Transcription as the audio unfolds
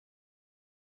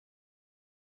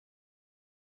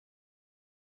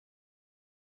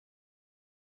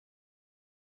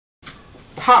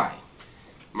Hi,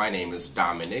 my name is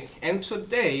Dominic, and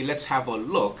today let's have a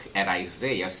look at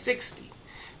Isaiah 60.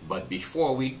 But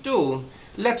before we do,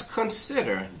 let's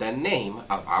consider the name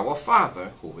of our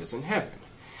Father who is in heaven.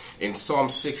 In Psalm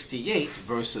 68,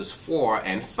 verses 4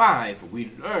 and 5,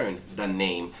 we learn the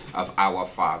name of our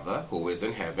Father who is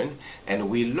in heaven, and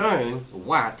we learn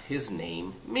what his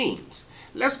name means.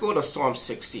 Let's go to Psalm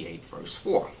 68, verse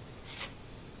 4.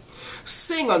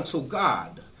 Sing unto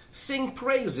God, sing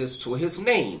praises to his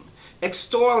name,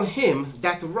 extol him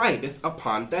that rideth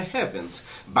upon the heavens,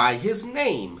 by his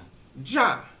name,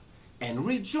 Jah, and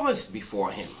rejoice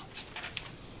before him.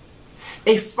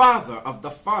 A father of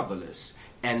the fatherless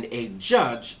and a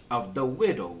judge of the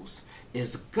widows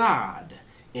is God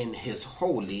in his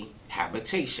holy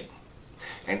habitation.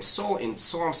 And so in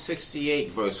Psalm 68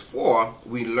 verse 4,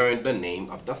 we learn the name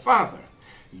of the Father.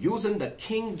 Using the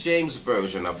King James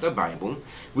Version of the Bible,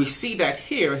 we see that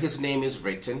here his name is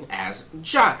written as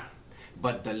Jah,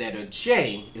 but the letter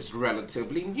J is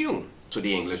relatively new to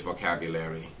the English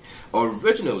vocabulary.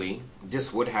 Originally,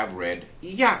 this would have read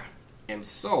Yah. And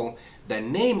so, the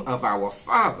name of our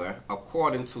Father,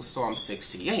 according to Psalm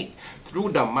 68,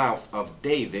 through the mouth of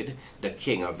David, the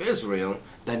king of Israel,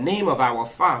 the name of our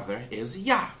Father is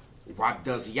Yah. What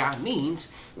does Yah mean?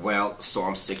 Well,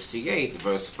 Psalm 68,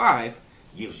 verse 5,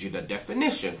 gives you the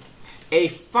definition. A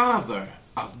father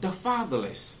of the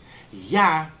fatherless.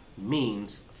 Yah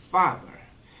means father.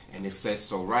 And it says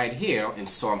so right here in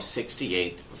Psalm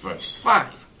 68, verse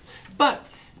 5. But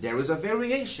there is a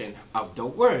variation of the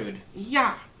word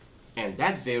Yah, and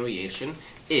that variation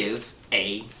is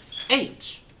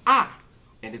A-H, Ah.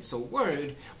 And it's a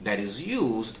word that is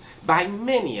used by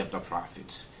many of the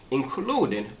prophets,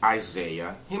 including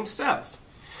Isaiah himself.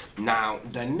 Now,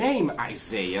 the name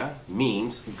Isaiah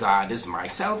means God is my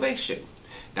salvation.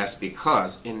 That's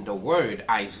because in the word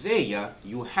Isaiah,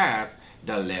 you have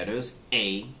the letters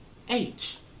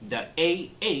A-H. The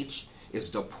A-H is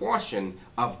the portion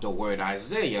of the word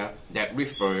Isaiah that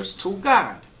refers to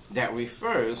God, that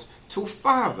refers to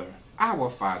Father, our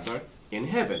Father in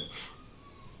heaven.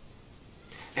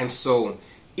 And so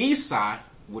Esau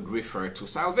would refer to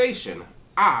salvation,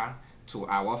 Ah, to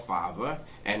our Father,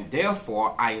 and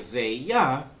therefore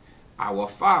Isaiah, our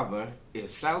Father,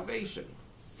 is salvation.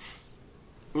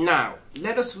 Now,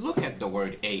 let us look at the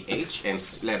word AH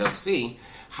and let us see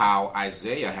how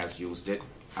Isaiah has used it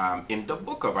in the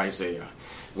book of Isaiah.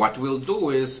 What we'll do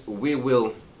is we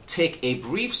will take a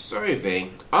brief survey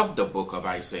of the book of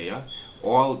Isaiah,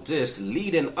 all this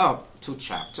leading up to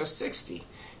chapter 60,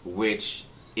 which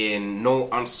in no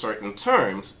uncertain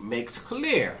terms makes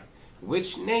clear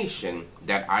which nation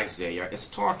that Isaiah is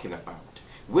talking about,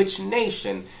 which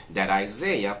nation that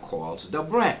Isaiah calls the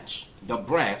branch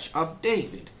of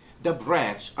David, the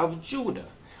branch of Judah,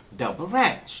 the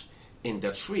branch in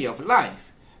the tree of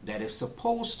life that is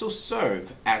supposed to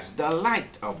serve as the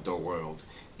light of the world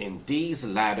in these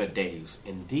latter days,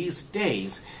 in these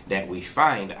days that we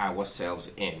find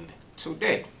ourselves in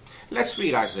today. Let's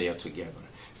read Isaiah together.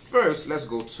 First, let's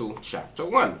go to chapter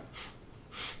 1.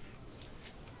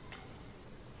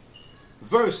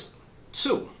 Verse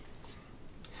 2.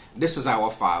 This is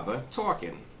our Father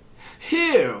talking.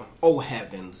 Hear, O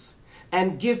heavens,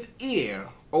 and give ear,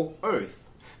 O earth,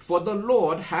 for the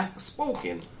Lord hath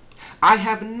spoken. I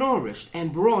have nourished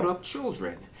and brought up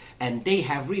children, and they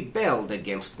have rebelled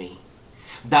against me.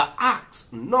 The ox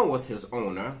knoweth his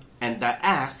owner, and the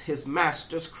ass his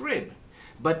master's crib.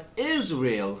 But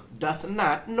Israel doth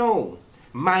not know,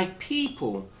 my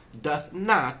people doth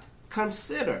not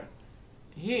consider.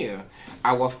 Here,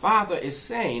 our Father is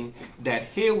saying that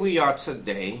here we are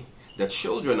today, the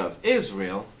children of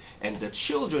Israel, and the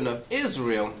children of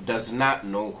Israel does not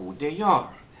know who they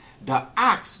are. The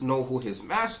ox know who his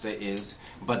master is,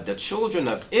 but the children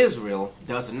of Israel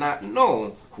does not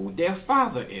know who their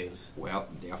father is. Well,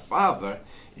 their father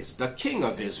is the king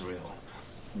of Israel.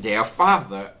 Their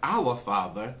father, our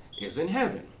Father, is in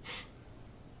heaven.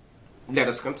 Let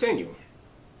us continue.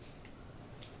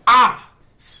 Ah,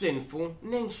 sinful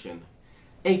nation,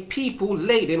 a people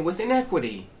laden with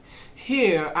iniquity.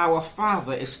 Here our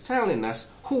Father is telling us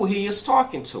who he is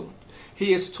talking to.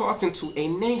 He is talking to a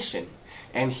nation,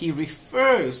 and he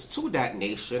refers to that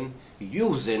nation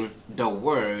using the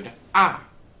word Ah,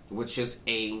 which is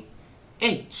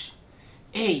A-H.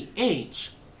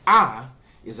 A-H, Ah,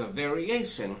 is a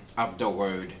variation of the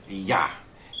word Yah,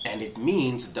 and it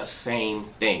means the same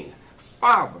thing.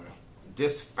 Father.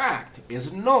 This fact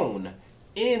is known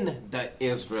in the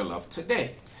Israel of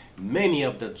today. Many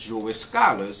of the Jewish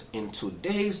scholars in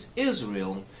today's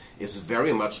Israel is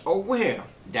very much aware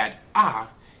that Ah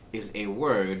is a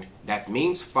word that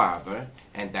means father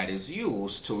and that is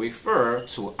used to refer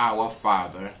to our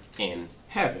Father in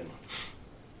heaven.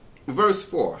 Verse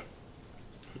 4.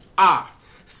 Ah,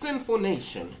 sinful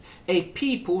nation, a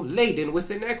people laden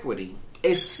with iniquity,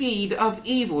 a seed of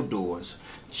evildoers,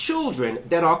 children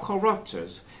that are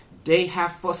corrupters. They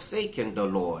have forsaken the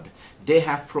Lord. They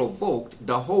have provoked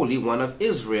the Holy One of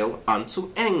Israel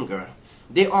unto anger.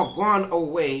 They are gone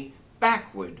away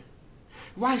backward.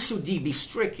 Why should ye be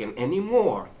stricken any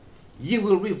more? Ye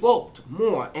will revolt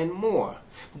more and more.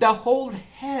 The whole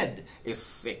head is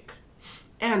sick,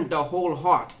 and the whole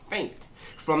heart faint.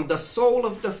 From the sole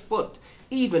of the foot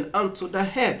even unto the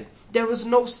head, there is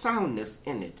no soundness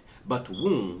in it, but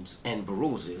wounds and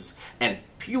bruises, and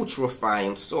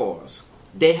putrefying sores.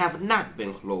 They have not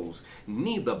been closed,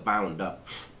 neither bound up,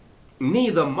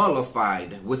 neither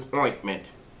mollified with ointment.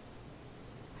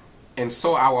 And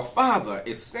so our Father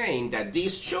is saying that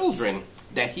these children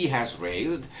that he has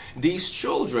raised, these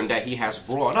children that he has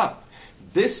brought up,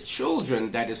 this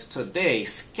children that is today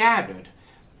scattered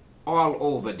all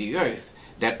over the earth,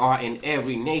 that are in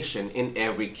every nation, in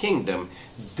every kingdom,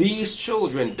 these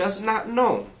children does not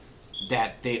know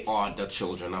that they are the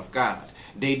children of God.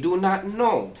 They do not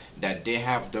know that they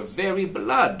have the very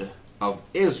blood of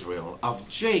Israel, of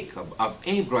Jacob, of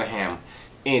Abraham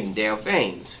in their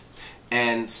veins.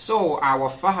 And so our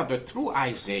Father through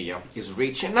Isaiah is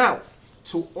reaching out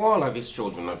to all of his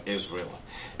children of Israel.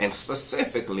 And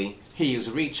specifically, he is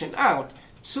reaching out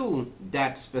to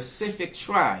that specific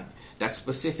tribe, that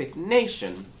specific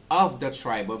nation of the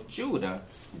tribe of Judah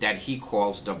that he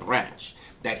calls the branch,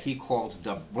 that he calls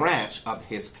the branch of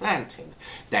his planting,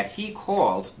 that he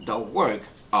calls the work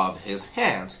of his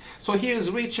hands. So he is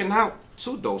reaching out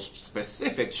to those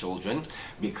specific children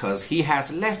because he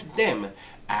has left them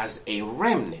as a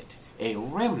remnant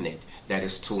that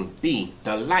is to be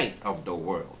the light of the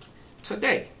world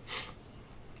today.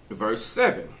 Verse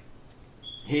 7,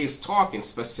 he is talking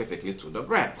specifically to the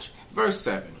branch. Verse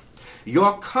 7,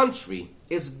 your country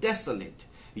is desolate,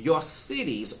 your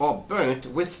cities are burnt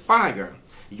with fire,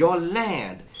 your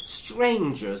land,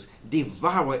 strangers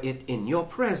devour it in your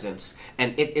presence,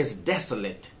 and it is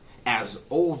desolate as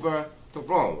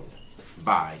overthrown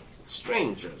by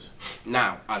strangers.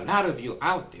 Now, a lot of you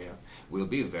out there will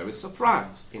be very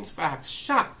surprised, in fact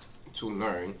shocked, to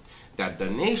learn that the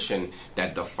nation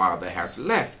that the Father has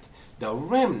left, the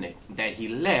remnant that he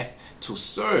left to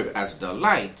serve as the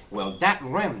light, well, that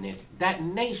remnant, that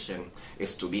nation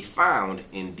is to be found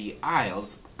in the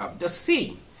isles of the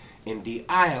sea, in the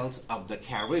isles of the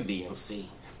Caribbean Sea.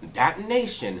 That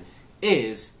nation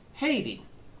is Haiti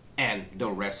and the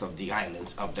rest of the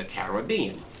islands of the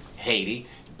Caribbean. Haiti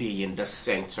being the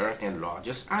center and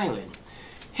largest island.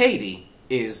 Haiti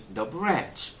is the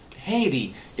branch.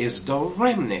 Haiti is the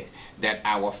remnant that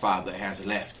our Father has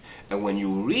left. And when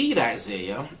you read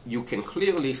Isaiah, you can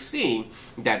clearly see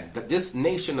that this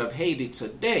nation of Haiti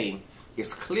today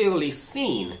is clearly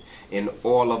seen in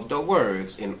all of the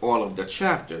words, in all of the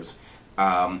chapters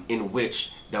in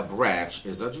which the branch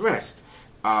is addressed.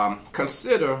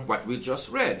 Consider what we just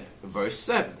read, verse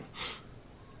 7.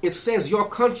 It says, your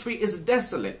country is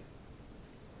desolate.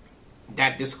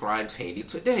 That describes Haiti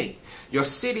today. Your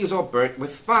cities are burnt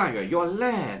with fire. Your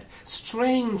land,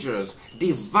 strangers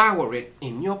devour it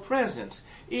in your presence.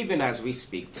 Even as we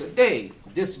speak today,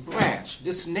 this branch,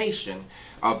 this nation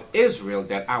of Israel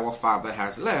that our Father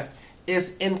has left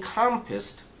is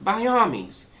encompassed by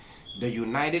armies. The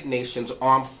United Nations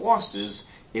Armed Forces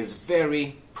is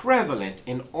very prevalent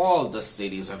in all the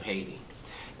cities of Haiti.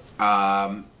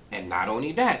 And not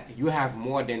only that, you have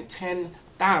more than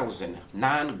 10,000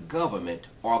 non-government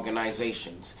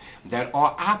organizations that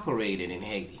are operating in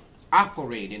Haiti,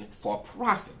 operating for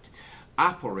profit,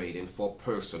 operating for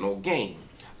personal gain,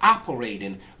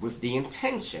 operating with the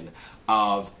intention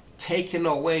of taking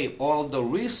away all the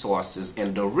resources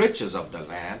and the riches of the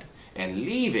land and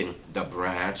leaving the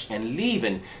branch and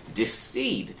leaving the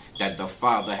seed that the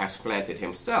Father has planted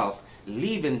himself,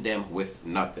 leaving them with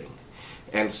nothing.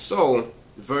 And so,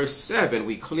 verse 7,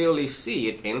 we clearly see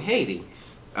it in Haiti.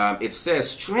 It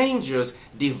says, strangers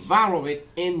devour it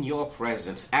in your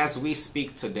presence. As we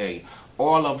speak today,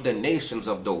 all of the nations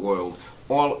of the world,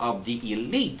 all of the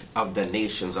elite of the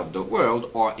nations of the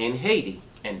world are in Haiti,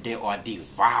 and they are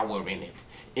devouring it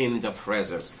in the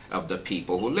presence of the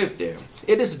people who live there.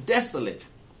 It is desolate,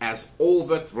 as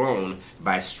overthrown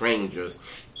by strangers.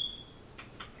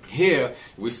 Here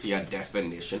we see a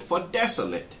definition for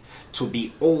desolate: to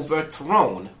be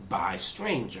overthrown by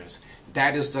strangers.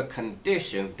 That is the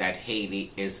condition that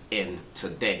Haiti is in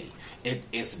today. It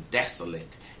is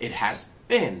desolate. It has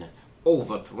been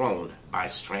overthrown by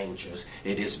strangers.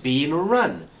 It is being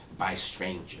run by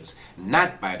strangers,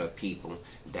 not by the people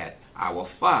that our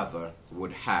father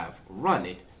would have run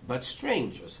it, but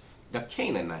strangers, the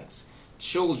Canaanites,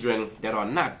 children that are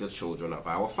not the children of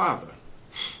our father.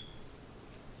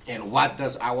 And what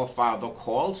does our father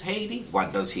call Haiti?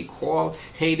 What does he call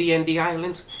Haiti and the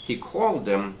islands? He called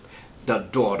them the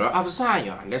daughter of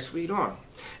Zion. Let's read on.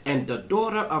 And the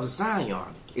daughter of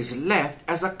Zion is left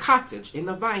as a cottage in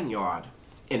a vineyard,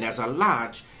 and as a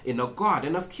lodge in a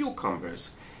garden of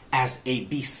cucumbers, as a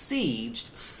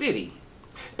besieged city.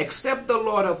 Except the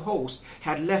Lord of hosts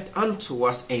had left unto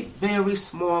us a very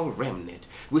small remnant,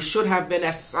 we should have been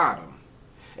as Sodom,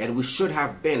 and we should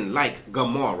have been like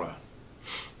Gomorrah.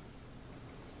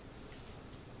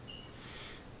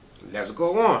 Let's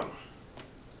go on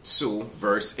to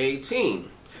verse 18.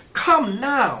 Come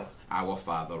now, our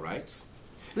father writes,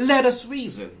 let us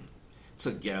reason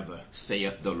together,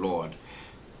 saith the Lord.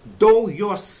 Though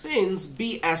your sins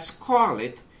be as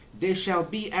scarlet, they shall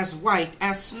be as white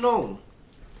as snow.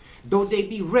 Though they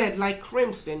be red like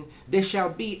crimson, they shall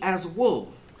be as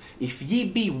wool. If ye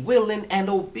be willing and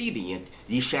obedient,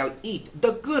 ye shall eat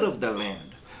the good of the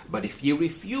land. But if ye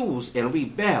refuse and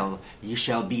rebel, ye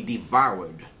shall be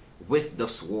devoured with the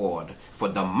sword, for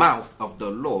the mouth of the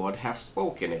Lord hath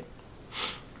spoken it.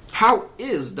 How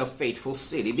is the faithful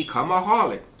city become a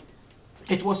harlot?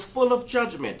 It was full of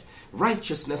judgment,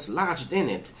 righteousness lodged in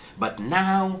it, but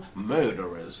now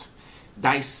murderers.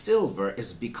 Thy silver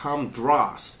is become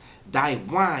dross, thy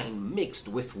wine mixed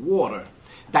with water.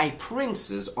 Thy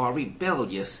princes are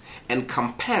rebellious and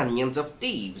companions of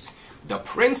thieves. The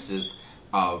princes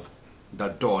of the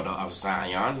daughter of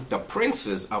Zion, the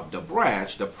princes of the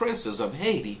branch, the princes of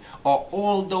Haiti, are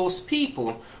all those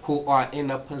people who are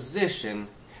in a position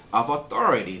of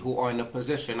authority, who are in a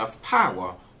position of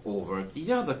power over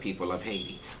the other people of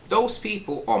Haiti. Those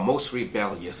people are most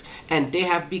rebellious, and they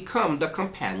have become the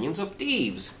companions of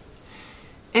thieves.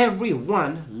 Every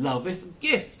one loveth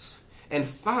gifts, and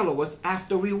followeth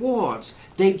after rewards.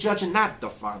 They judge not the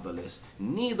fatherless,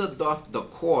 neither doth the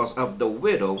cause of the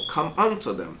widow come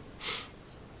unto them.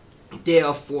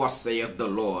 Therefore saith the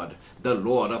Lord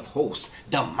of hosts,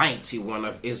 the mighty one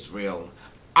of Israel.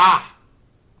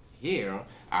 Here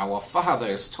our father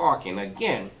is talking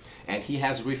again, and he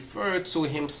has referred to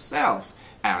himself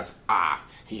as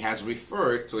He has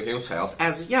referred to himself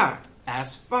as Yah,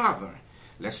 as Father.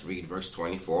 Let's read verse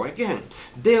 24 again.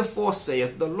 Therefore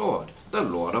saith the Lord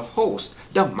of hosts,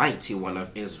 the mighty one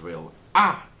of Israel.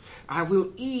 I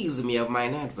will ease me of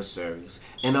mine adversaries,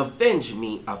 and avenge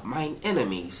me of mine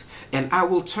enemies, and I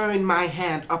will turn my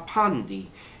hand upon thee,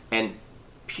 and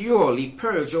purely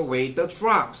purge away the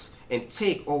dross, and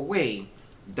take away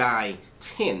thy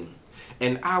tin.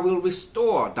 And I will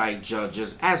restore thy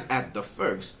judges as at the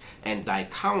first, and thy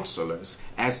counselors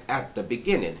as at the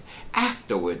beginning.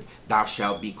 Afterward thou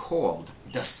shalt be called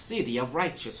the city of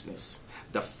righteousness,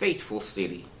 the faithful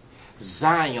city.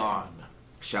 Zion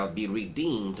shall be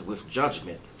redeemed with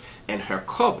judgment, and her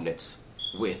covenants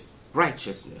with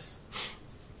righteousness.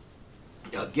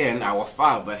 Again, our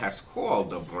father has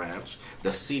called the branch,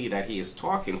 the city that he is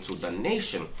talking to, the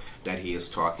nation that he is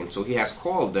talking to, he has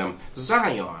called them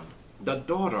Zion, the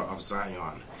daughter of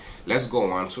Zion. Let's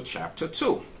go on to chapter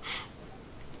 2.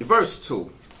 Verse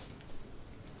 2.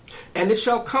 And it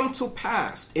shall come to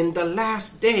pass in the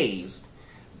last days,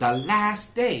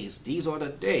 these are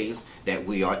the days that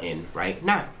we are in right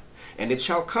now. And it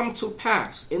shall come to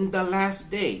pass in the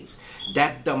last days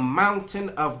that the mountain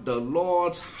of the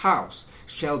Lord's house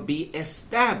shall be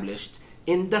established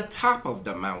in the top of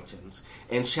the mountains,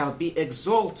 and shall be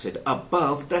exalted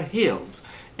above the hills,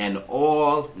 and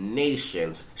all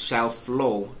nations shall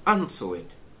flow unto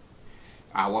it.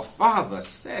 Our Father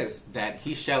says that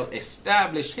he shall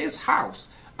establish his house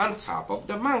on top of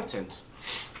the mountains.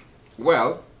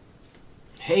 Well,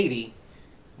 Haiti,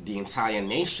 the entire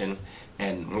nation,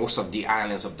 and most of the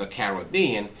islands of the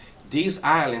Caribbean, these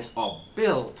islands are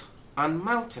built on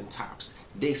mountaintops.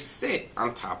 They sit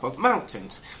on top of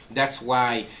mountains. That's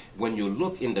why when you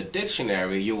look in the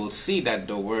dictionary, you will see that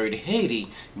the word Haiti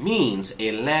means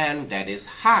a land that is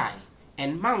high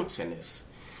and mountainous.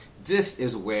 This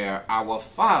is where our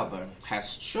Father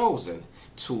has chosen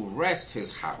to rest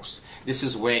his house. This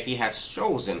is where he has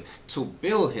chosen to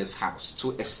build his house,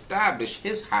 to establish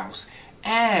his house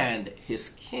and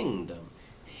his kingdom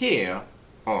here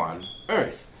on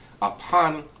earth,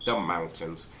 upon the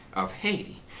mountains of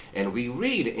Haiti. And we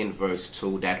read in verse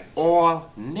 2 that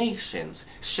all nations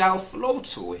shall flow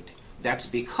to it. That's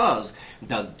because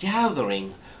the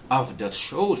gathering of the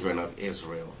children of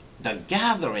Israel, The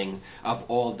gathering of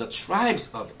all the tribes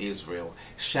of Israel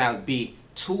shall be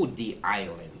to the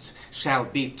islands, shall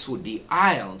be to the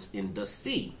isles in the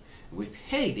sea, with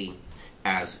Haiti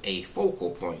as a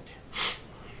focal point.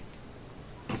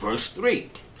 Verse 3.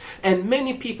 And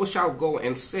many people shall go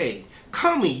and say,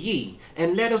 Come ye,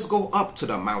 and let us go up to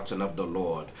the mountain of the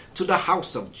Lord, to the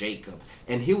house of Jacob,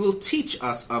 and he will teach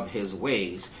us of his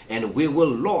ways, and we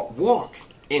will walk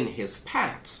in his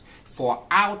paths. For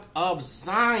out of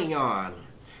Zion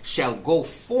shall go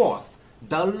forth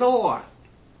the Lord.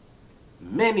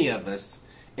 Many of us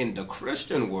in the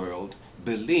Christian world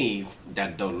believe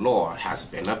that the Lord has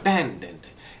been abandoned.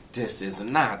 This is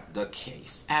not the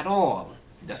case at all.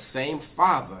 The same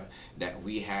Father that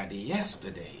we had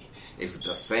yesterday is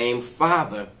the same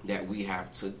Father that we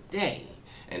have today,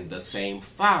 and the same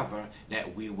Father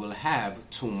that we will have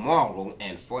tomorrow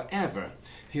and forever.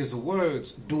 His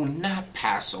words do not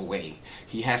pass away.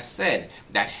 He has said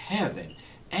that heaven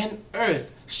and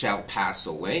earth shall pass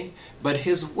away, but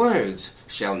his words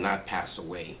shall not pass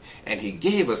away. And he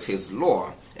gave us his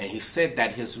law, and he said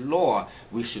that his law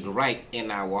we should write in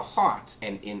our hearts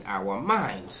and in our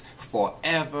minds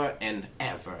forever and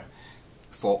ever,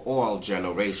 for all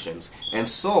generations. And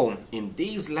so in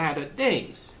these latter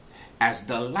days, as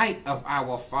the light of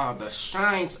our Father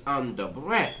shines on the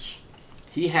branch,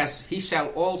 he shall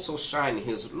also shine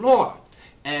his law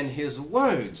and his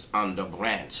words on the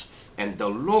branch. And the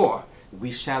law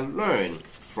we shall learn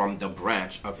from the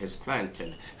branch of his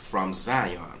planting, from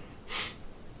Zion.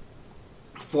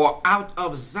 For out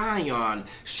of Zion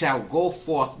shall go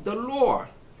forth the law,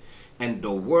 and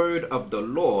the word of the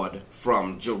Lord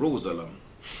from Jerusalem.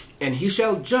 And he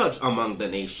shall judge among the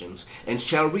nations, and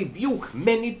shall rebuke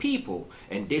many people,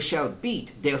 and they shall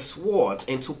beat their swords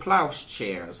into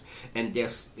plowshares, and their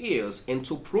spears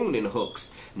into pruning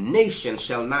hooks. Nation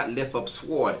shall not lift up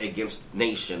sword against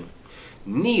nation,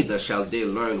 neither shall they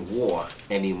learn war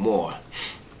any more.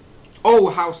 O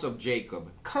house of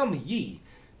Jacob, come ye,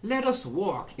 let us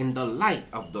walk in the light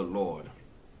of the Lord.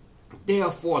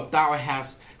 Therefore thou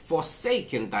hast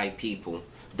forsaken thy people,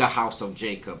 the house of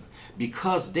Jacob,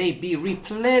 because they be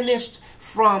replenished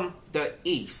from the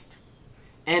east,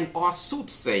 and are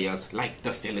soothsayers like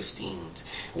the Philistines.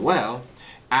 Well,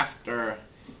 after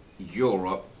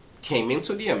Europe came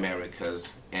into the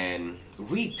Americas and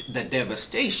reaped the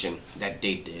devastation that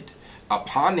they did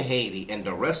upon Haiti and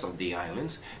the rest of the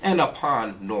islands, and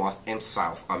upon North and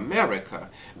South America,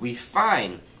 we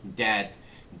find that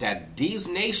these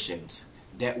nations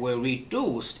that were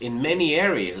reduced in many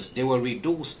areas, they were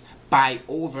reduced by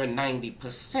over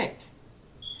 90%.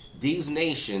 These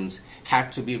nations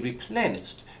had to be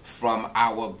replenished from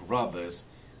our brothers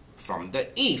from the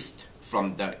east.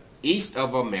 From the east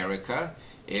of America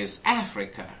is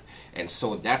Africa. And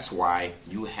so that's why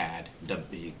you had the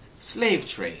big slave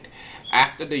trade.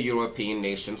 After the European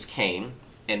nations came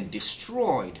and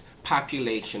destroyed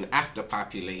population after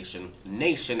population,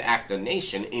 nation after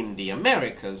nation in the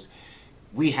Americas,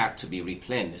 we had to be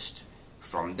replenished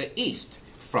from the east,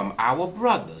 from our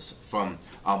brothers, from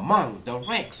among the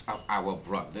ranks of our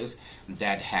brothers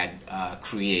that had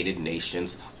created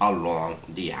nations along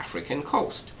the African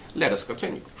coast. Let us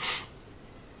continue.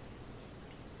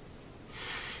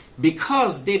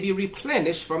 Because they be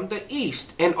replenished from the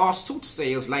east, and are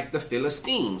soothsayers like the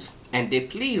Philistines, and they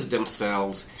please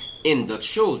themselves in the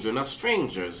children of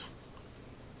strangers.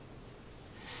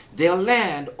 Their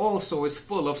land also is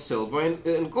full of silver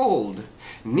and gold,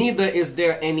 neither is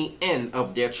there any end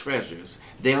of their treasures.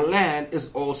 Their land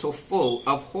is also full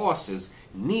of horses,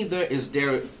 neither is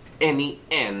there any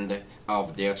end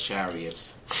of their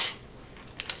chariots.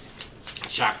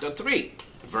 Chapter 3,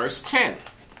 verse 10.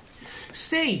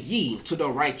 Say ye to the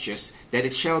righteous that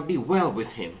it shall be well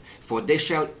with him, for they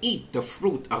shall eat the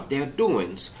fruit of their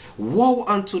doings. Woe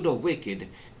unto the wicked,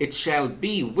 it shall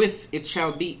be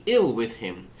ill with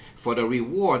him, for the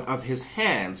reward of his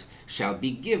hands shall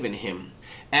be given him.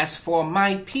 As for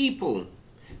my people,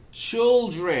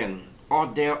 children are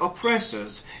their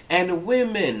oppressors, and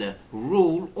women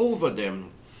rule over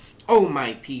them. O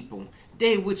my people,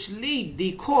 they which lead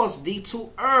thee cause thee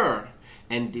to err,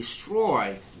 and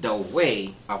destroy the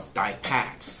way of thy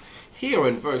paths. Here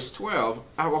in verse 12,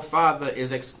 our Father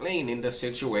is explaining the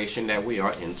situation that we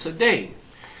are in today.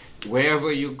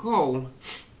 Wherever you go,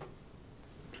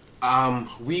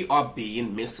 we are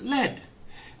being misled.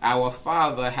 Our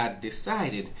Father had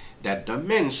decided that the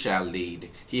men shall lead.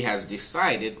 He had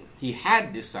decided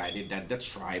that the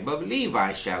tribe of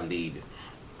Levi shall lead.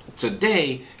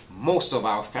 Today, most of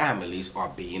our families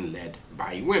are being led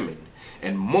by women,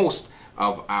 and most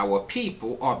of our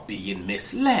people are being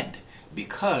misled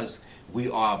because we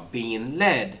are being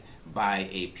led by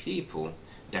a people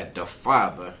that the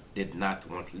Father did not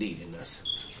want leading us.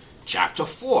 Chapter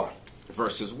 4,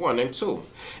 verses 1 and 2.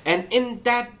 And in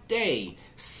that day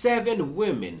 7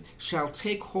 women shall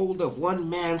take hold of one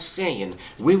man, saying,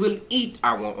 We will eat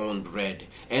our own bread,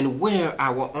 and wear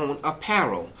our own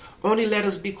apparel. Only let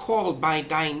us be called by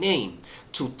thy name,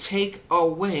 to take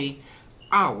away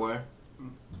our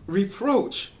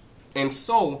reproach. And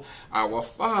so our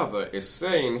Father is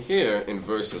saying here in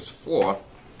verses 4,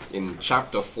 in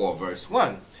chapter 4, verse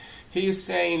 1, he is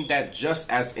saying that just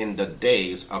as in the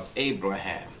days of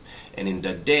Abraham, and in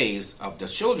the days of the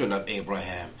children of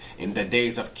Abraham, in the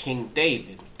days of King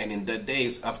David, and in the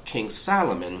days of King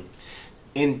Solomon,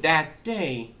 in that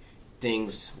day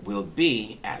things will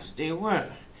be as they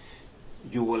were.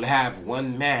 You will have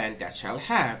one man that shall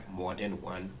have more than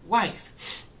one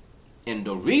wife. And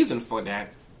the reason for that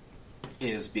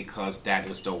is because that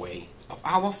is the way of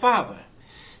our Father.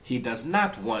 He does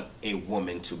not want a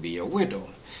woman to be a widow.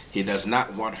 He does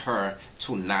not want her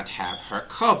to not have her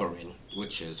covering,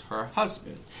 which is her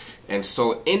husband. And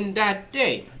so in that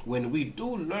day, when we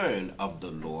do learn of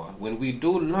the law, when we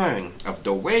do learn of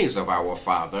the ways of our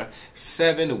Father,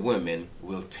 7 women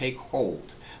will take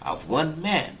hold of one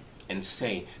man and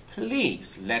say,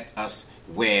 Please let us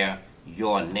wear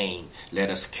your name. Let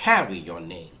us carry your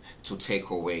name to take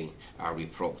away our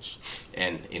reproach.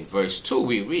 And in verse 2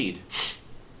 we read,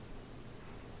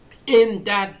 In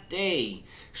that day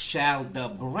shall the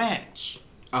branch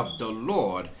of the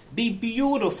Lord be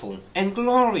beautiful and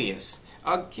glorious.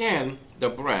 Again, the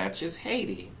branch is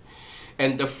Haiti.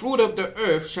 And the fruit of the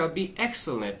earth shall be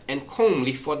excellent and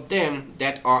comely for them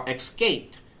that are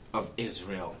escaped of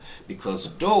Israel.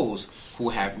 Because those who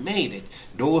have made it,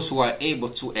 those who are able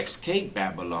to escape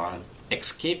Babylon,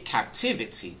 escape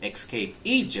captivity, escape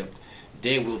Egypt,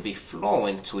 they will be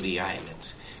flowing to the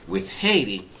islands, with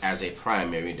Haiti as a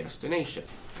primary destination.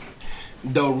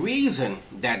 The reason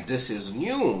that this is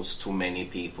news to many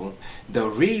people, the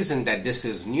reason that this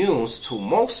is news to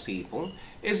most people,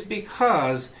 is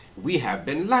because we have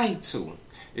been lied to.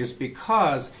 Is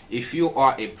because if you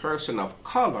are a person of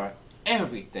color,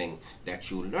 everything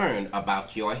that you learn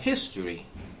about your history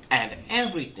and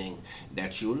everything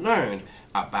that you learn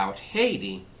about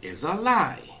Haiti is a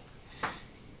lie.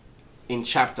 In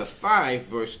chapter 5,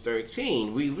 verse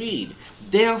 13, we read,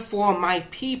 Therefore my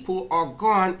people are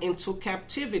gone into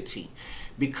captivity,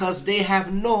 because they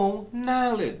have no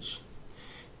knowledge.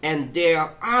 And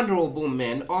their honorable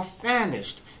men are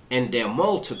famished, and their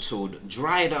multitude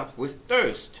dried up with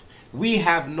thirst. We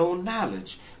have no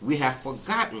knowledge. We have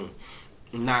forgotten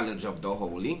knowledge of the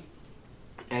holy,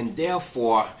 and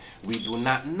therefore we do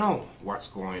not know what's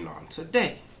going on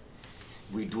today.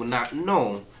 We do not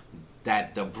know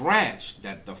that the branch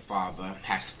that the Father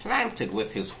has planted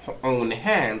with his own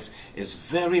hands is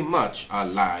very much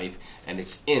alive, and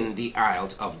it's in the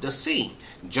isles of the sea,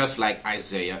 just like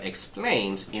Isaiah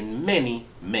explains in many,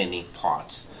 many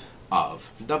parts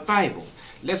of the Bible.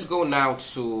 Let's go now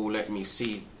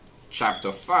to,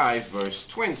 chapter 5, verse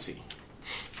 20.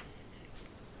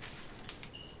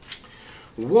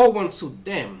 Woe unto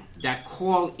them that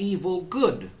call evil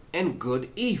good, and good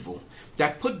evil,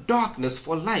 that put darkness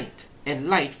for light, and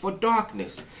light for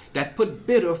darkness, that put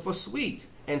bitter for sweet,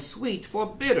 and sweet for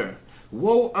bitter.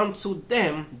 Woe unto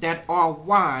them that are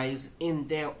wise in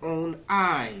their own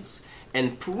eyes,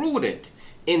 and prudent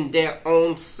in their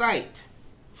own sight.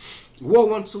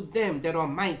 Woe unto them that are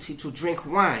mighty to drink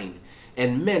wine,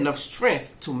 and men of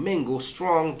strength to mingle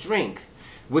strong drink,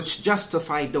 which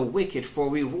justify the wicked for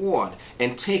reward,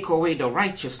 and take away the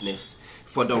righteousness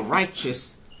for the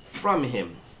righteous from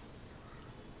him.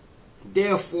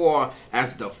 Therefore,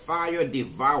 as the fire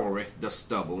devoureth the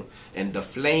stubble, and the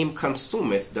flame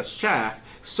consumeth the chaff,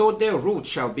 so their root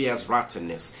shall be as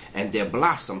rottenness, and their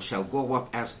blossom shall go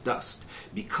up as dust,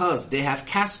 because they have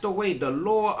cast away the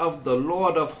law of the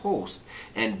Lord of hosts,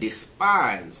 and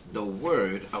despised the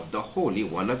word of the Holy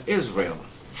One of Israel.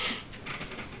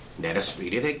 Let us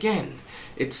read it again.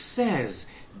 It says,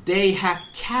 they have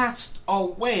cast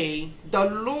away the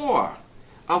law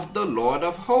of the Lord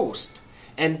of hosts,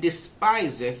 and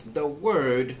despiseth the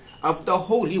word of the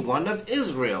Holy One of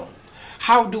Israel.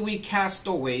 How do we cast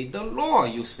away the law,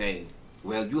 you say?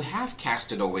 Well, you have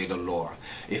casted away the law.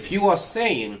 If you are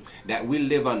saying that we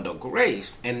live under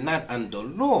grace and not under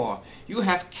law, you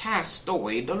have cast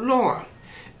away the law.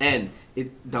 And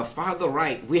the Father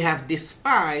writes, we have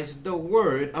despised the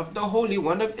word of the Holy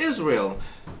One of Israel.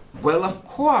 Well, of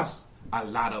course, a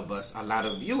lot of us, a lot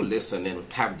of you listening,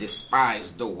 have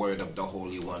despised the word of the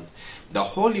Holy One. The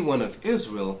Holy One of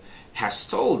Israel has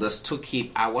told us to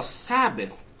keep our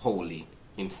Sabbath holy.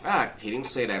 In fact, he didn't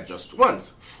say that just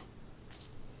once.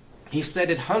 He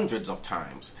said it hundreds of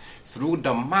times through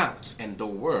the mouths and the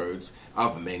words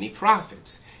of many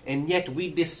prophets. And yet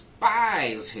we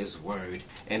despise his word,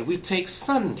 and we take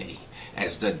Sunday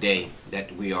as the day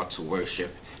that we are to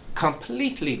worship,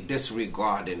 completely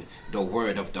disregarding the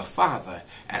word of the Father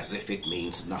as if it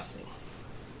means nothing.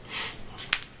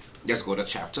 Let's go to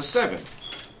chapter 7,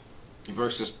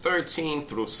 verses 13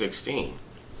 through 16.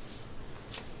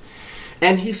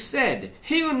 And he said,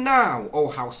 Hear now, O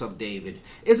house of David,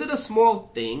 is it a small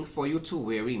thing for you to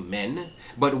weary men?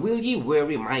 But will ye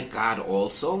weary my God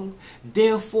also?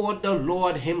 Therefore the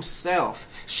Lord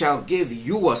himself shall give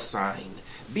you a sign.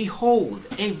 Behold,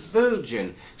 a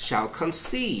virgin shall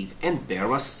conceive and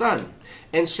bear a son,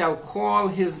 and shall call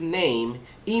his name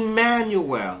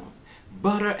Emmanuel.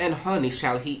 Butter and honey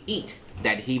shall he eat,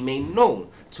 that he may know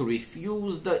to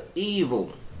refuse the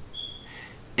evil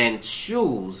and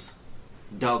choose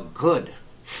the good.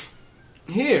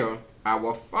 Here,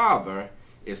 our Father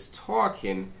is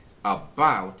talking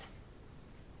about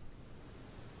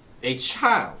a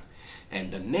child,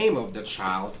 and the name of the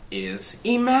child is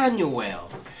Emmanuel.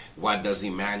 What does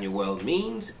Emmanuel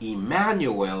mean?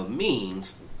 Emmanuel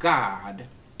means God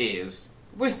is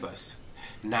with us.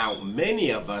 Now, many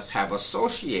of us have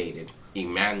associated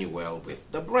Emmanuel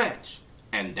with the branch,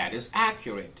 and that is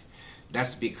accurate.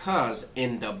 That's because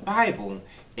in the Bible,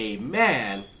 a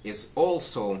man is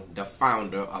also the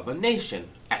founder of a nation,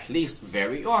 at least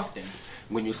very often.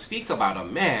 When you speak about a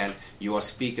man, you are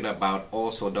speaking about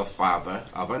also the father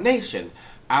of a nation.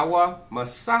 Our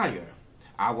Messiah,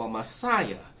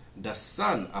 the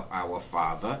son of our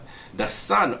Father, the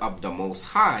son of the Most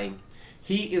High,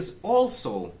 he is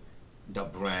also the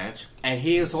branch, and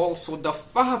he is also the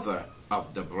father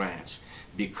of the branch,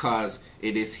 because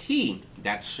it is he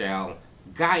that shall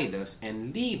guide us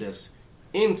and lead us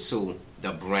into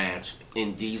the branch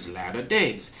in these latter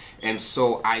days. And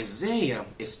so Isaiah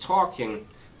is talking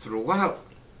throughout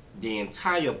the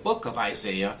entire book of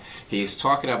Isaiah. He is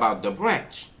talking about the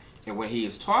branch. And when he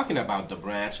is talking about the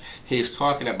branch, he is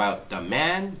talking about the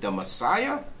man, the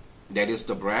Messiah, that is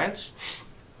the branch.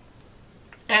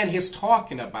 And he's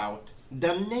talking about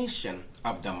the nation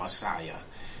of the Messiah,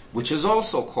 which is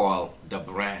also called the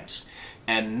branch.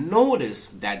 And notice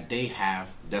that they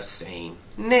have the same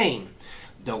name.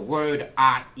 The word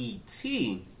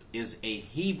Ahiti is a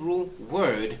Hebrew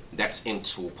word that's in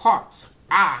two parts.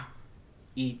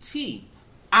 Ahiti.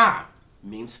 Ah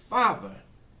means father.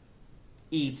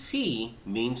 Et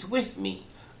means with me.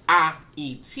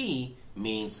 Ahiti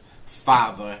means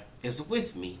Father is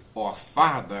with me, or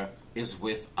Father is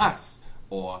with us,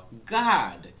 or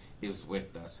God is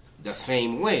with us. The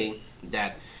same way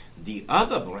that the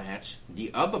other branch,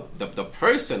 the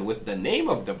person with the name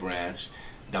of the branch,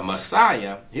 the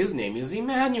Messiah, his name is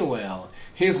Emmanuel.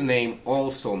 His name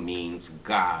also means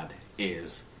God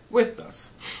is with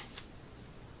us.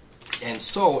 And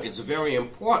so it's very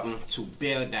important to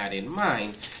bear that in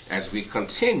mind as we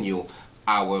continue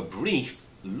our brief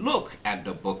look at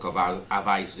the book of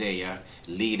Isaiah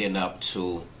leading up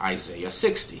to Isaiah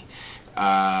 60.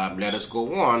 Let us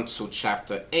go on to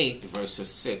chapter 8, verses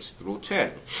 6 through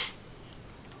 10.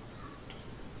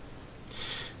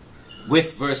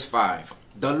 With verse 5,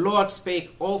 the Lord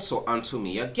spake also unto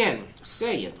me again,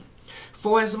 saying,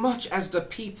 Forasmuch as the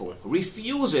people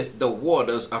refuseth the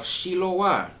waters of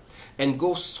Shiloah, and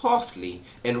go softly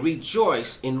and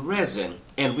rejoice in Rezin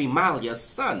and Remaliah's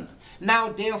son. Now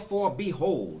therefore,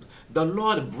 behold, the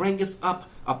Lord bringeth up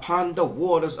upon the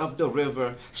waters of the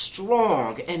river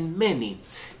strong and many,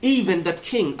 even the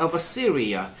king of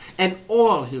Assyria and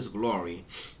all his glory.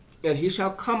 And he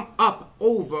shall come up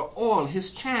over all his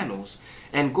channels,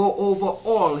 and go over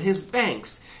all his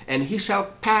banks, and he shall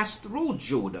pass through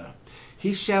Judah.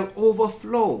 He shall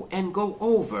overflow and go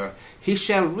over. He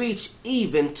shall reach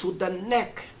even to the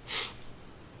neck.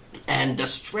 And the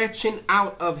stretching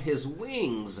out of his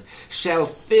wings shall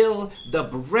fill the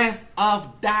breadth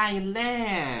of thy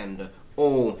land,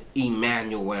 O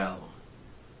Emmanuel.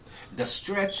 The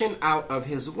stretching out of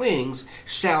his wings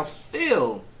shall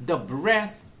fill the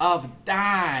breadth of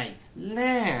thy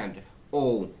land,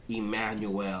 O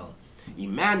Emmanuel.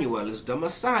 Emmanuel is the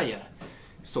Messiah.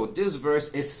 So this verse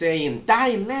is saying,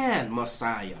 thy land,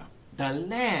 Messiah, the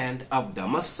land of the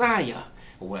Messiah.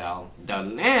 Well, the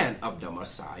land of the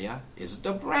Messiah is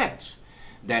the branch.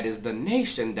 That is the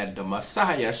nation that the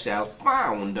Messiah shall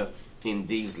found in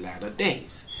these latter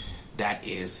days. That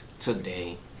is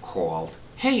today called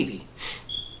Haiti.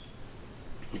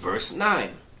 Verse 9.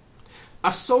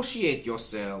 Associate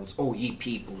yourselves, O ye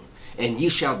people, and ye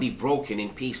shall be broken in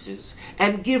pieces.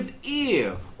 And give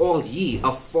ear, all ye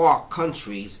of far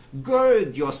countries.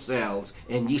 Gird yourselves,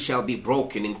 and ye shall be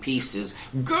broken in pieces.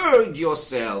 Gird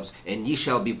yourselves, and ye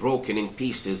shall be broken in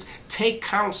pieces. Take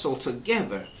counsel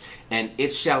together, and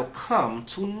it shall come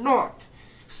to naught.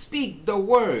 Speak the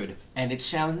word, and it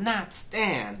shall not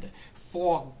stand,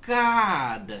 for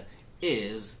God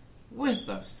is with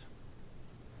us.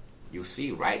 You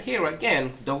see right here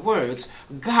again the words,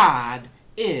 God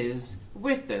is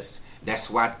with us. That's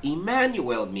what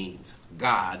Emmanuel means.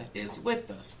 God is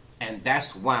with us. And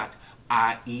that's what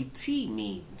Ahiti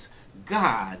means.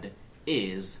 God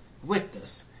is with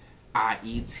us.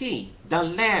 Ahiti, the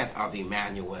land of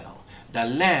Emmanuel. The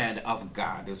land of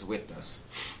God is with us.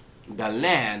 The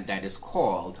land that is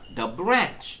called the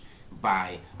branch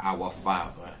by our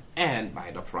Father and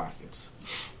by the prophets.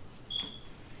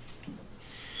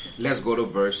 Let's go to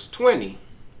verse 20.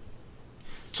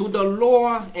 To the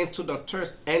law and to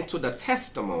the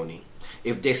testimony,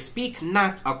 if they speak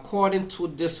not according to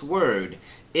this word,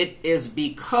 it is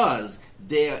because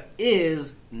there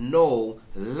is no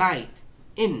light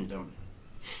in them.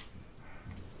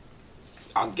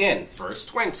 Again, verse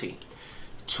 20.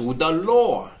 To the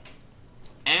law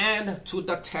and to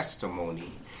the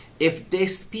testimony, if they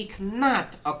speak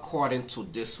not according to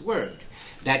this word.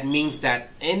 That means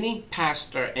that any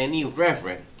pastor, any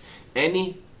reverend,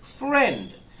 any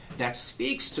friend that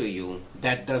speaks to you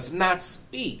that does not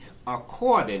speak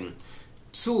according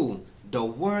to the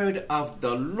word of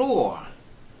the law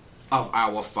of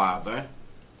our Father,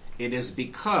 it is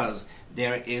because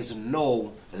there is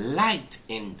no light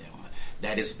in them.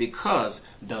 That is because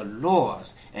the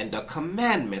laws and the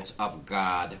commandments of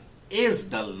God is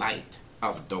the light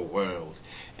of the world.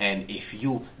 And if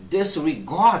you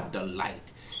disregard the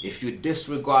light, if you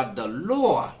disregard the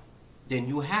law, then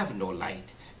you have no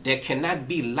light. There cannot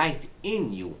be light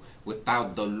in you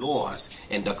without the laws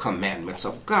and the commandments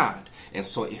of God. And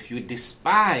so if you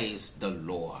despise the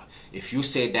law, if you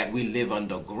say that we live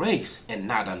under grace and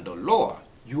not under law,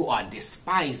 you are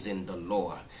despising the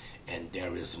law, and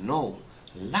there is no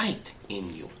light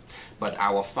in you. But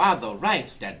our Father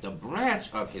writes that the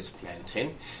branch of his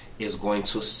planting is going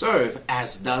to serve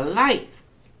as the light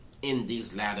in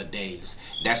these latter days.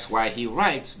 That's why he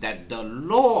writes that the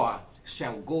law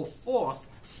shall go forth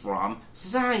from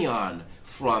Zion,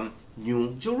 from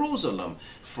New Jerusalem,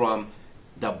 from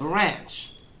the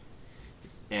branch.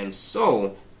 And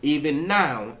so, even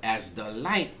now, as the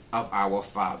light of our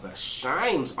Father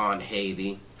shines on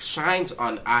Haiti, shines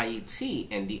on Haiti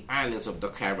and the islands of the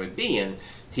Caribbean,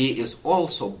 he is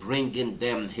also bringing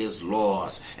them his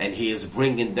laws, and he is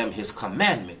bringing them his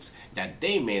commandments, that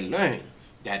they may learn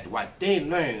that what they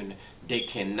learn, they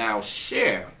can now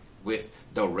share with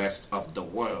the rest of the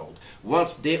world.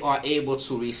 Once they are able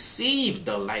to receive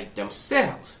the light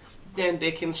themselves, then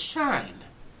they can shine,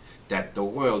 that the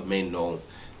world may know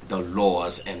the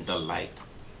laws and the light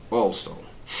also.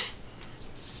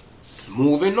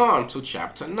 Moving on to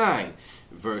chapter 9,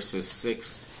 verses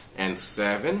 6 and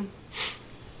 7.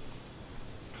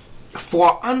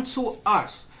 For unto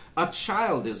us a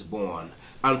child is born,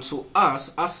 unto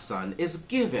us a son is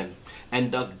given,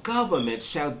 and the government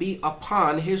shall be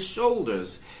upon his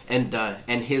shoulders, and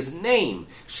his name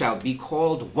shall be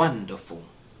called Wonderful,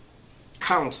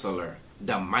 Counselor,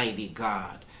 the Mighty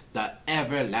God, the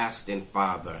Everlasting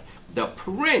Father, the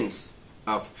Prince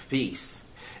of Peace.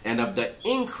 And of the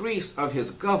increase of his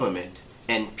government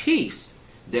and peace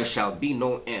there shall be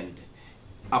no end,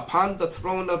 upon the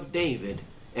throne of David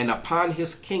and upon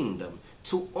his kingdom,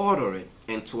 to order it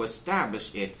and to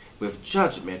establish it with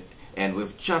judgment and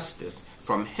with justice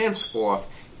from henceforth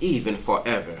even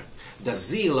forever. The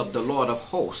zeal of the Lord of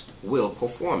hosts will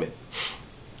perform it.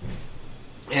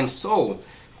 And so,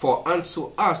 for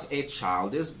unto us a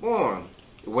child is born.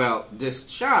 Well, this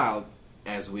child,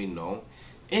 as we know,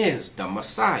 is the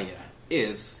Messiah,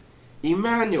 is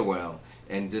Emmanuel.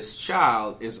 And this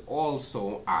child is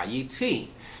also Ahiti,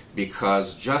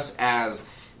 because just as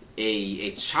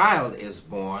a child is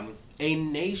born, a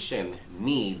nation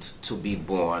needs to be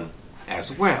born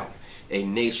as well. A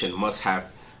nation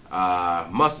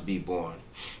must be born.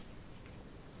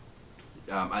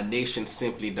 A nation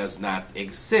simply does not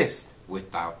exist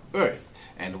without birth,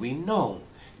 and we know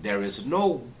there is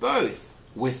no birth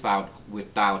without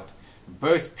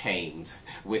birth pains,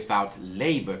 without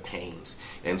labor pains.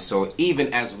 And so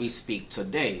even as we speak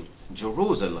today,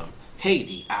 Jerusalem,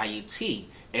 Haiti, Haiti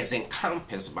is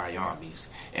encompassed by armies,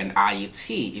 and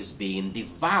Haiti is being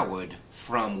devoured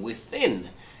from within.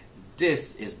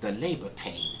 This is the labor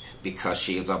pain, because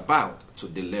she is about to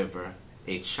deliver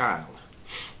a child.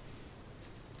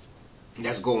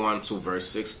 Let's go on to verse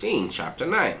 16, chapter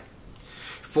 9.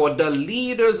 For the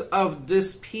leaders of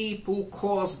this people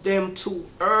cause them to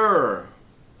err,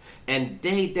 and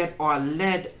they that are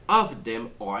led of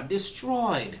them are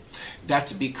destroyed.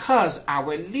 That's because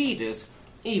our leaders,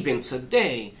 even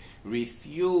today,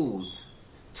 refuse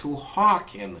to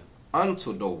hearken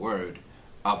unto the word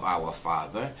of our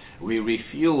Father. We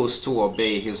refuse to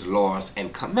obey his laws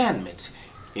and commandments.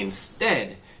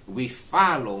 Instead, we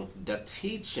follow the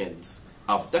teachings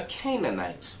of the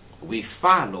Canaanites. We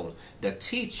follow the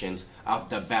teachings of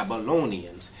the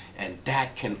Babylonians, and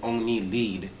that can only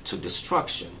lead to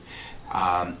destruction.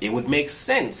 It would make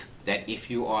sense that if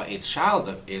you are a child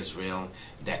of Israel,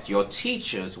 that your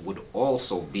teachers would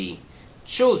also be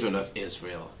children of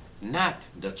Israel, not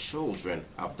the children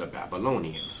of the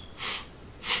Babylonians.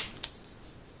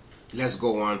 Let's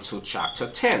go on to chapter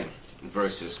 10,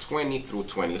 verses 20 through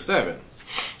 27.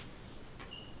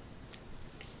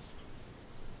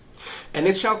 And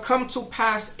it shall come to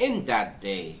pass in that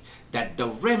day that the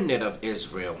remnant of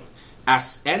Israel,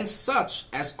 and such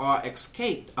as are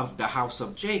escaped of the house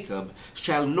of Jacob,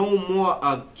 shall no more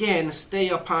again stay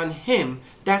upon him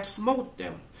that smote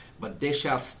them, but they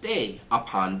shall stay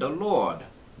upon the Lord,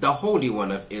 the Holy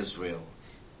One of Israel,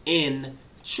 in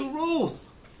truth.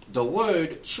 The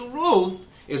word truth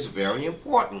is very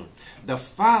important. The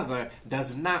Father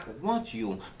does not want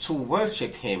you to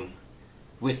worship him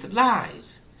with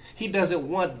lies. He doesn't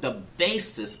want the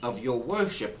basis of your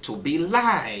worship to be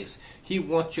lies. He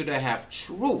wants you to have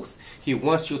truth. He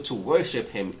wants you to worship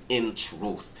him in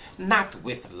truth, not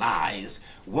with lies.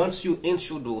 Once you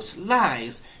introduce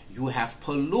lies, you have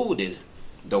polluted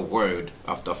the word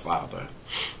of the Father.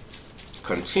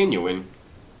 Continuing,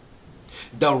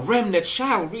 the remnant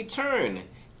shall return,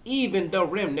 even the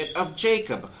remnant of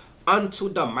Jacob, unto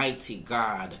the mighty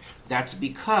God. That's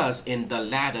because in the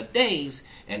latter days,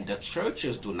 and the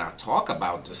churches do not talk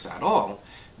about this at all,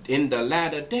 in the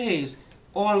latter days,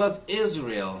 all of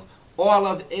Israel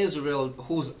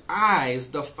whose eyes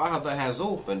the Father has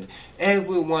opened,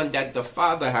 everyone that the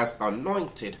Father has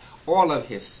anointed, all of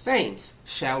his saints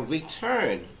shall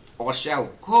return, or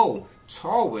shall go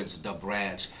towards the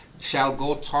branch, shall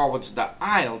go towards the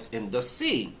isles in the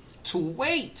sea to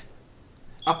wait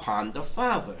upon the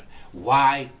Father.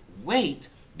 Why wait?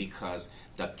 Because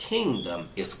the kingdom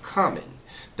is coming.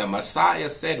 The Messiah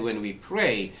said when we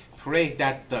pray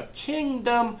that the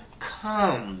kingdom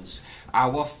comes.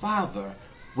 Our Father,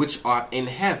 which art in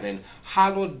heaven,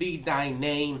 hallowed be thy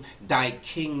name, thy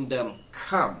kingdom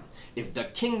come. If the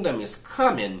kingdom is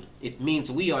coming, it means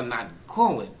we are not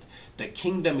going. The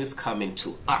kingdom is coming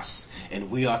to us, and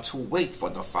we are to wait for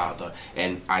the Father.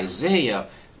 And Isaiah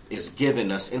is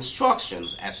giving us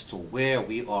instructions as to where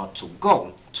we are to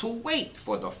go to wait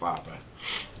for the Father.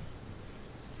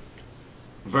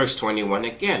 Verse 21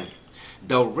 again.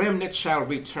 The remnant shall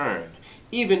return,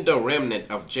 even the remnant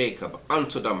of Jacob,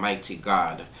 unto the mighty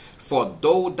God. For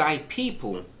though thy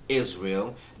people,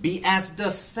 Israel, be as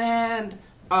the sand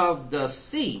of the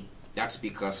sea, that's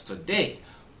because today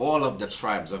all of the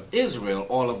tribes of Israel,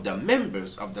 all of the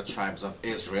members of the tribes of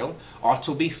Israel are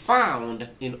to be found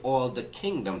in all the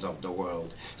kingdoms of the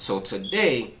world. So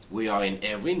today we are in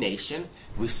every nation,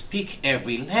 we speak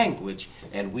every language,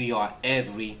 and we are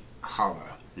every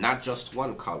color. Not just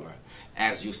one color,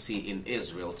 as you see in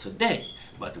Israel today,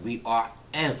 but we are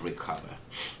every color.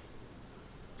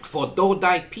 For though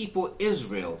thy people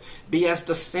Israel be as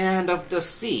the sand of the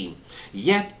sea,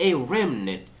 yet a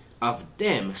remnant of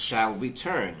them shall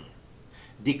return.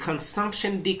 The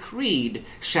consumption decreed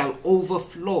shall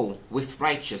overflow with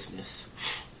righteousness.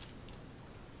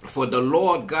 For the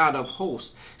Lord God of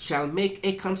hosts shall make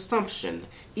a consumption,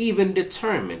 even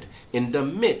determined, in the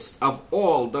midst of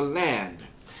all the land.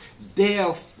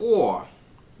 Therefore,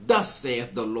 thus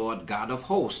saith the Lord God of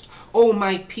hosts, O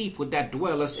my people that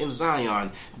dwellest in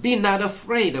Zion, be not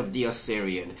afraid of the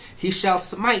Assyrian. He shall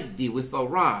smite thee with a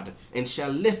rod, and shall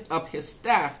lift up his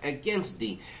staff against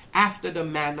thee, after the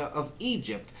manner of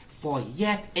Egypt, for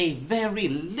yet a very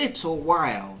little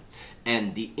while,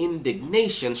 and the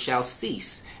indignation shall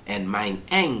cease, and mine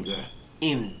anger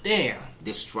in their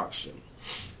destruction.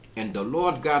 And the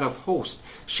Lord God of hosts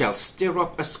shall stir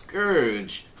up a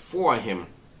scourge for him,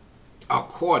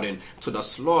 according to the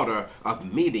slaughter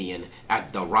of Midian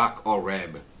at the rock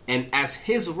Oreb. And as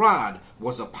his rod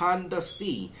was upon the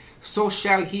sea, so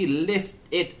shall he lift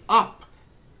it up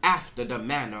after the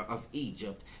manner of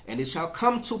Egypt. And it shall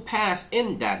come to pass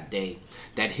in that day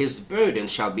that his burden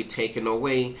shall be taken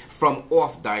away from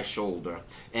off thy shoulder,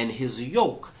 and his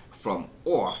yoke from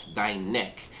off thy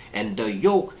neck, and the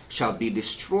yoke shall be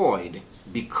destroyed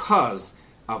because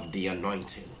of the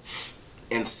anointing.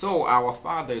 And so our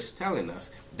Father is telling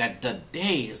us that the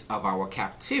days of our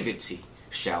captivity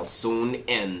shall soon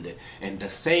end. In the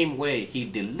same way he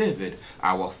delivered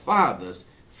our fathers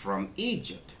from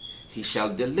Egypt, he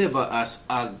shall deliver us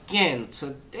again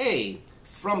today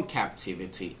from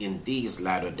captivity in these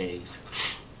latter days.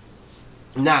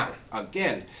 Now,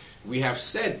 again, we have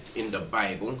said in the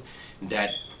Bible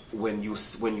that when you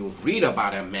read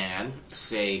about a man,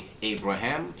 say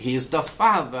Abraham, he is the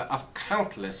father of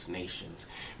countless nations.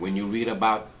 When you read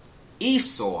about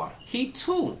Esau, he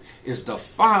too is the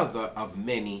father of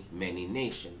many, many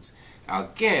nations.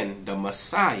 Again, the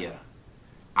Messiah,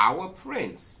 our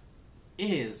prince,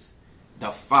 is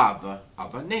the father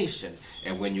of a nation.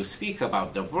 And when you speak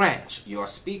about the branch, you are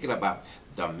speaking about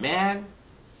the man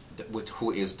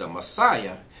who is the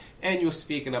Messiah, and you're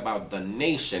speaking about the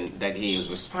nation that he is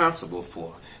responsible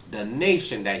for, the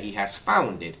nation that he has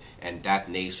founded, and that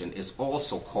nation is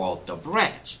also called the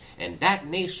branch. And that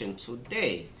nation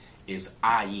today is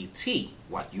Haiti,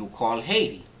 what you call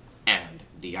Haiti, and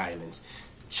the islands.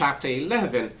 Chapter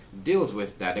 11 deals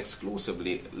with that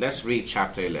exclusively. Let's read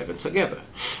chapter 11 together.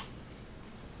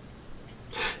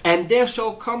 And there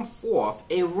shall come forth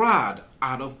a rod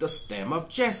out of the stem of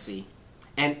Jesse,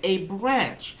 and a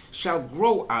branch shall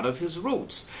grow out of his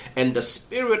roots, and the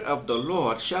Spirit of the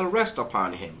Lord shall rest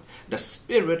upon him, the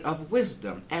Spirit of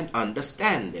wisdom and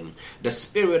understanding, the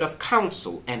Spirit of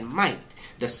counsel and might,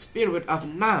 the Spirit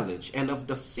of knowledge and of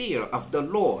the fear of the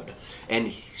Lord,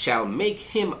 and shall make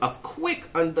him of quick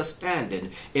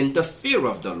understanding in the fear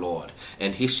of the Lord.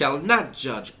 And he shall not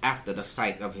judge after the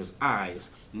sight of his eyes,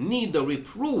 neither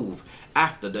reprove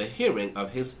after the hearing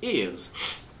of his ears.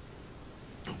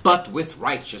 But with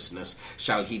righteousness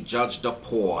shall he judge the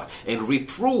poor, and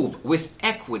reprove with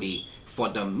equity for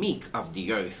the meek of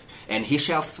the earth. And he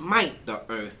shall smite the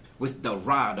earth with the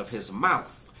rod of his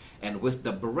mouth, and with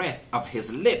the breath of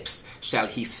his lips shall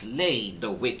he slay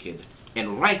the wicked.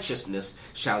 And righteousness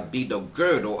shall be the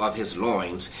girdle of his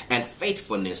loins, and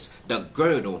faithfulness the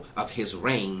girdle of his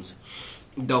reins.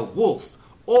 The wolf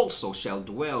also shall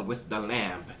dwell with the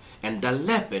lamb, and the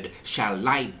leopard shall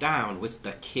lie down with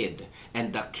the kid,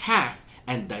 and the calf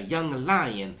and the young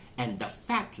lion and the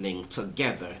fatling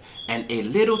together, and a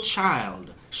little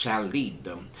child shall lead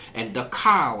them. And the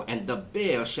cow and the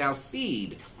bear shall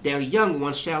feed, their young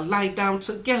ones shall lie down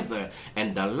together,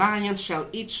 and the lion shall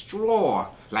eat straw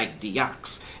like the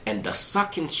ox, and the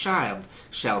sucking child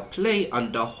shall play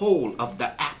on the hole of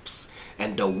the apse,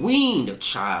 and the weaned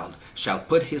child shall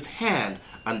put his hand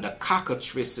on the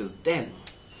cockatrice's den.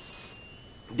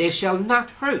 They shall not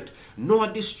hurt nor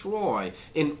destroy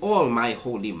in all my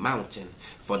holy mountain,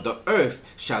 for the earth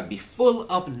shall be full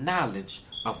of knowledge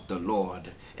of the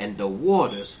Lord, and the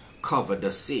waters cover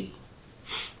the sea.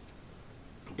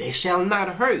 They shall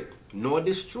not hurt nor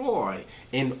destroy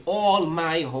in all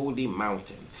my holy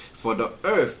mountain, for the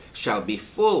earth shall be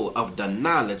full of the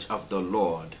knowledge of the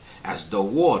Lord, as the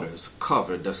waters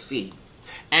cover the sea.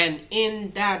 And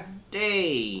in that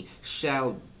day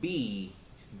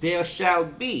there shall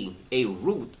be a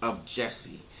root of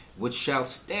Jesse, which shall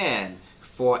stand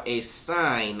for a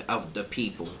sign of the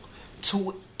people.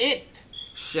 To it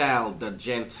shall the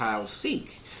Gentiles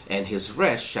seek, and his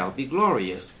rest shall be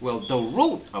glorious. Well, the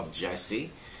root of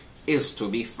Jesse is to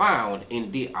be found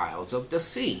in the isles of the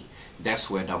sea.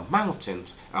 That's where the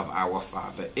mountains of our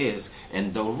Father is.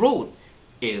 And the root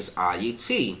is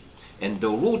Ahiti. And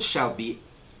the root shall be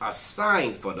a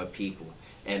sign for the people.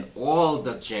 And all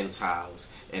the Gentiles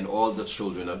and all the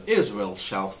children of Israel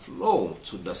shall flow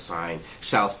to the sign,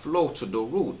 shall flow to the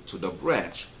root, to the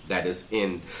branch that is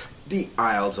in the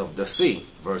isles of the sea.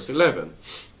 Verse 11.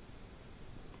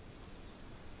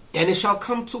 And it shall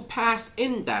come to pass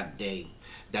in that day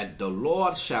that the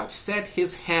Lord shall set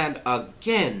his hand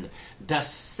again the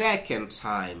second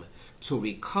time to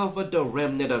recover the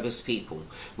remnant of his people,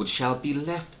 which shall be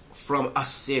left from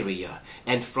Assyria,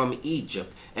 and from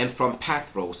Egypt, and from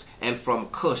Pathros, and from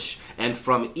Cush, and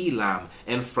from Elam,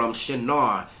 and from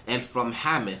Shinar, and from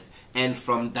Hamath, and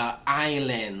from the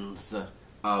islands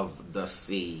of the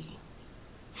sea.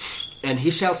 And he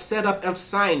shall set up a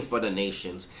sign for the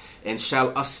nations, and shall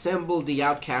assemble the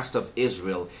outcast of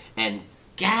Israel, and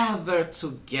gather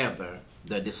together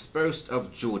the dispersed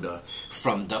of Judah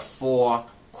from the four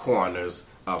corners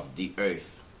of the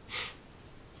earth.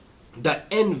 The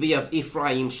envy of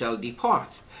Ephraim shall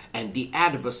depart, and the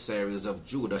adversaries of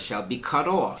Judah shall be cut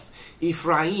off.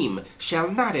 Ephraim shall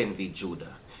not envy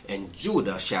Judah, and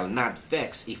Judah shall not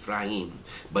vex Ephraim,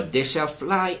 but they shall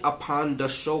fly upon the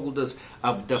shoulders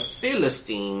of the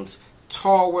Philistines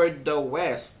toward the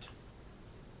west.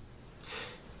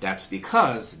 That's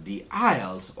because the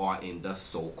isles are in the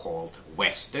so-called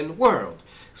Western world.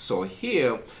 So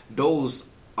here, those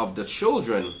of the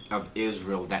children of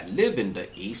Israel that live in the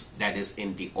East, that is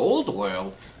in the old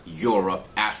world, Europe,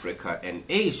 Africa, and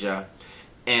Asia,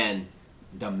 and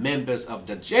the members of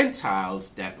the Gentiles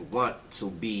that want to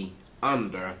be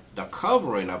under the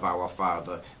covering of our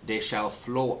Father, they shall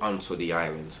flow unto the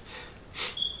islands.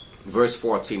 Verse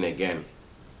 14 again.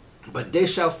 But they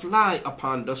shall fly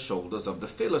upon the shoulders of the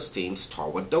Philistines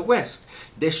toward the west.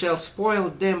 They shall spoil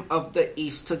them of the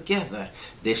east together.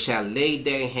 They shall lay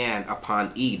their hand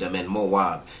upon Edom and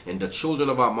Moab, and the children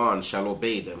of Ammon shall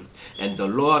obey them. And the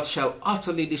Lord shall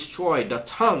utterly destroy the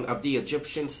tongue of the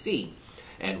Egyptian sea.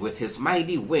 And with his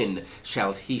mighty wind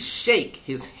shall he shake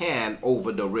his hand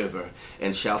over the river,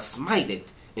 and shall smite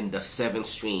it in the 7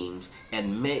 streams,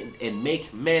 and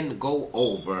make men go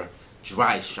over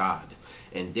dry shod.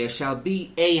 And there shall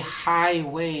be a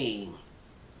highway.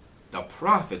 The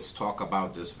prophets talk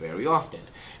about this very often.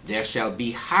 There shall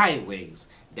be highways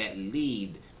that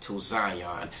lead to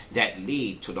Zion, that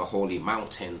lead to the holy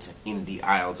mountains in the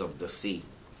isles of the sea.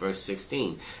 Verse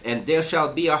 16. And there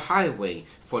shall be a highway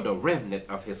for the remnant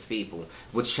of his people,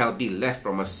 which shall be left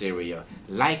from Assyria,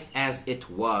 like as it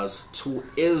was to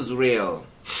Israel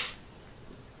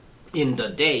in the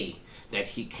day that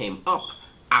he came up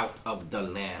out of the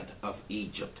land of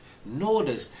Egypt.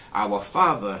 Notice our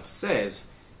Father says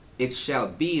it shall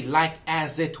be like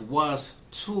as it was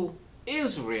to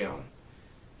Israel.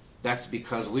 That's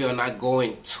because we are not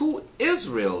going to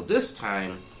Israel this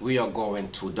time. We are going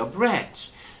to the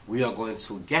branch. We are going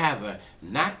to gather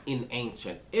not in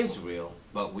ancient Israel,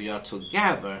 but we are to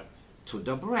gather to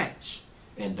the branch.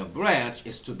 And the branch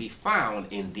is to be found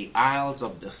in the isles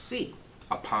of the sea,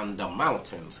 upon the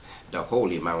mountains, the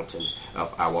holy mountains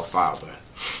of our Father.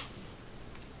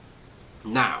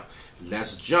 Now,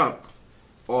 let's jump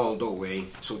all the way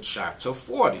to chapter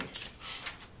 40,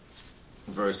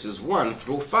 verses 1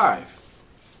 through 5.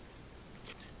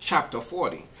 Chapter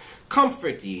 40.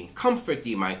 Comfort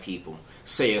ye, my people,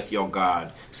 saith your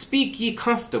God. Speak ye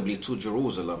comfortably to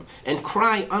Jerusalem, and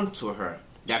cry unto her,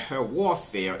 that her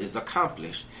warfare is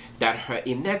accomplished, that her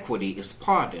iniquity is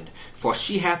pardoned, for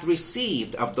she hath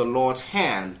received of the Lord's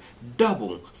hand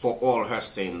double for all her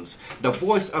sins. The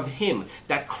voice of him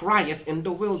that crieth in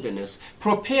the wilderness,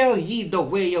 prepare ye the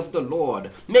way of the Lord,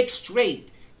 make straight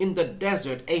in the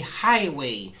desert a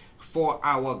highway for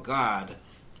our God.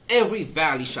 Every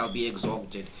valley shall be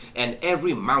exalted, and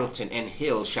every mountain and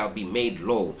hill shall be made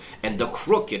low, and the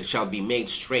crooked shall be made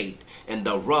straight, and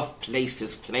the rough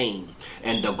places plain,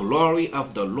 and the glory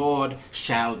of the Lord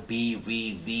shall be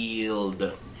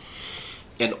revealed.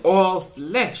 And all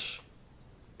flesh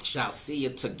shall see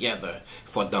it together,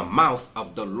 for the mouth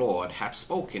of the Lord hath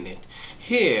spoken it.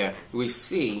 Here we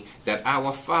see that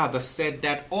our Father said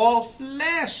that all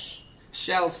flesh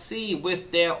shall see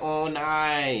with their own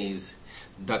eyes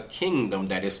the kingdom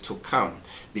that is to come,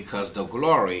 because the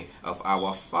glory of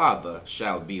our Father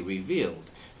shall be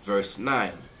revealed. Verse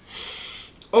 9.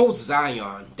 O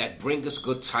Zion, that bringest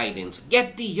good tidings,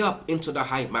 get thee up into the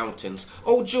high mountains.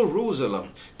 O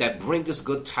Jerusalem, that bringest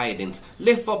good tidings,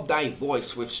 lift up thy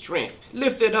voice with strength.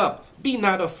 Lift it up, be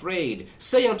not afraid.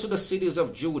 Say unto the cities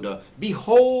of Judah,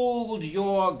 behold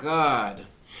your God.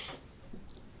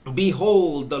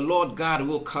 Behold, the Lord God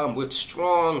will come with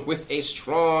a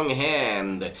strong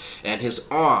hand, and his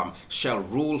arm shall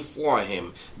rule for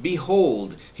him.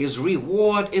 Behold, his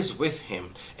reward is with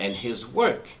him, and his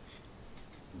work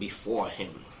before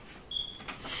him.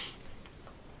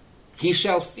 He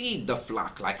shall feed the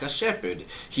flock like a shepherd.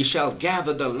 He shall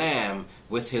gather the lamb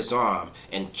with his arm,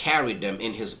 and carry them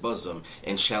in his bosom,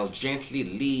 and shall gently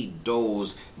lead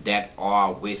those that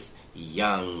are with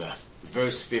young.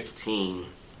 Verse 15.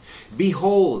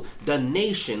 Behold, the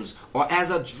nations are as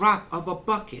a drop of a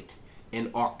bucket,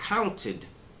 and are counted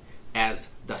as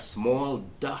the small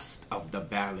dust of the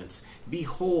balance.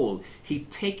 Behold, he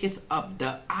taketh up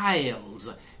the isles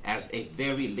as a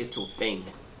very little thing.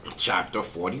 Chapter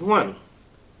 41.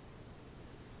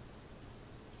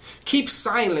 Keep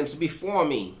silence before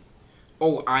me,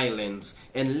 O islands,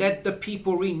 and let the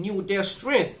people renew their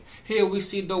strength. Here we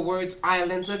see the words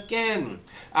islands again.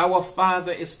 Our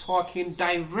Father is talking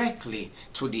directly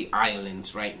to the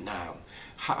islands right now.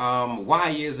 Why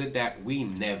is it that we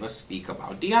never speak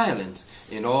about the islands?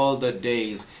 In all the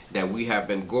days that we have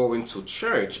been going to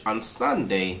church on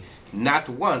Sunday, not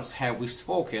once have we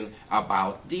spoken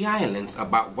about the islands,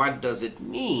 about what does it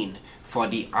mean for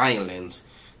the islands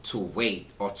to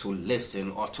wait or to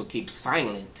listen or to keep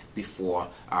silent before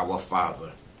our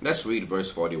Father. Let's read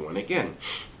verse 41 again.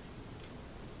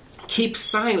 Keep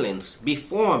silence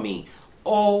before me,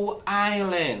 O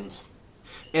islands,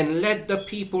 and let the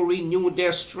people renew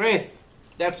their strength.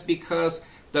 That's because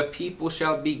the people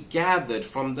shall be gathered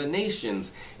from the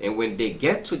nations, and when they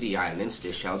get to the islands,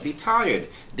 they shall be tired.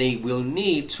 They will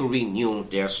need to renew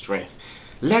their strength.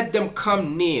 Let them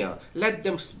come near. Let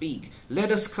them speak.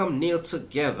 Let us come near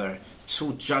together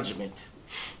to judgment.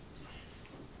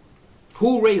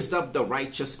 Who raised up the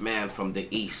righteous man from the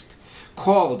east,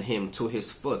 called him to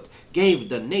his foot, gave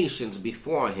the nations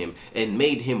before him, and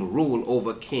made him rule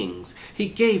over kings. He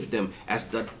gave them as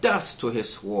the dust to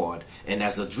his sword, and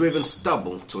as a driven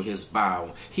stubble to his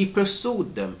bow. He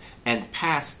pursued them and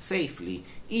passed safely,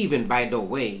 even by the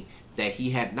way that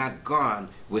he had not gone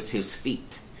with his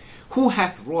feet. Who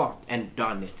hath wrought and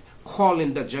done it,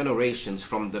 calling the generations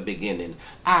from the beginning?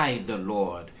 I, the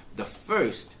Lord, the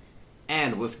first,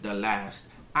 and with the last,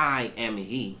 I am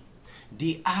he.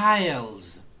 The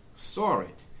isles saw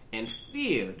it and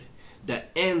feared. The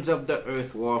ends of the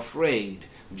earth were afraid,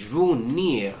 drew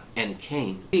near and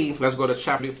came. Let's go to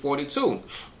chapter 42,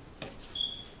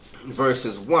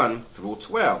 verses 1 through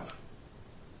 12.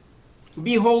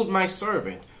 Behold my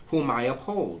servant, whom I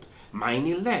uphold, mine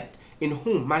elect, in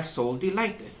whom my soul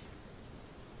delighteth.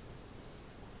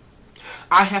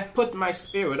 I have put my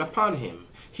spirit upon him.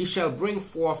 He shall bring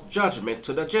forth judgment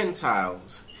to the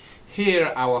Gentiles.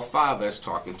 Here our Father is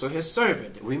talking to his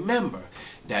servant. Remember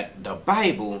that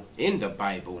in the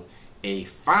Bible, a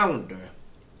founder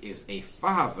is a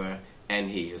father and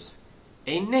he is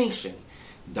a nation.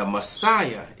 The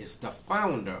Messiah is the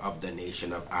founder of the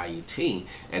nation of Haiti.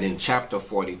 And in chapter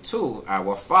 42,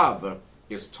 our Father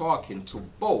is talking to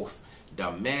both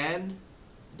the man,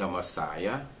 the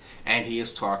Messiah, and he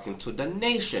is talking to the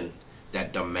nation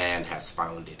that the man has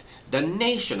founded. The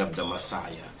nation of the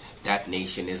Messiah. That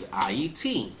nation is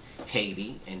Ahiti,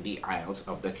 Haiti, and the Isles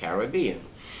of the Caribbean.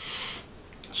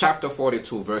 Chapter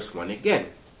 42, verse 1 again.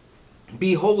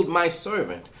 Behold my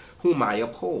servant, whom I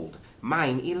uphold,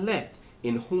 mine elect,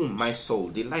 in whom my soul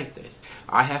delighteth.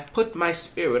 I have put my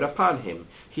spirit upon him.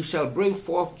 He shall bring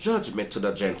forth judgment to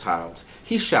the Gentiles.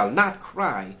 He shall not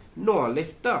cry, nor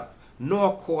lift up,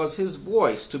 nor cause his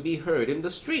voice to be heard in the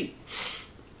street.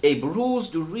 A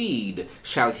bruised reed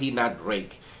shall he not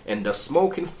break, and the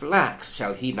smoking flax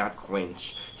shall he not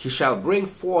quench. He shall bring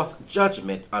forth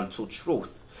judgment unto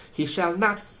truth. He shall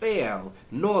not fail,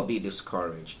 nor be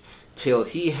discouraged, till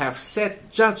he have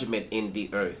set judgment in the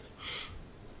earth.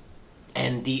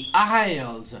 And the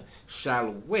isles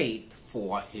shall wait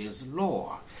for his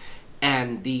law.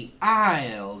 And the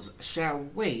isles shall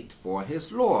wait for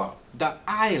his law. The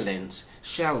islands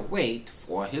shall wait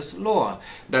for his law.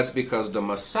 That's because the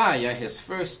Messiah, his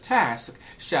first task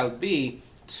shall be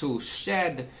to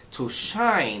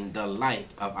shine the light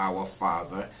of our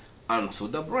Father unto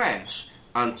the branch,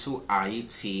 unto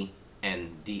Haiti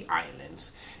and the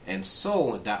islands. And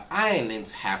so the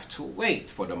islands have to wait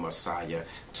for the Messiah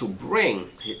to bring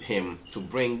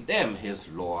them his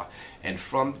law. And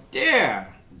from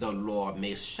there, the law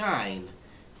may shine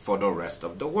for the rest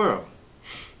of the world.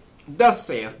 Thus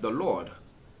saith the Lord,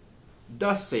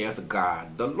 thus saith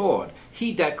God the Lord,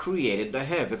 he that created the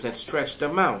heavens and stretched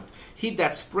them out, he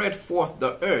that spread forth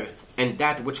the earth and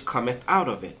that which cometh out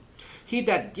of it, he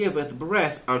that giveth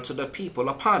breath unto the people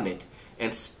upon it,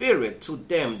 and spirit to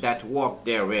them that walk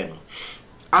therein.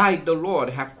 I, the Lord,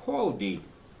 have called thee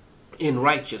in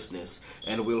righteousness,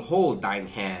 and will hold thine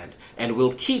hand, and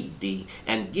will keep thee,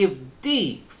 and give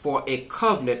thee for a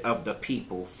covenant of the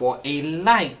people, for a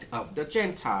light of the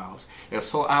Gentiles. And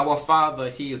so our Father,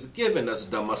 he is giving us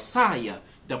the Messiah,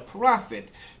 the prophet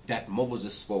that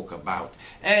Moses spoke about.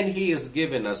 And he is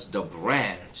giving us the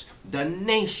branch, the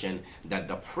nation that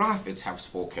the prophets have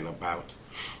spoken about.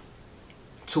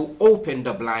 To open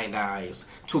the blind eyes,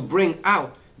 to bring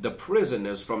out the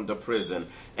prisoners from the prison,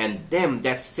 and them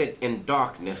that sit in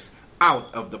darkness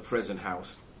out of the prison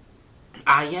house.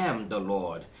 I am the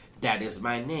Lord, that is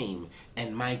my name,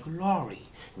 and my glory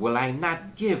will I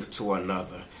not give to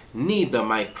another, neither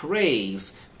my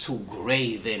praise to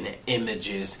graven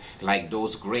images, like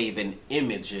those graven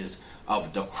images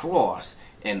of the cross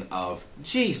and of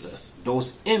Jesus.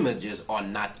 Those images are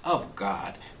not of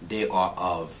God, they are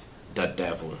of the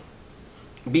devil.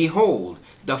 Behold,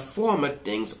 the former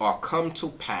things are come to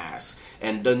pass,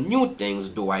 and the new things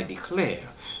do I declare.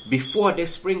 Before they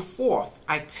spring forth,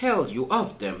 I tell you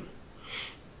of them.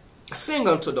 Sing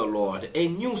unto the Lord a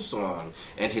new song,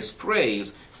 and his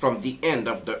praise from the end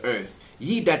of the earth.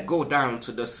 Ye that go down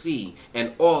to the sea,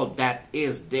 and all that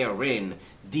is therein,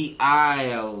 the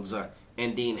isles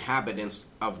and the inhabitants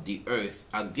of the earth,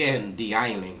 again the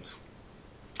islands.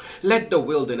 Let the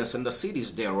wilderness and the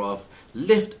cities thereof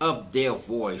lift up their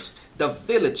voice, the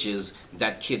villages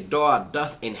that Kedar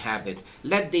doth inhabit.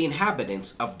 Let the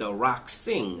inhabitants of the rock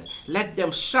sing. Let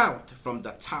them shout from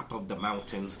the top of the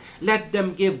mountains. Let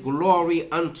them give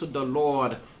glory unto the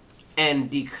Lord and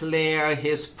declare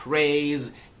his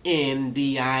praise in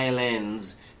the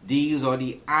islands. These are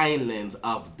the islands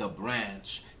of the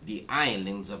branch, the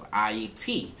islands of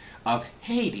Ahiti, of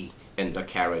Haiti, and the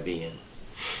Caribbean.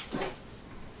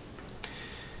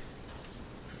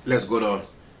 Let's go to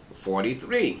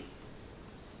 43,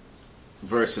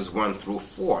 verses 1 through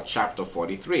 4, chapter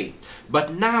 43.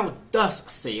 But now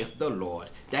thus saith the Lord,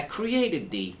 that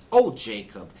created thee, O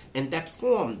Jacob, and that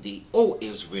formed thee, O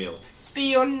Israel,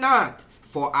 fear not,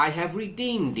 for I have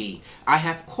redeemed thee. I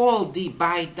have called thee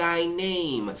by thy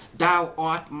name. Thou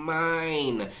art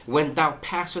mine. When thou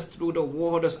passest through the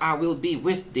waters, I will be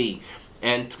with thee.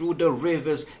 And through the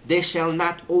rivers, they shall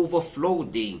not overflow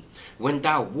thee. When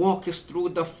thou walkest through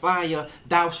the fire,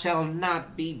 thou shalt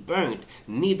not be burnt,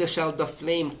 neither shall the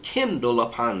flame kindle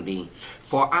upon thee.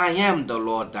 For I am the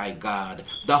Lord thy God,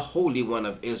 the Holy One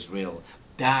of Israel,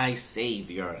 thy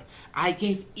Savior. I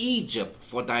gave Egypt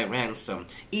for thy ransom,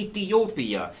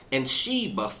 Ethiopia and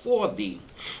Sheba for thee.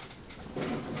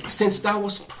 Since thou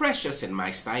wast precious in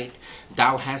my sight,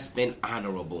 thou hast been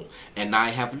honorable, and I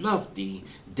have loved thee.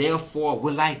 Therefore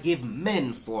will I give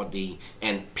men for thee,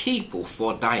 and people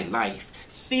for thy life.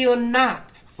 Fear not,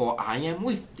 for I am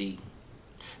with thee.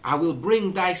 I will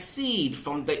bring thy seed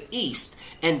from the east,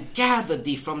 and gather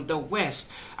thee from the west.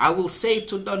 I will say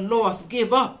to the north,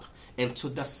 give up, and to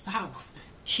the south,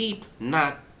 keep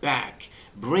not back.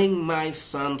 Bring my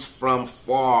sons from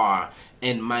far,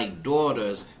 and my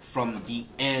daughters from the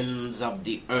ends of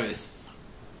the earth.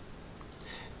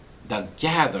 The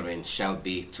gathering shall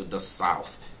be to the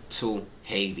south, to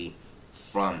Haiti,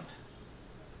 from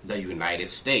the United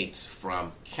States,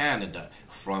 from Canada,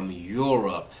 from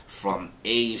Europe, from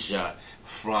Asia,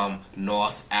 from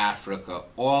North Africa.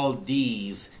 All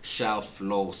these shall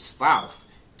flow south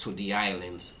to the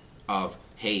islands of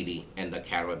Haiti and the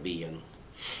Caribbean.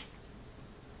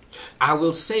 I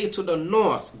will say to the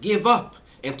north, give up,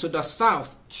 and to the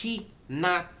south, keep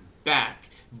not back.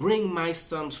 Bring my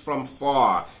sons from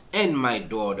far, and my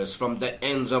daughters from the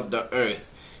ends of the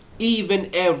earth, even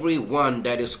every one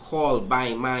that is called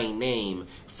by my name.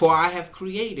 For I have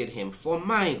created him for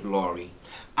my glory.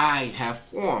 I have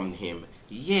formed him,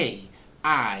 yea,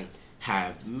 I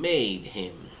have made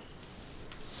him.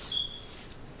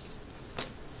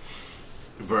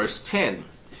 Verse 10.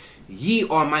 Ye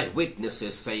are my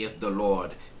witnesses, saith the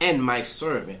Lord, and my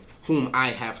servant, whom I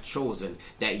have chosen,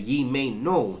 that ye may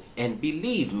know and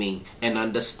believe me, and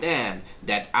understand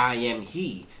that I am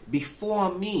he.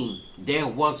 Before me there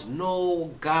was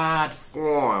no God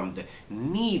formed,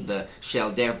 neither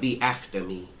shall there be after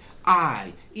me.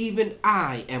 I, even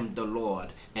I, am the Lord,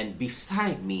 and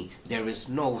beside me there is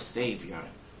no Savior.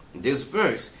 This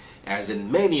verse, as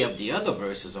in many of the other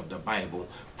verses of the Bible,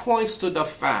 points to the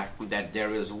fact that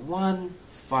there is one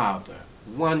Father,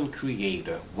 one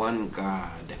Creator, one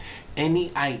God.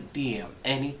 Any idea,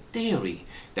 any theory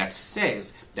that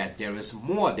says that there is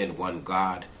more than one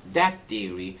God, that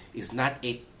theory is not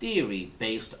a theory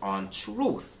based on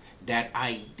truth. That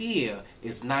idea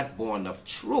is not born of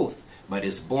truth, but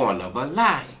is born of a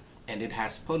lie, and it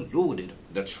has polluted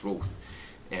the truth.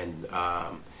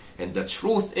 And the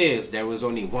truth is, there is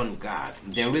only one God.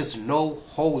 There is no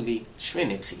Holy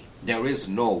Trinity. There is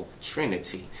no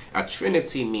Trinity. A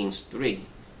Trinity means three.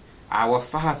 Our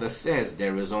Father says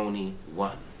there is only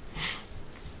one.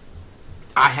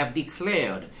 I have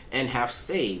declared and have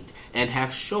saved and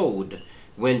have showed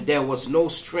when there was no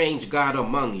strange God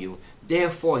among you.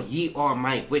 Therefore ye are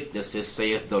my witnesses,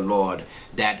 saith the Lord,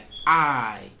 that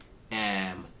I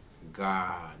am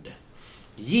God.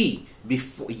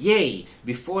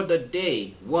 Before the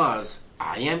day was,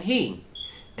 I am he,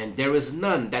 and there is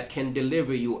none that can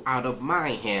deliver you out of my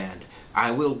hand.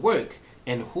 I will work,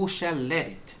 and who shall let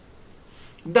it?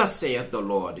 Thus saith the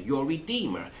Lord, your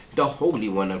Redeemer, the Holy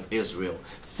One of Israel.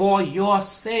 For your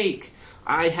sake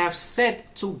I have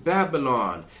sent to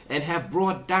Babylon, and have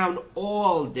brought down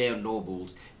all their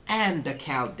nobles, and the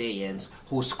Chaldeans,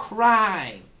 whose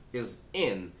cry is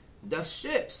in the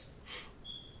ships.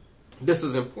 This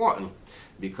is important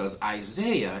because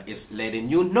Isaiah is letting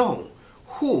you know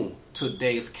who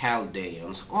today's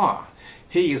Chaldeans are.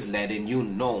 He is letting you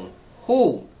know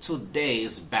who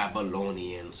today's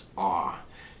Babylonians are.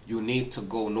 You need to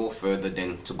go no further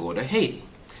than to go to Haiti,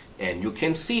 and you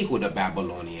can see who the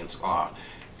Babylonians are.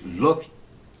 Look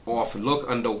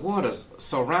underwater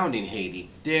surrounding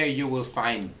Haiti. There you will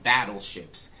find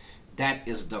battleships That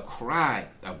is the cry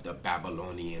of the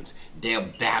Babylonians. Their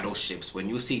battleships. When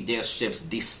you see their ships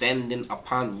descending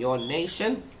upon your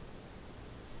nation,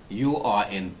 you are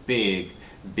in big,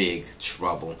 big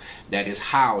trouble. That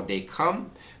is how they come.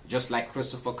 Just like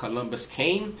Christopher Columbus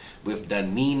came with the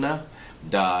Nina,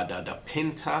 the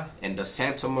Pinta, and the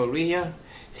Santa Maria.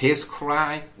 His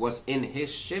cry was in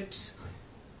his ships.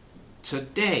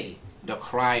 Today, the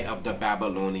cry of the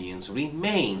Babylonians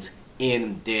remains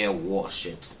in their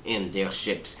warships, in their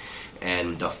ships.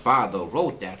 And the Father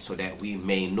wrote that so that we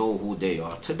may know who they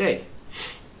are today.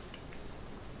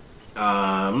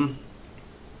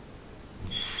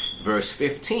 Verse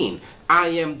 15, I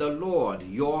am the Lord,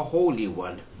 your Holy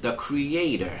One, the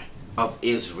Creator of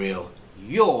Israel,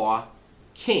 your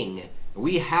King.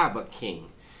 We have a King,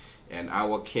 and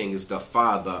our King is the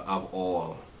Father of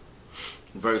all.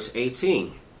 Verse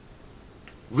 18,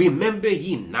 remember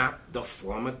ye not the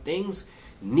former things,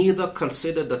 neither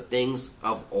consider the things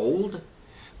of old?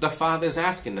 The Father is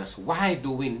asking us, why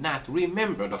do we not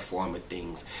remember the former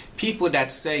things? People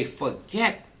that say,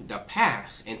 forget the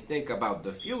past and think about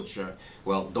the future,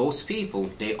 well, those people,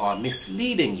 they are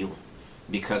misleading you.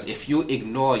 Because if you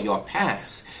ignore your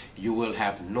past, you will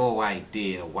have no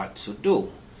idea what to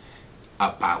do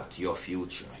about your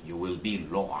future. You will be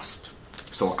lost.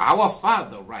 So our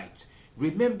Father writes,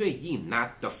 remember ye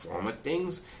not the former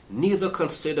things, neither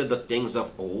consider the things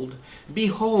of old?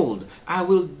 Behold, I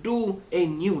will do a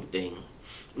new thing.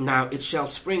 Now it shall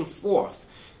spring forth.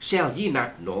 Shall ye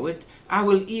not know it? I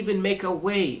will even make a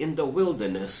way in the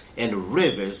wilderness and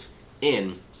rivers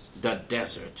in the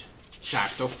desert.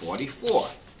 Chapter 44,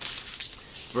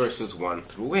 verses 1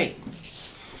 through 8.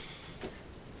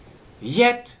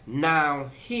 Yet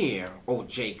now hear, O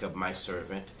Jacob my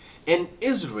servant, and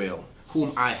Israel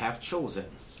whom I have chosen.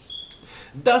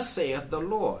 Thus saith the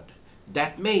Lord,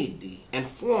 that made thee and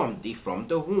formed thee from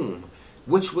the womb,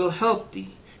 which will help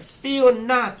thee. Fear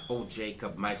not, O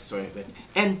Jacob my servant,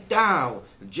 and thou,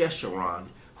 Jeshurun,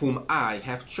 whom I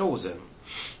have chosen.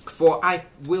 For I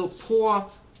will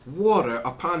pour water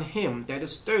upon him that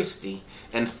is thirsty,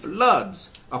 and floods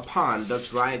upon the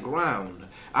dry ground.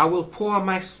 I will pour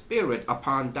my spirit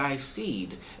upon thy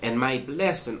seed, and my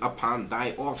blessing upon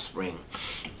thy offspring.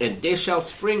 And they shall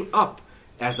spring up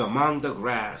as among the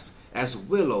grass, as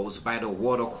willows by the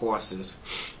watercourses.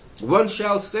 One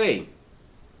shall say,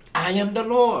 I am the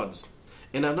Lord's,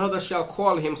 and another shall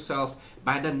call himself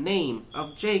by the name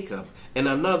of Jacob, and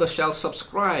another shall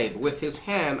subscribe with his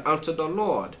hand unto the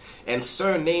Lord, and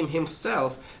surname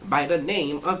himself by the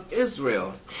name of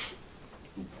Israel.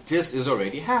 This is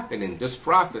already happening. This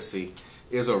prophecy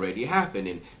is already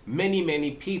happening.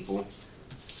 Many people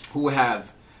who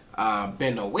have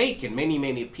been awakened,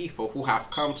 many people who have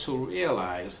come to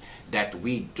realize that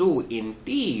we do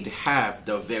indeed have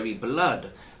the very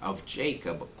blood of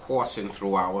Jacob coursing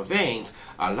through our veins.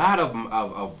 A lot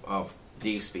of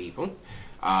these people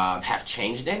have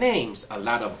changed their names. A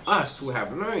lot of us who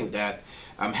have learned that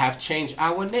have changed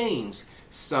our names.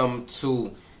 Some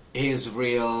to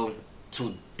Israel,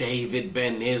 to David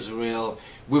ben Israel.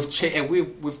 We've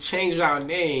changed our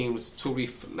names to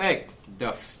reflect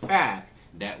the fact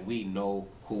that we know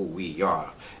who we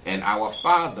are. And our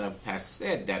Father has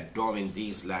said that during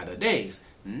these latter days,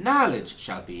 knowledge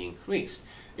shall be increased.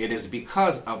 It is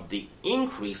because of the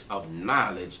increase of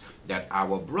knowledge that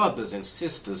our brothers and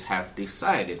sisters have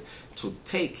decided to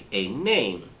take a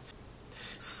name.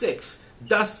 6.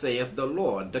 Thus saith the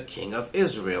Lord, the King of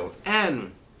Israel,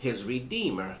 and his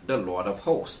Redeemer, the Lord of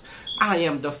hosts. I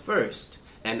am the first,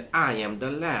 and I am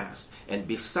the last, and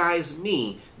besides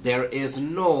me there is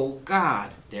no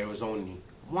God. There is only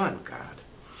one God.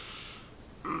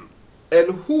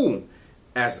 And who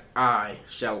as I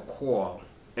shall call,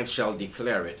 and shall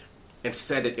declare it, and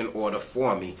set it in order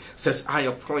for me, says I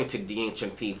appointed the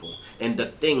ancient people, and the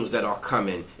things that are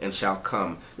coming and shall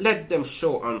come. Let them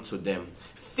show unto them.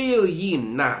 Fear ye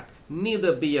not,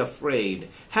 neither be afraid.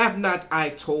 Have not I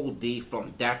told thee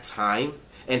from that time,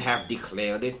 and have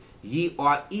declared it? Ye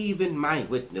are even my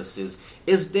witnesses.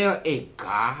 Is there a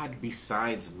God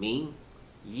besides me?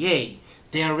 Yea,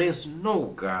 there is no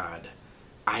God.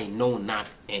 I know not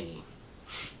any.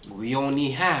 We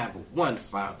only have one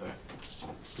Father.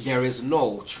 There is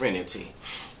no Trinity.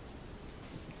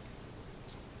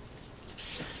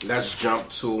 Let's jump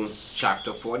to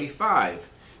chapter 45,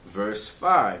 verse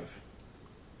 5.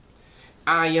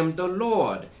 I am the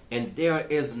Lord, and there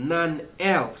is none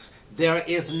else. There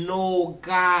is no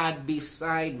God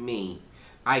beside me.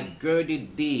 I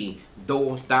girded thee,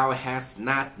 though thou hast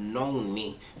not known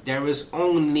me. There is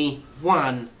only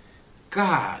one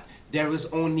God. There is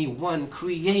only one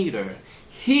Creator.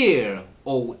 Hear,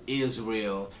 O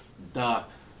Israel, the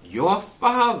your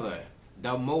Father,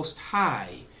 the Most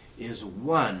High, is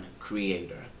one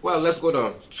Creator. Well, let's go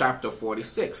to chapter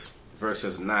 46,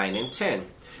 verses 9 and 10.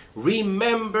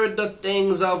 Remember the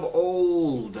things of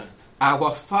old.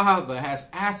 Our Father has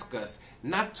asked us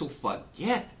not to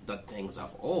forget the things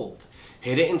of old.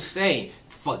 He didn't say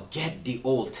forget the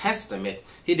Old Testament.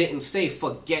 He didn't say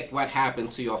forget what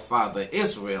happened to your father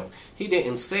Israel. He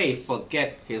didn't say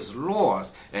forget his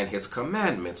laws and his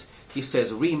commandments. He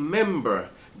says remember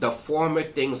the former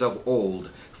things of old.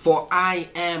 For I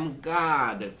am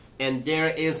God and there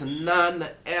is none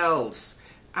else.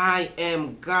 I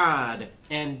am God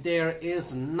and there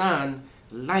is none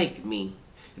like me,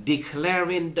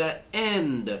 declaring the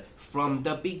end from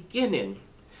the beginning,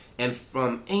 and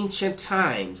from ancient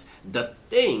times the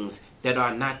things that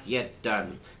are not yet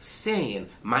done, saying,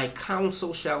 my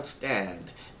counsel shall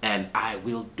stand, and I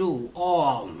will do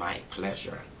all my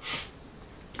pleasure.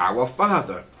 Our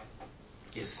Father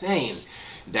is saying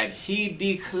that he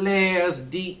declares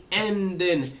the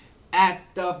ending at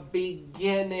the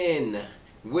beginning.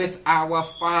 With our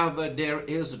Father there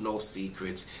is no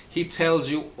secrets. He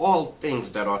tells you all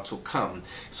things that are to come,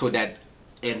 so that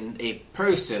a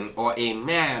person or a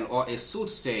man or a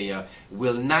soothsayer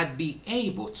will not be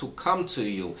able to come to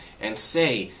you and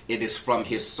say it is from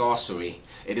his sorcery,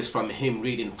 it is from him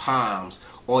reading palms,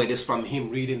 or it is from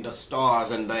him reading the stars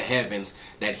and the heavens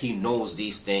that he knows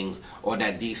these things or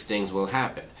that these things will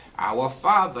happen. Our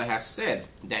Father has said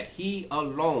that he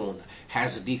alone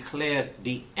has declared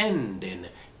the ending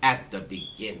at the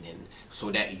beginning, so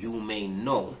that you may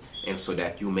know, and so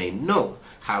that you may know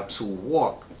how to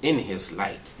walk in his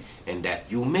light, and that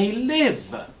you may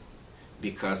live,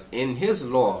 because in his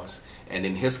laws and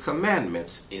in his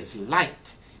commandments is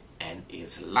light and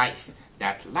is life.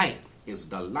 That light is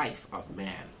the life of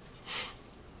man.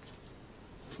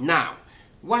 Now,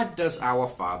 what does our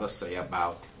Father say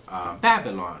about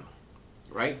Babylon?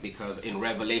 Right? Because in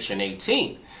Revelation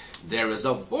 18, there is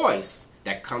a voice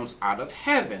that comes out of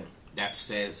heaven that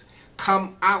says,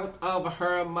 come out of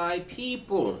her, my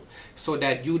people, so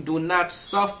that you do not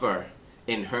suffer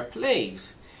in her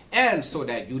plagues, and so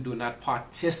that you do not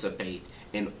participate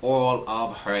in all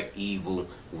of her evil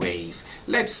ways.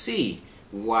 Let's see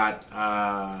what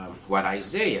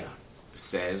Isaiah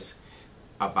says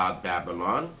about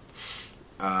Babylon.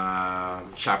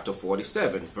 Chapter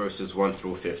 47, verses 1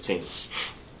 through 15.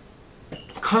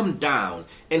 Come down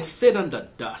and sit on the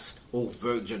dust, O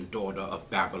virgin daughter of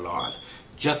Babylon.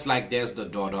 Just like there's the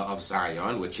daughter of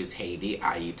Zion, which is Haiti,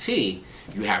 Ahiti,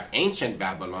 you have ancient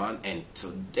Babylon, and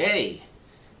today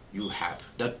you have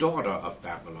the daughter of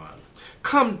Babylon.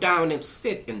 Come down and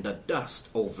sit in the dust,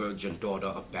 O virgin daughter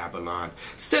of Babylon.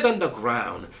 Sit on the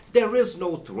ground. There is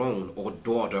no throne, O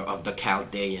daughter of the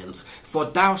Chaldeans, for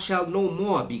thou shalt no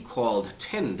more be called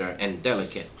tender and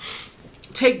delicate.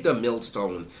 Take the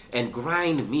millstone and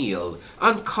grind meal.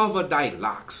 Uncover thy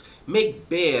locks. Make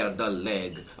bare the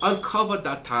leg. Uncover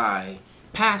the thigh.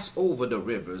 Pass over the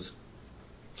rivers.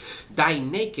 Thy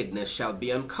nakedness shall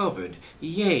be uncovered,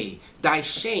 yea, thy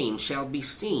shame shall be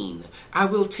seen. I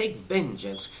will take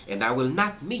vengeance, and I will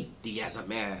not meet thee as a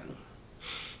man.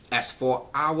 As for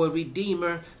our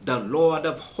Redeemer, the Lord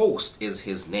of hosts is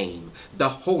his name, the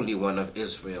Holy One of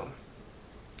Israel.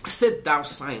 Sit thou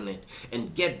silent,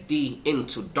 and get thee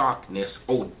into darkness,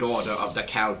 O daughter of the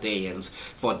Chaldeans,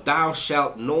 for thou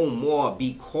shalt no more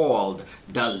be called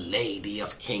the Lady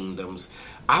of Kingdoms.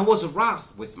 I was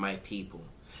wroth with my people.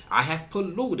 I have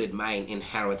polluted mine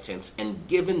inheritance and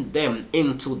given them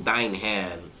into thine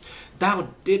hand. Thou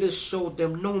didst show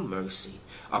them no mercy.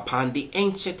 Upon the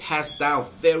ancient hast thou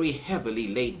very heavily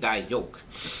laid thy yoke.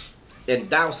 And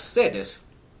thou saidest,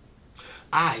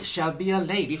 I shall be a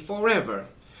lady forever.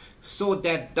 So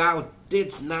that thou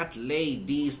didst not lay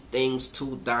these things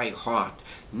to thy heart,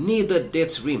 neither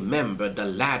didst remember the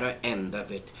latter end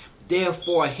of it.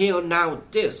 Therefore hear now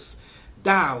this,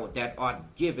 thou that art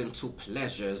given to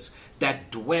pleasures,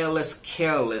 that dwellest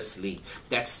carelessly,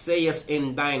 that sayest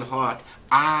in thine heart,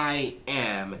 I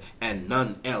am, and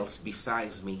none else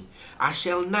besides me. I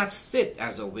shall not sit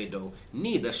as a widow,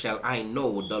 neither shall I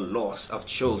know the loss of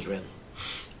children.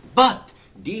 But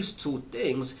these two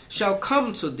things shall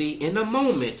come to thee in a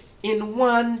moment, in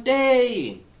one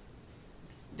day.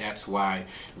 That's why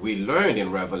we learned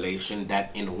in Revelation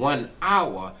that in 1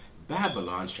 hour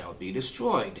Babylon shall be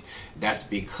destroyed. That's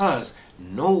because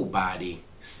nobody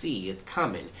see it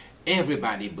coming.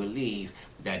 Everybody believes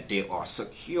that they are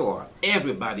secure.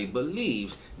 Everybody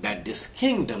believes that this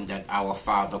kingdom that our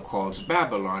Father calls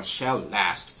Babylon shall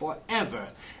last forever.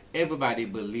 Everybody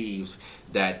believes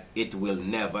that it will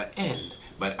never end.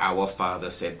 But our Father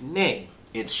said, nay,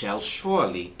 it shall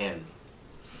surely end.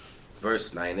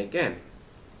 Verse 9 again.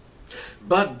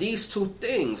 But these two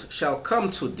things shall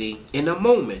come to thee in a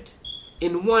moment,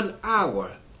 in 1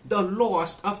 hour, the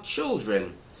loss of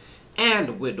children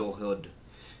and widowhood.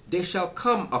 They shall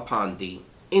come upon thee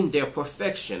in their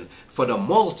perfection, for the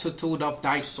multitude of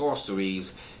thy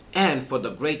sorceries, and for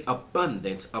the great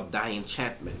abundance of thy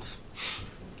enchantments.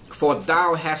 For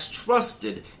thou hast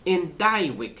trusted in thy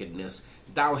wickedness,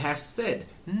 thou hast said,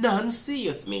 none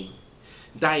seeth me.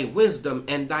 Thy wisdom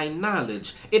and thy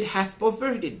knowledge, it hath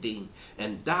perverted thee,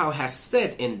 and thou hast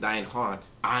said in thine heart,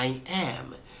 I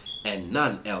am, and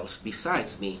none else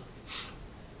besides me.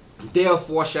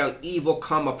 Therefore shall evil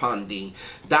come upon thee,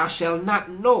 thou shalt not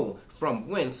know from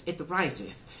whence it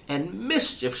riseth, and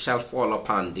mischief shall fall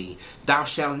upon thee, thou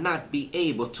shalt not be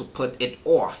able to put it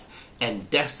off, and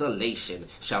desolation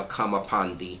shall come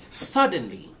upon thee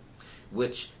suddenly,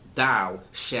 which thou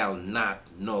shalt not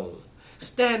know.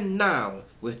 Stand now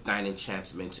with thine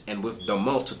enchantments, and with the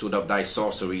multitude of thy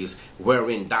sorceries,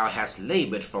 wherein thou hast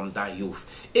labored from thy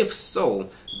youth. If so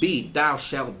be thou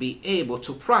shalt be able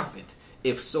to profit,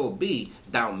 if so be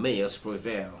thou mayest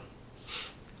prevail.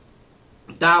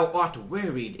 Thou art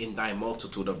wearied in thy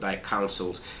multitude of thy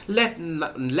counsels. Let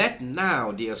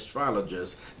now the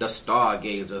astrologers, the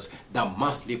stargazers, the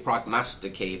monthly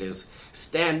prognosticators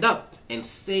stand up and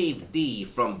save thee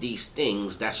from these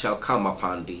things that shall come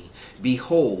upon thee.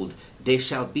 Behold, they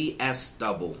shall be as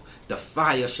stubble. The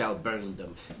fire shall burn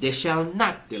them. They shall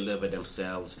not deliver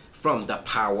themselves from the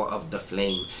power of the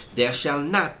flame. There shall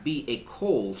not be a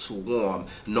coal to warm,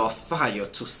 nor fire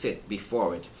to sit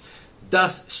before it.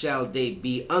 Thus shall they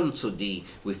be unto thee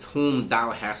with whom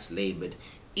thou hast labored,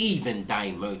 even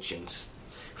thy merchants.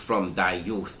 From thy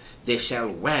youth they shall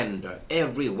wander,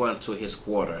 every one to his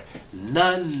quarter.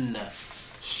 None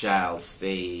shall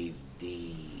save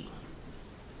thee.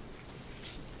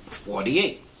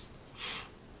 48.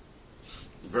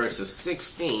 Verses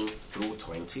 16 through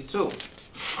 22.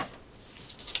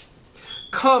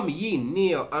 Come ye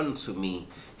near unto me,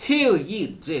 hear ye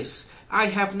this. I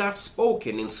have not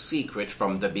spoken in secret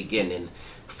from the beginning.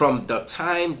 From the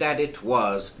time that it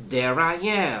was, there I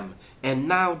am. And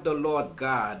now the Lord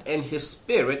God and his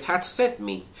Spirit hath sent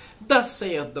me. Thus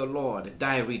saith the Lord,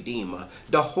 thy Redeemer,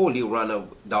 the Holy One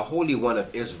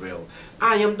of Israel.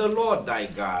 I am the Lord thy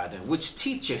God, which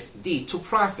teacheth thee to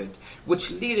profit, which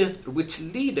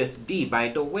leadeth thee by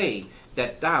the way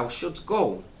that thou shouldst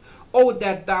go. O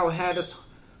that thou hadst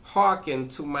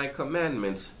hearkened to my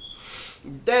commandments,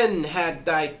 then had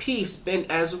thy peace been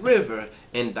as river,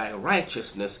 and thy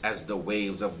righteousness as the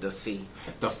waves of the sea.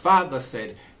 The Father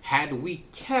said, had we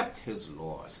kept his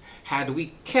laws, had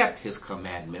we kept his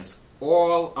commandments,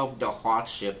 all of the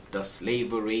hardship, the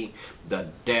slavery, the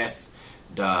death,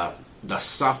 the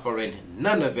suffering,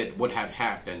 none of it would have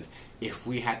happened if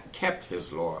we had kept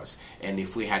his laws and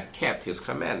if we had kept his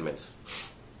commandments.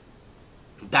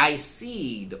 Thy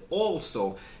seed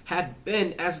also had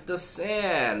been as the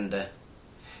sand,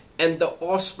 and the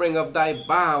offspring of thy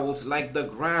bowels like the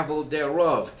gravel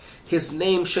thereof. His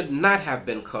name should not have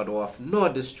been cut off, nor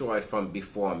destroyed from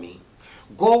before me.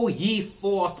 Go ye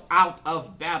forth out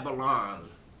of Babylon.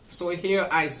 So here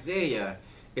Isaiah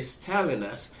is telling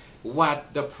us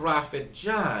what the prophet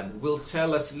John will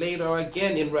tell us later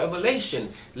again in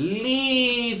Revelation.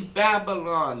 Leave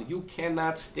Babylon. You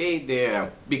cannot stay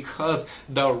there, because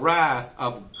the wrath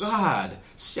of God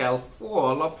shall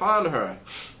fall upon her.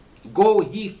 Go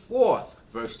ye forth,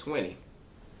 verse 20.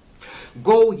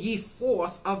 Go ye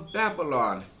forth of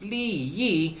Babylon, flee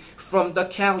ye from the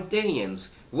Chaldeans,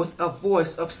 with a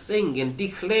voice of singing,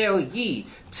 declare ye,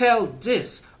 tell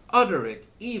this, utter it,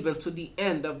 even to the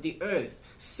end of the earth.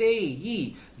 Say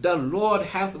ye, the Lord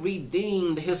hath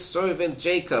redeemed his servant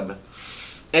Jacob.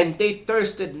 And they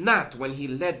thirsted not when he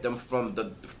led them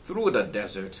through the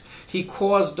deserts. He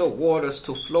caused the waters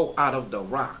to flow out of the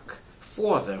rock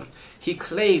for them. He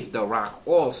clave the rock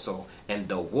also, and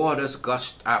the waters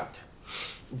gushed out.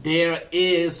 There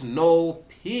is no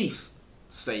peace,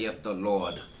 saith the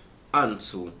Lord,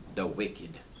 unto the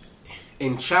wicked.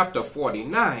 In chapter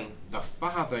 49, the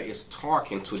Father is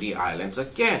talking to the islands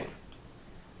again.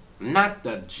 Not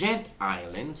the Gent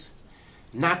Islands,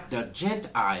 not the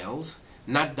Gentiles,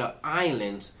 not the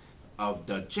islands of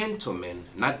the gentlemen,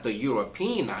 not the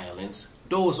European islands.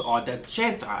 Those are the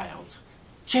Gentiles.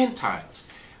 Gentiles.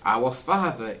 Our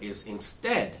Father is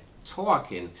instead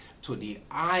talking to the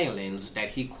islands that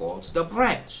he calls the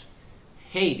branch.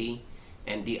 Haiti,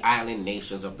 and the island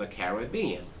nations of the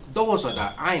Caribbean. Those are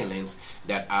the islands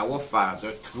that our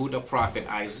Father, through the prophet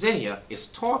Isaiah, is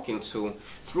talking to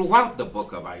throughout the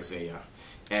book of Isaiah.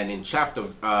 And in chapter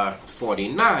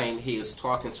 49, he is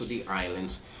talking to the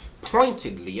islands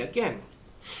pointedly again.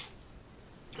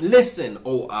 Listen,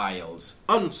 O isles,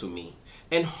 unto me,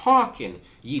 and hearken,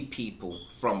 ye people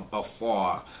from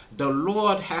afar. The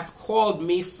Lord hath called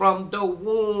me from the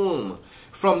womb.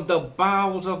 From the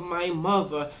bowels of my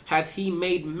mother hath he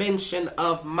made mention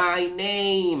of my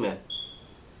name.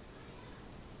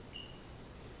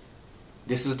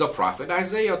 This is the prophet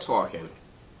Isaiah talking.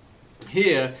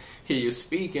 Here he is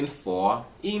speaking for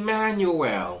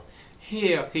Emmanuel.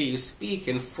 Here he is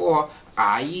speaking for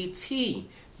Ahiti.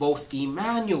 Both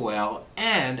Emmanuel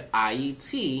and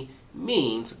Ahiti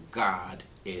means God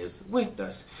is with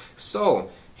us.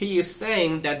 So he is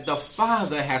saying that the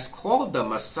Father has called the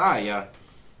Messiah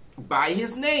by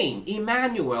his name,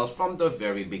 Emmanuel, from the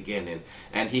very beginning.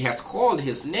 And he has called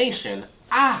his nation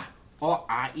or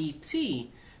Ahiti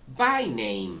by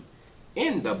name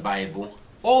in the Bible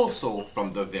also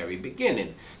from the very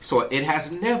beginning. So it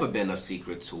has never been a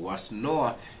secret to us,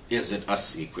 nor is it a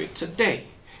secret today.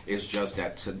 It's just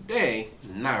that today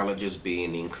knowledge is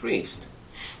being increased.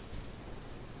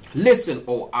 Listen,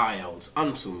 O isles,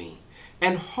 unto me,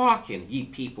 and hearken, ye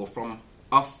people from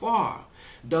afar.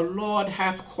 The Lord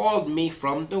hath called me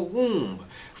from the womb.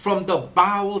 From the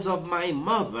bowels of my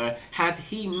mother hath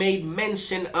he made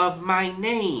mention of my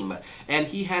name. And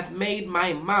he hath made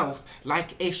my mouth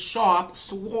like a sharp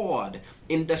sword.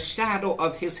 In the shadow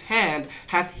of his hand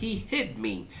hath he hid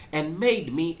me, and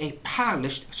made me a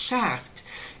polished shaft.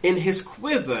 In his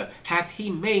quiver hath he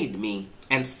made me,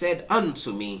 and said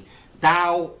unto me,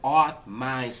 Thou art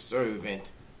my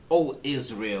servant, O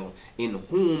Israel, in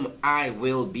whom I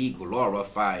will be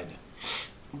glorified.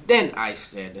 Then I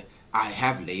said, I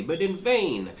have labored in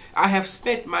vain. I have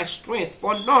spent my strength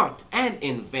for naught and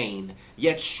in vain.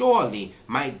 Yet surely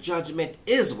my judgment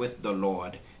is with the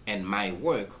Lord, and my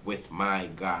work with my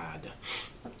God.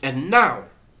 And now,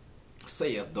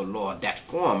 saith the Lord, that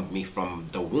formed me from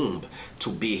the womb to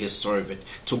be his servant,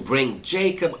 to bring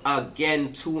Jacob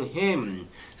again to him.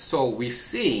 So we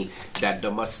see that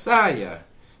the Messiah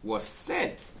was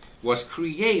sent, was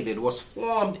created, was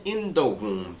formed in the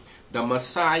womb. The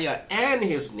Messiah and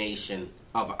his nation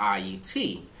of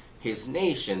Haiti, his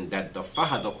nation that the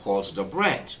Father calls the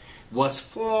branch, was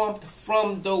formed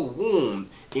from the womb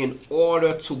in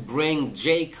order to bring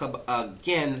Jacob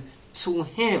again to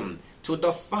him, to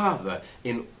the Father,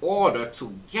 in order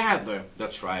to gather the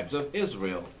tribes of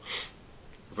Israel.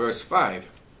 Verse 5.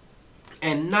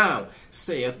 And now,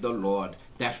 saith the Lord,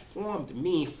 that formed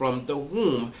me from the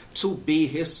womb to be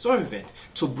his servant,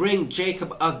 to bring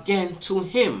Jacob again to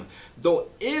him. Though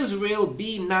Israel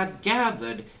be not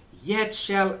gathered, yet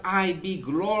shall I be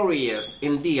glorious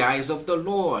in the eyes of the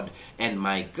Lord, and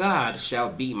my God shall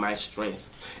be my strength.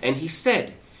 And he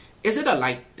said, Is it a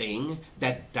light thing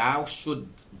that thou should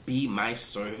be my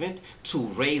servant, to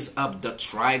raise up the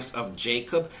tribes of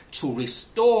Jacob, to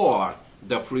restore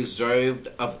the preserved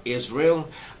of Israel?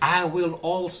 I will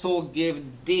also give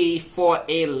thee for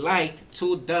a light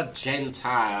to the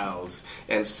Gentiles.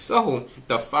 And so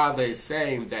the Father is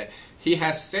saying that he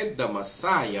has sent the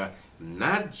Messiah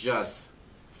not just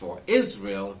for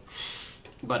Israel,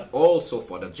 but also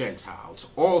for the Gentiles,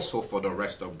 also for the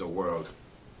rest of the world.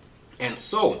 And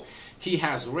so he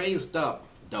has raised up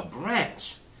the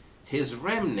branch, his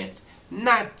remnant,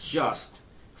 not just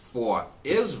for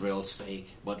Israel's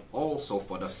sake, but also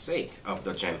for the sake of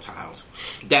the Gentiles,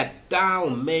 that thou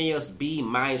mayest be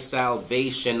my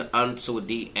salvation unto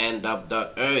the end of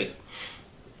the earth.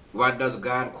 What does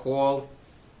God call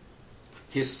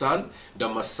his son, the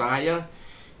Messiah,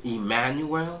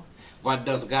 Emmanuel? What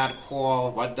does God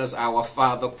call, what does our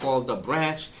Father call the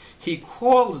branch? He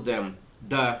calls them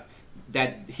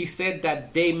he said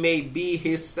that they may be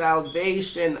his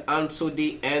salvation unto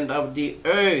the end of the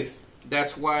earth.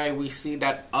 That's why we see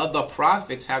that other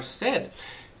prophets have said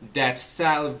that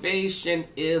salvation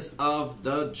is of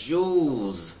the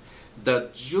Jews. The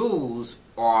Jews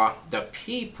are the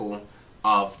people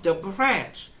of the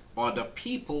branch, or the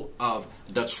people of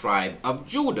the tribe of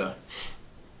Judah.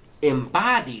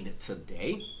 Embodied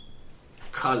today,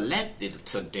 collected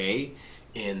today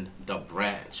in the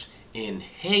branch, in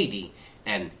Haiti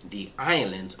and the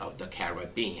islands of the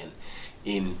Caribbean.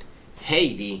 In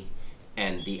Haiti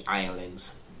and the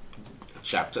islands.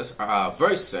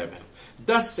 Verse 7.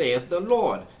 Thus saith the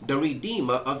Lord, the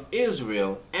Redeemer of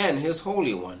Israel and his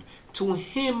Holy One, to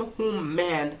him whom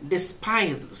man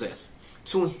despiseth,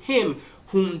 to him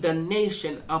whom the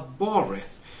nation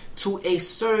abhorreth, to a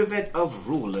servant of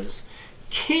rulers,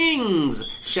 Kings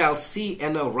shall see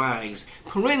and arise.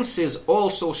 Princes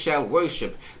also shall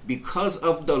worship, because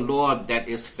of the Lord that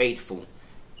is faithful,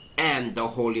 and the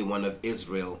Holy One of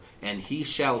Israel, and he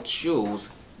shall choose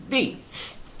thee.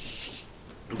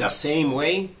 The same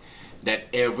way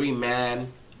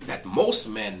that most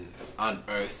men on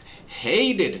earth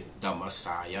hated the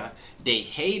Messiah, they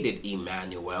hated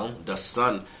Emmanuel, the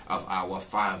Son of our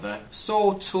Father,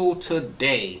 so too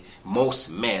today most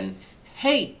men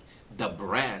hate the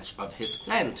branch of his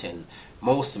planting.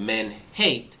 Most men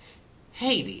hate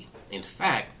Haiti. In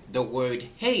fact, the word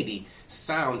Haiti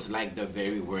sounds like the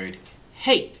very word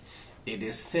hate. It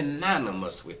is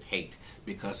synonymous with hate,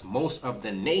 because most of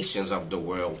the nations of the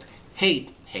world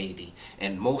hate Haiti,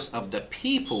 and most of the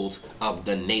peoples of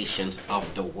the nations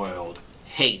of the world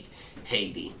hate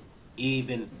Haiti.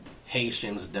 Even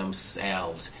Haitians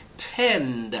themselves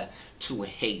tend to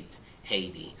hate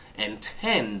Haiti and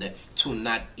tend to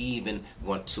not even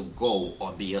want to go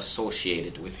or be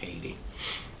associated with Haiti.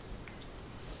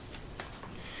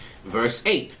 Verse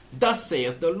 8, thus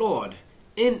saith the Lord,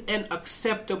 in an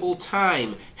acceptable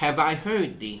time have I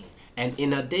heard thee, and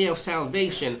in a day of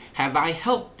salvation have I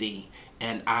helped thee,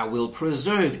 and I will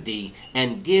preserve thee,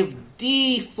 and give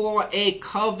thee for a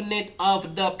covenant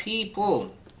of the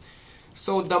people.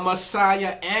 So the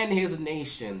Messiah and his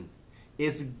nation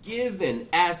is given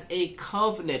as a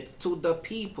covenant to the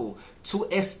people to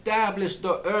establish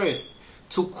the earth,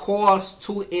 to cause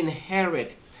to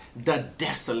inherit the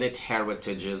desolate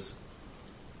heritages,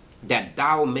 that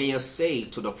thou mayest say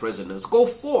to the prisoners, go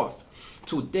forth.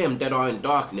 To them that are in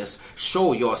darkness,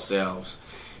 show yourselves.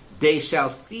 They shall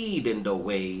feed in the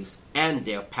ways, and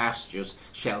their pastures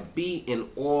shall be in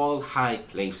all high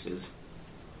places.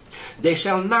 They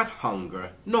shall not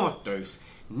hunger nor thirst,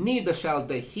 neither shall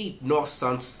the heat nor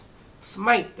sun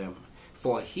smite them.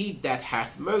 For he that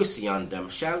hath mercy on them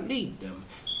shall lead them,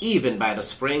 even by the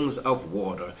springs of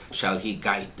water shall he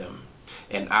guide them.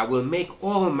 And I will make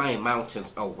all my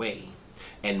mountains a way,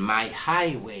 and my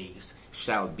highways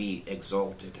shall be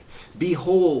exalted.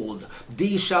 Behold,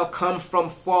 these shall come from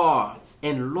far,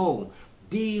 and lo,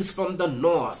 these from the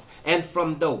north and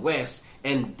from the west,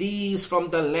 and these from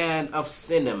the land of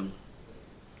Sinim.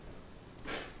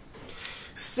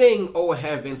 Sing, O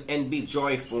heavens, and be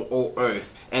joyful, O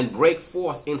earth, and break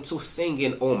forth into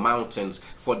singing, O mountains,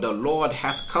 for the Lord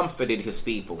hath comforted his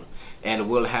people, and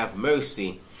will have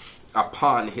mercy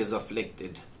upon his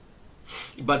afflicted.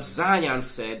 But Zion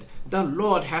said, the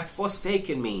Lord hath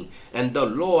forsaken me, and the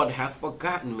Lord hath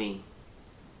forgotten me.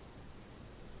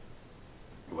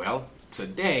 Well,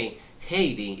 today,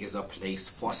 Haiti is a place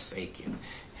forsaken.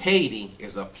 Haiti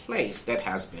is a place that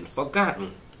has been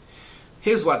forgotten.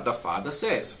 Here's what the Father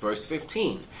says, verse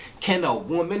 15. Can a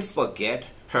woman forget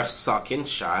her sucking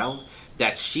child,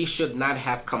 that she should not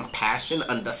have compassion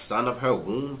on the son of her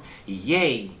womb?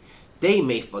 Yea, they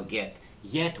may forget,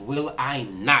 yet will I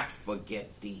not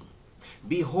forget thee.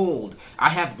 Behold, I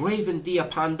have graven thee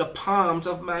upon the palms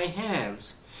of my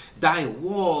hands. Thy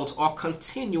walls are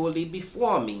continually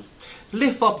before me.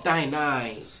 Lift up thine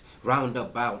eyes round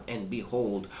about, and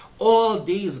behold, all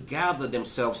these gather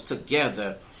themselves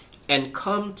together, and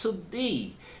come to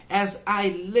thee. As I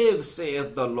live,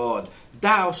 saith the Lord,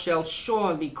 thou shalt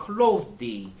surely clothe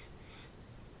thee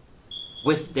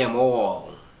with them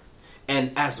all,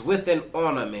 and as with an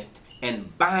ornament,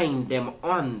 and bind them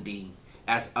on thee,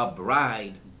 as a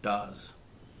bride does.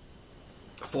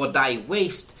 For thy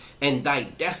waste and thy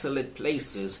desolate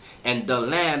places, and the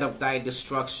land of thy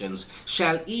destructions,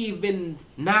 shall even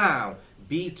now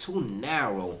be too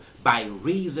narrow by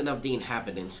reason of the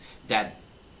inhabitants,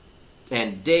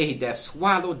 and they that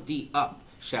swallowed thee up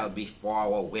shall be far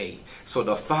away. So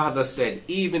the Father said,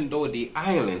 even though the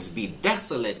islands be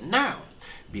desolate now,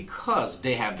 because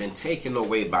they have been taken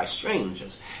away by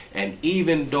strangers, and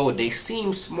even though they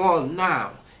seem small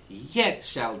now, yet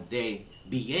shall they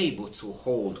be able to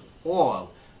hold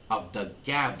all of the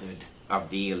gathered of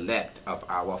the elect of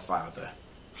our Father.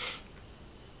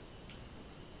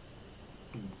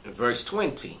 Verse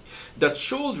 20. The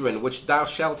children which thou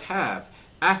shalt have,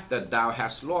 after thou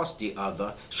hast lost the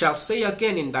other, shall say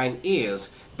again in thine ears,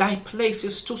 thy place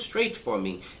is too strait for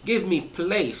me. Give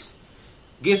place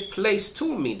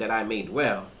to me that I may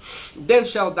dwell. Then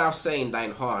shalt thou say in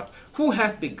thine heart, who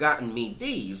hath begotten me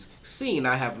these, seeing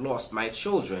I have lost my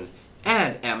children,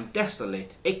 and am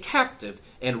desolate, a captive,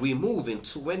 and removing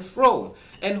to and fro?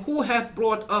 And who hath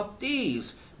brought up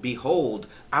these? Behold,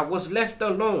 I was left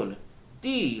alone.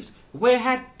 These, where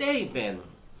had they been?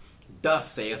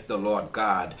 Thus saith the Lord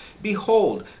God,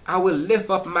 behold, I will lift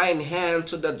up mine hand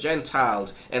to the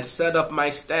Gentiles, and set up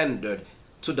my standard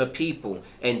to the people,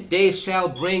 and they shall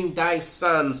bring thy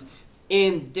sons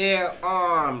in their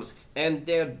arms, and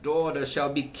their daughters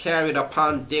shall be carried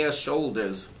upon their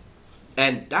shoulders,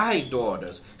 and thy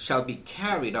daughters shall be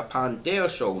carried upon their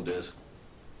shoulders,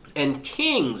 and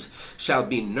kings shall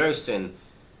be nursing,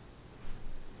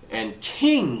 and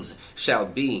kings shall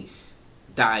be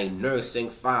thy nursing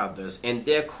fathers, and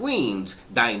their queens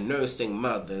thy nursing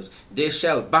mothers. They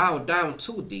shall bow down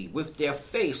to thee with their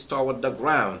face toward the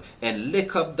ground, and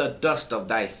lick up the dust of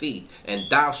thy feet, and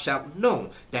thou shalt know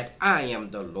that I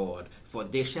am the Lord. For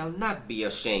they shall not be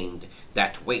ashamed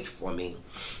that wait for me.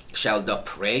 Shall the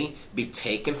prey be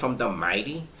taken from the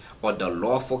mighty, or the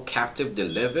lawful captive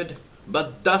delivered?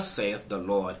 But thus saith the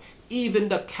Lord, even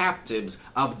the captives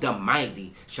of the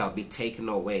mighty shall be taken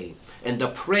away, and the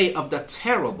prey of the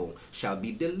terrible shall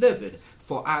be delivered.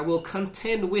 For I will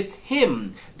contend with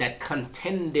him that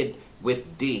contended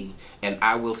with thee, and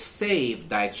I will save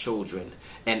thy children,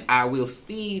 and I will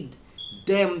feed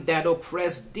them that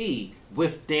oppress thee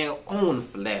with their own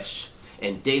flesh,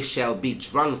 and they shall be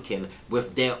drunken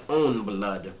with their own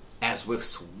blood, as with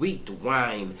sweet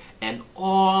wine, and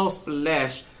all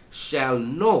flesh shall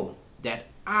know that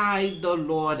I, the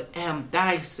Lord, am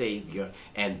thy Savior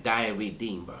and thy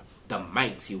Redeemer, the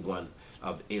mighty one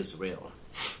of Israel.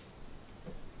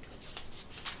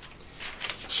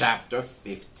 Chapter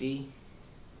 52.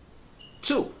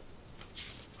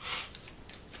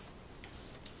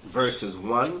 Verses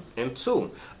 1 and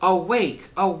 2. Awake,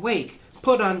 awake,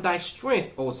 put on thy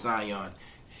strength, O Zion.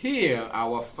 Here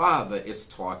our Father is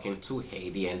talking to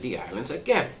Haiti and the islands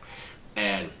again.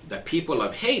 And the people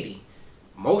of Haiti,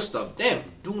 most of them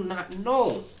do not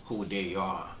know who they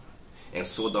are. And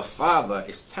so the Father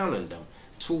is telling them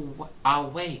to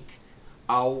awake,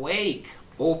 awake,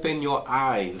 open your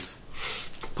eyes.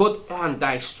 Put on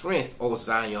thy strength, O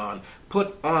Zion.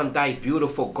 Put on thy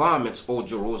beautiful garments, O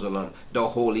Jerusalem, the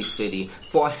holy city.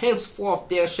 For henceforth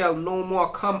there shall no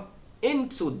more come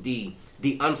into thee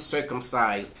the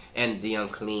uncircumcised and the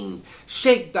unclean.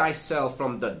 Shake thyself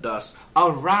from the dust.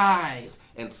 Arise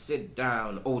and sit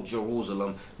down, O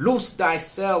Jerusalem. Loose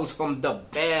thyself from the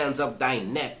bands of thy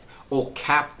neck, O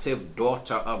captive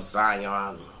daughter of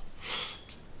Zion.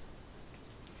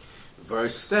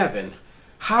 Verse 7.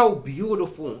 How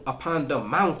beautiful upon the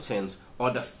mountains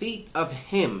are the feet of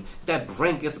him that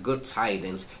bringeth good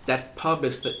tidings, that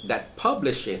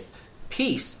publisheth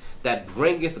peace, that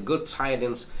bringeth good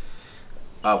tidings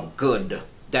of good,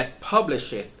 that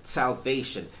publisheth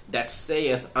salvation, that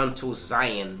saith unto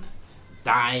Zion,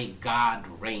 thy God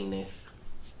reigneth.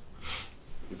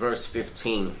 Verse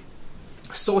 15.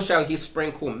 So shall he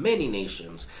sprinkle many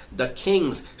nations. The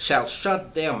kings shall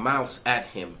shut their mouths at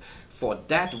him. For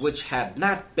that which had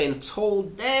not been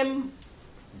told them,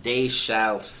 they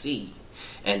shall see.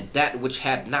 And that which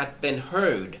had not been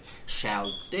heard,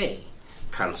 shall they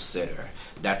consider.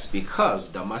 That's because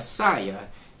the Messiah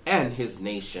and his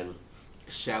nation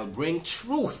shall bring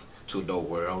truth to the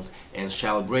world, and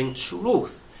shall bring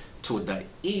truth to the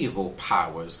evil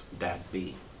powers that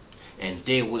be. And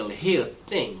they will hear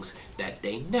things that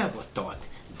they never thought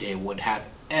they would have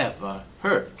ever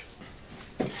heard.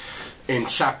 In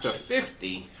chapter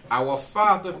 50, our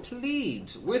Father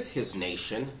pleads with his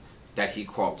nation that he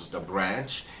calls the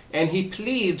branch, and he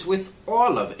pleads with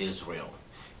all of Israel.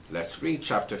 Let's read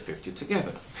chapter 50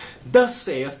 together. Thus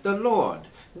saith the Lord,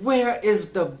 where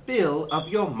is the bill of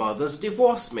your mother's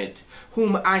divorcement,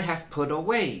 whom I have put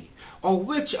away? Or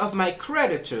which of my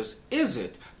creditors is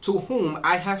it to whom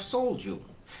I have sold you?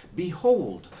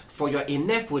 Behold, for your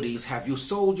iniquities have you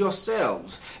sold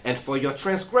yourselves, and for your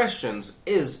transgressions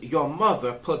is your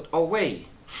mother put away.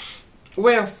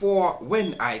 Wherefore,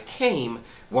 when I came,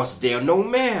 was there no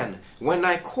man? When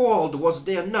I called, was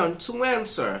there none to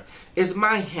answer? Is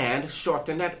my hand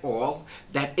shortened at all,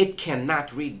 that it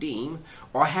cannot redeem?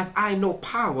 Or have I no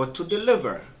power to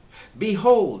deliver?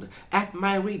 Behold, at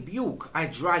my rebuke I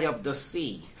dry up the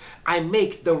sea. I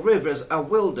make the rivers a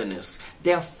wilderness.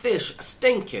 Their fish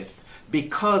stinketh,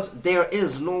 because there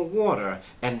is no water,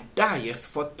 and dieth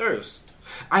for thirst.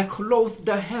 I clothe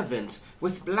the heavens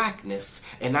with blackness,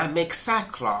 and I make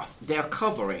sackcloth their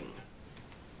covering.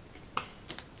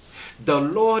 The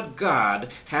Lord God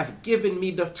hath given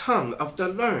me the tongue of the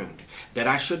learned, that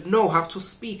I should know how to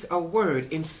speak a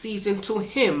word in season to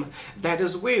him that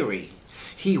is weary.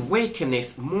 He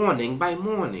wakeneth morning by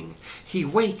morning. He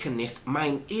wakeneth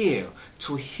mine ear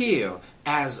to hear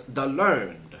as the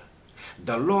learned.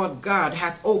 The Lord God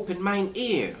hath opened mine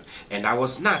ear, and I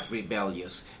was not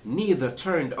rebellious, neither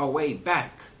turned away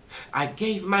back. I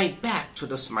gave my back to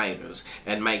the smiters,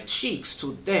 and my cheeks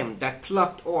to them that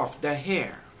plucked off the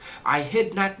hair. I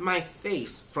hid not my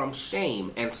face from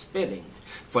shame and spitting,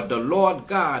 for the Lord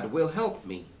God will help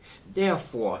me.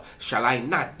 Therefore shall I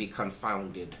not be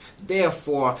confounded.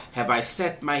 Therefore have I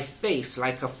set my face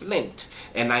like a flint,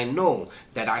 and I know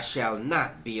that I shall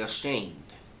not be ashamed.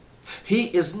 He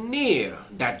is near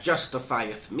that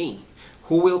justifieth me.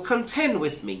 Who will contend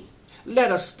with me?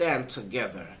 Let us stand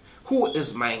together. Who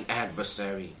is mine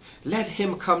adversary? Let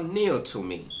him come near to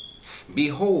me.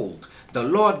 Behold, the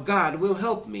Lord God will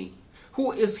help me.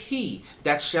 Who is he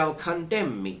that shall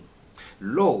condemn me?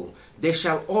 Lo, they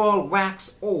shall all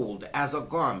wax old as a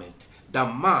garment. The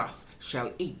moth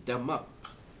shall eat them up.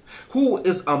 Who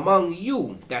is among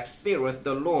you that feareth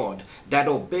the Lord, that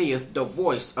obeyeth the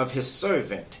voice of his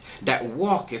servant, that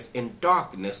walketh in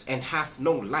darkness and hath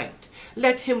no light?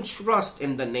 Let him trust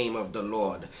in the name of the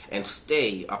Lord, and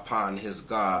stay upon his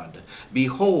God.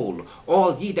 Behold,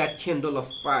 all ye that kindle a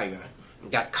fire,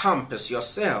 that compass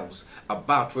yourselves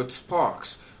about with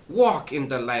sparks, walk in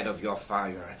the light of your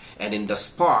fire, and in the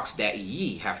sparks that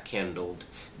ye have kindled.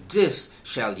 This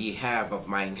shall ye have of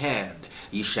mine hand,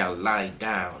 ye shall lie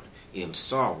down in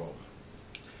sorrow.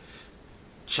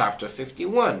 Chapter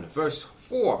 51, verse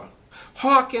 4.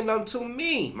 Hearken unto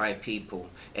me, my people,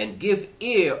 and give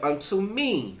ear unto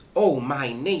me, O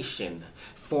my nation.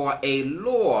 For a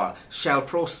law shall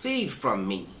proceed from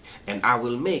me, and I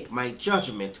will make my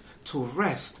judgment to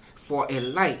rest for a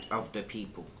light of the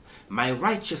people. My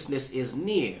righteousness is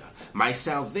near, my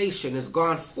salvation is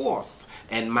gone forth,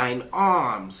 and mine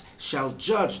arms shall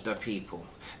judge the people.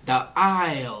 The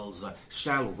isles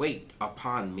shall wait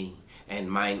upon me, and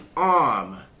mine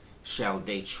arm shall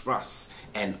they trust,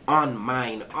 and on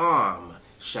mine arm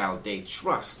shall they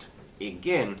trust.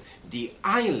 Again, the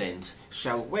islands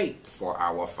shall wait for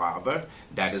our Father.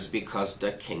 That is because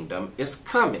the kingdom is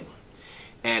coming.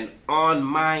 And on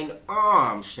mine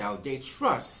arm shall they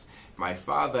trust. My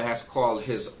Father has called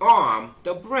his arm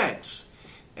the branch.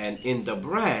 And in the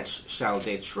branch shall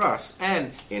they trust,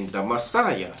 and in the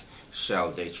Messiah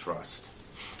shall they trust.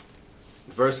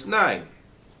 Verse 9.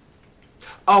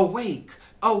 Awake,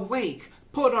 awake,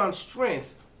 put on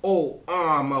strength, O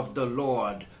arm of the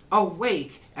Lord.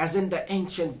 Awake as in the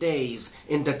ancient days,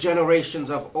 in the generations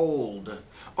of old.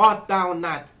 Art thou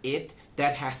not it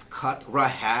that hath cut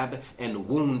Rahab and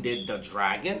wounded the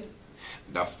dragon?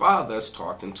 The Father's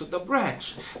talking to the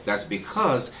branch. That's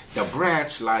because the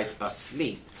branch lies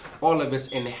asleep. All of its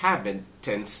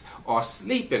inhabitants are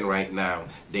sleeping right now.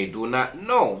 They do not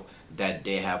know that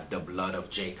they have the blood of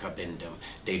Jacob in them.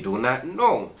 They do not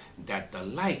know that the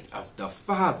light of the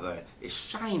Father is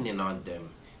shining on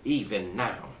them even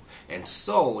now. And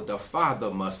so the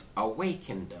Father must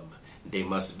awaken them. They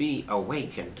must be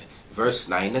awakened. Verse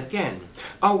 9 again.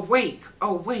 Awake,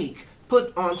 awake,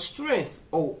 put on strength,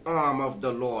 O arm of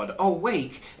the Lord.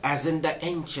 Awake as in the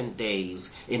ancient days,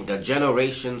 in the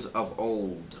generations of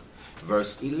old.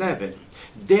 Verse 11.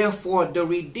 Therefore the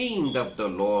redeemed of the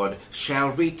Lord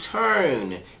shall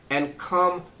return and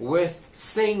come with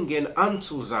singing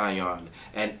unto Zion,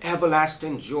 and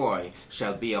everlasting joy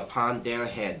shall be upon their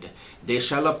head. They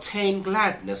shall obtain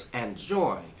gladness and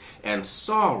joy, and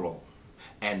sorrow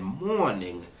and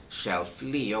mourning shall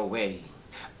flee away.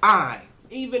 I,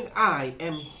 even I,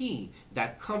 am he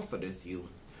that comforteth you.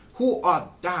 Who art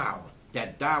thou,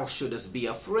 that thou shouldest be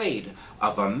afraid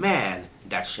of a man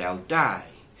that shall die,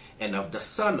 and of the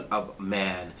Son of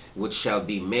Man, which shall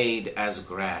be made as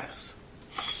grass?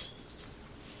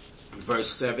 Verse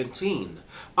 17.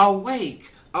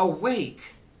 Awake,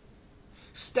 awake,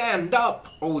 stand up,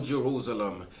 O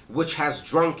Jerusalem, which has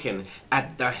drunken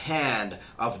at the hand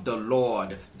of the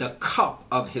Lord the cup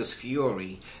of his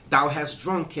fury. Thou hast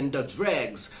drunken the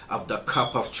dregs of the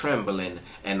cup of trembling,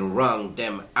 and wrung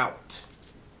them out.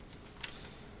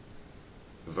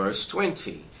 Verse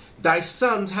 20. Thy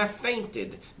sons have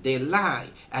fainted, they lie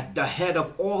at the head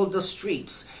of all the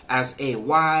streets, as a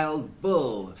wild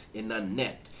bull in a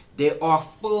net. They are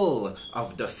full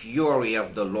of the fury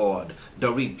of the Lord,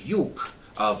 the rebuke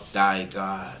of thy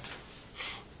God.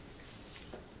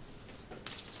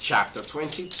 Chapter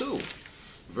 22,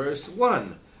 verse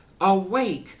 1.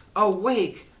 Awake,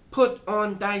 awake, put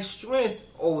on thy strength,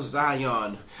 O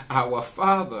Zion. Our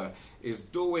Father is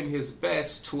doing his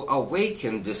best to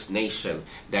awaken this nation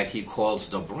that he calls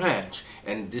the branch,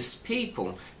 and this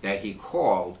people that he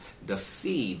called the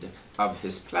seed of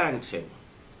his planting.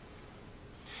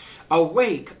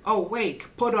 Awake,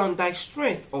 awake, put on thy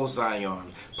strength, O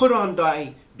Zion. Put on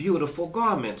thy beautiful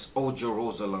garments, O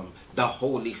Jerusalem, the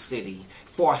holy city.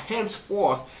 For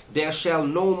henceforth there shall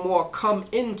no more come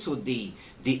into thee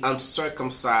the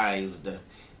uncircumcised,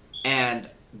 and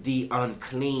the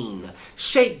unclean.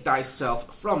 Shake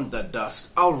thyself from the dust.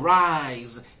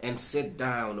 Arise and sit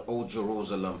down, O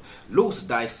Jerusalem. Loose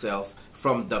thyself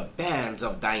from the bands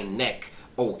of thy neck,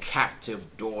 O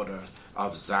captive daughter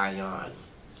of Zion.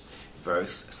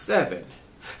 Verse 7.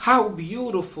 How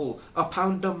beautiful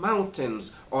upon the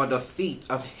mountains are the feet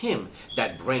of him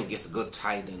that bringeth good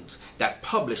tidings, that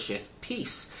publisheth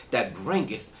peace, that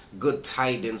bringeth good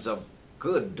tidings of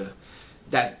good,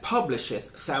 that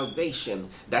publisheth salvation,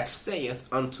 that saith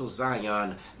unto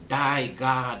Zion, thy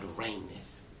God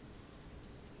reigneth.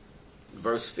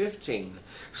 Verse 15.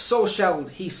 So shall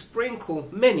he sprinkle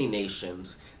many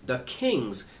nations, the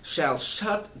kings shall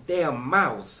shut their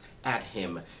mouths at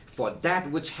him, for that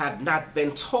which had not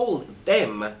been told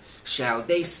them shall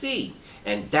they see,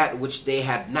 and that which they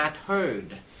had not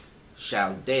heard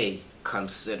shall they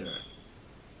consider.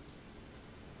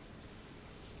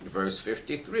 Verse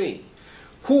 53.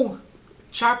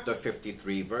 Chapter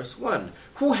 53, verse 1.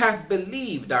 Who hath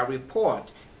believed our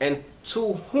report, and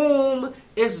to whom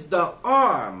is the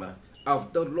arm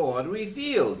of the Lord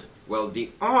revealed? Well,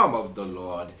 the arm of the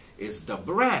Lord is the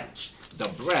branch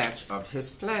of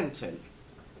his planting.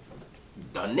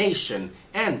 The nation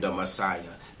and the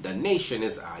Messiah. The nation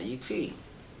is Haiti.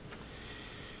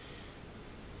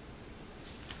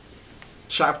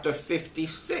 Chapter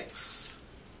 56.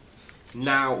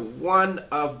 Now, one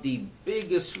of the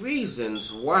biggest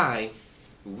reasons why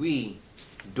we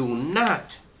are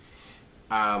not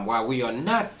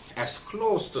as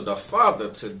close to the Father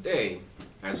today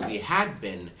as we had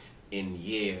been in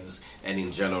years and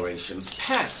in generations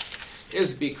past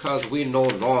is because we no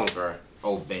longer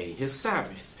obey his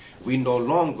Sabbath. We no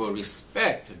longer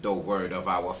respect the word of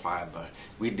our Father.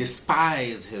 We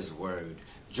despise his word,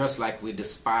 just like we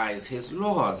despise his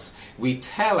laws. We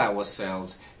tell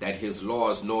ourselves that his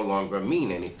laws no longer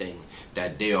mean anything,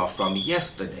 that they are from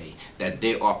yesterday, that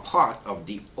they are part of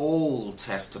the Old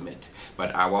Testament.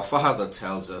 But our Father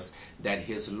tells us that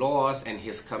his laws and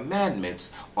his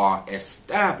commandments are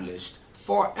established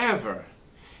forever,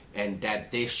 and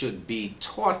that they should be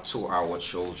taught to our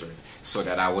children, so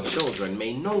that our children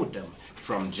may know them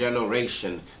from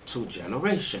generation to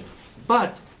generation.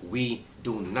 But we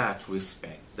do not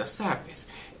respect the Sabbath.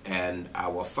 And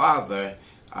our Father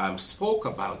spoke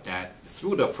about that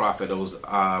through the prophet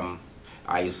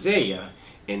Isaiah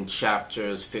in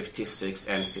chapters 56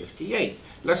 and 58.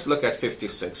 Let's look at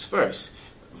 56 first.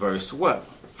 Verse 1.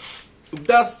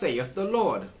 Thus saith the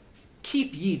Lord,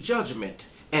 keep ye judgment,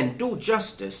 and do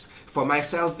justice, for my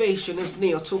salvation is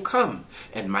near to come,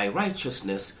 and my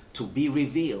righteousness to be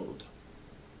revealed.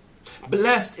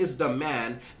 Blessed is the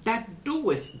man that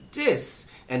doeth this,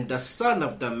 and the son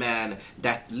of the man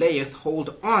that layeth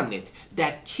hold on it,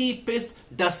 that keepeth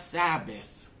the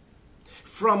Sabbath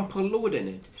from polluting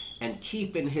it, and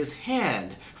keeping his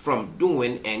hand from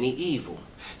doing any evil.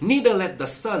 Neither let the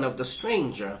son of the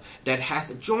stranger that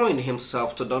hath joined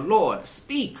himself to the Lord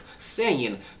speak,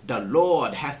 saying, the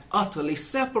Lord hath utterly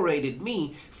separated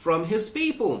me from his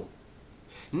people.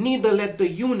 Neither let the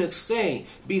eunuch say,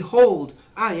 behold,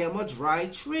 I am a dry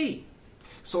tree.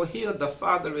 So here the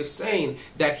Father is saying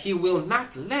that he will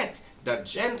not let the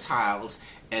Gentiles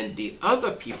and the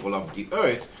other people of the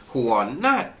earth who are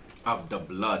not of the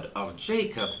blood of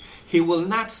Jacob, he will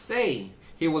not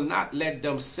let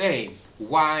them say,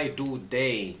 why do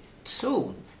they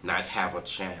too not have a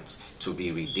chance to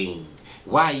be redeemed?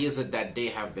 Why is it that they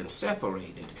have been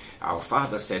separated? Our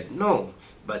Father said no,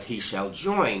 but he shall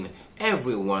join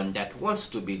everyone that wants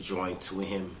to be joined to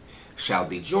him, shall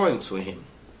be joined to him.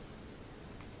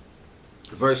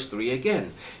 Verse 3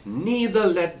 again. Neither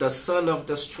let the son of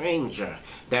the stranger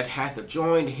that hath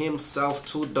joined himself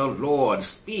to the Lord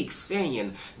speak,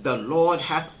 saying, the Lord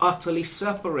hath utterly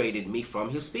separated me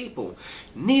from his people.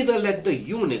 Neither let the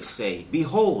eunuch say,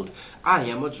 behold, I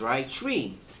am a dry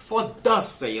tree. For thus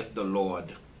saith the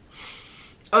Lord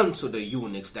unto the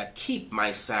eunuchs that keep my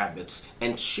Sabbaths,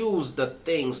 and choose the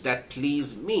things that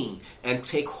please me, and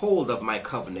take hold of my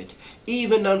covenant,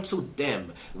 even unto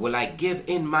them will I give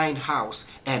in mine house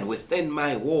and within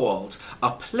my walls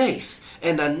a place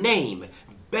and a name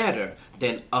better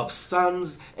than of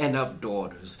sons and of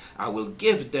daughters. I will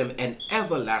give them an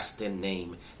everlasting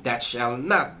name that shall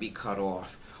not be cut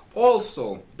off.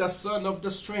 Also the son of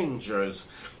the strangers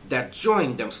that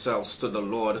join themselves to the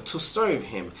Lord to serve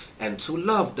him and to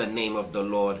love the name of the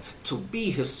Lord, to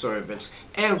be his servants,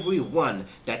 every one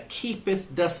that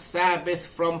keepeth the Sabbath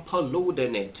from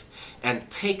polluting it, and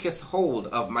taketh hold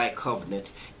of my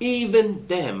covenant, even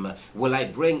them will I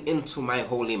bring into my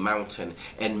holy mountain,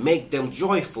 and make them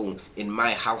joyful in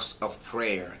my house of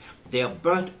prayer. their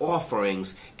burnt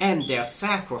offerings and their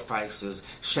sacrifices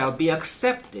shall be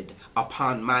accepted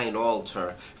upon mine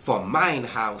altar, for mine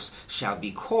house shall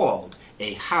be called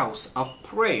a house of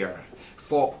prayer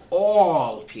for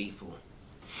all people.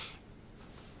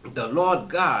 The Lord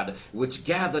God, which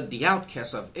gathered the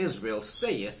outcasts of Israel,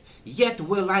 saith, Yet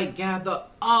will I gather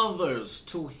others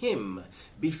to him,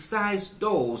 besides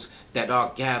those that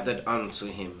are gathered unto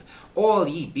him. All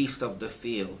ye beasts of the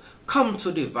field, come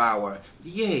to devour,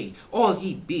 yea, all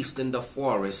ye beasts in the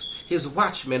forest. His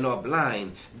watchmen are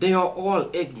blind, they are all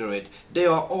ignorant, they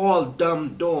are all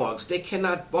dumb dogs, they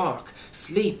cannot bark,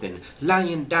 sleeping,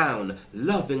 lying down,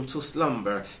 loving to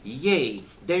slumber. Yea,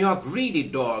 they are greedy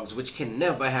dogs which can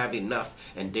never have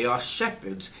enough, and they are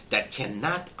shepherds that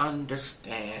cannot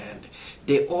understand.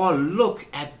 They all look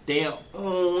at their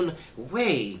own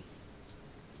way.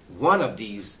 One of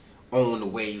these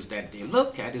own ways that they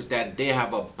look at is that they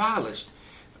have abolished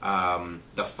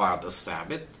the Father's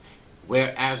Sabbath,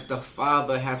 whereas the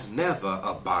Father has never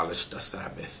abolished the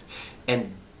Sabbath.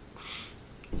 And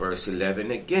verse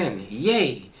 11 again,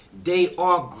 Yea, they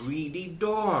are greedy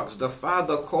dogs. The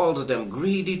Father calls them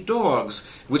greedy dogs,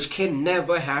 which can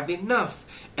never have enough.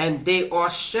 And they are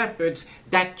shepherds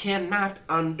that cannot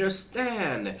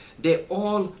understand. They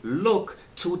all look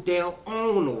to their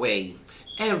own way,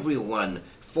 everyone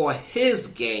for his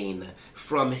gain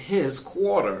from his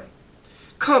quarter.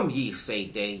 Come ye, say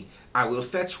they, I will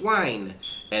fetch wine,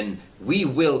 and we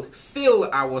will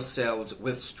fill ourselves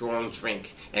with strong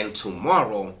drink, and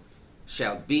tomorrow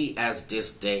shall be as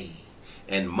this day,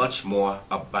 and much more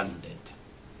abundant.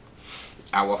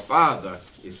 Our Father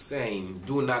is saying,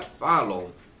 do not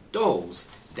follow those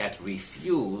that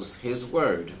refuse his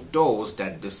word, those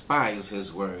that despise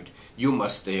his word. You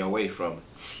must stay away from.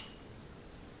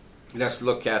 Let's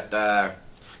look at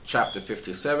chapter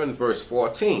 57, verse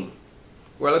 14.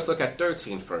 Well, let's look at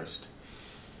 13 first.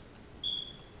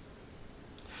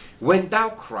 When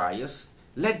thou criest,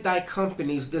 let thy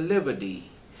companies deliver thee,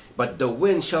 but the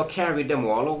wind shall carry them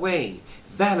all away.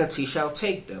 Vanity shall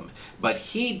take them. But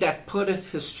he that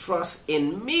putteth his trust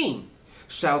in me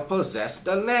shall possess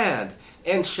the land,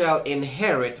 and shall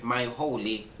inherit my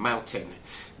holy mountain.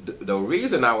 The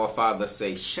reason our Father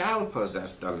says shall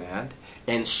possess the land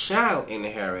and shall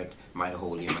inherit my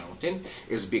holy mountain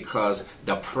is because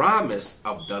the promise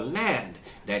of the land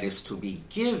that is to be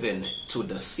given to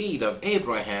the seed of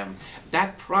Abraham,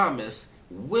 that promise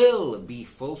will be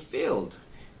fulfilled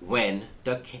when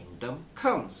the kingdom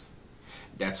comes.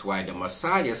 That's why the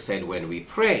Messiah said when we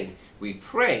pray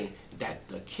that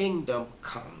the kingdom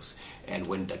comes. And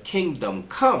when the kingdom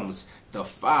comes, the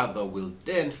Father will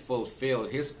then fulfill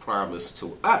his promise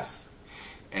to us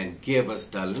and give us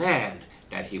the land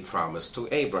that he promised to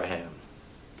Abraham.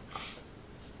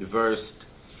 Verse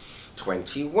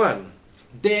 21.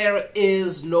 There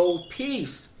is no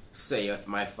peace, saith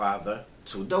my Father,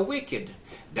 to the wicked.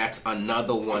 That's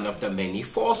another one of the many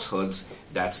falsehoods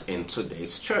that's in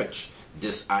today's church.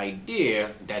 This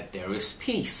idea that there is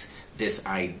peace. This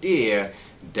idea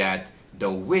that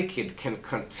the wicked can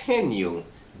continue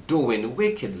doing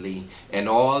wickedly, and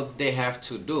all they have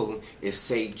to do is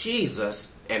say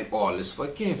Jesus and all is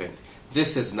forgiven.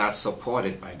 This is not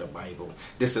supported by the Bible.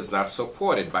 This is not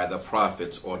supported by the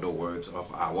prophets or the words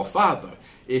of our Father.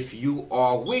 If you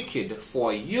are wicked,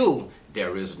 for you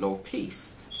there is no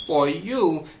peace. For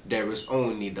you there is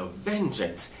only the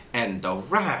vengeance and the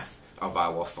wrath of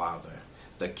our Father,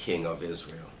 the King of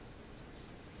Israel.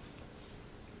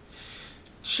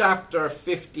 Chapter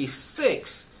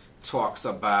 56 talks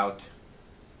about,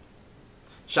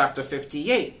 chapter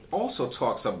 58 also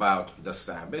talks about the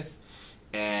Sabbath,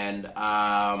 and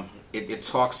it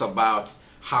talks about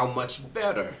how much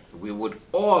better we would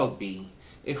all be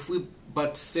if we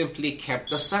but simply kept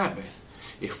the Sabbath,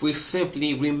 if we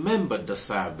simply remembered the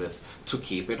Sabbath to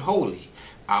keep it holy.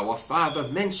 Our Father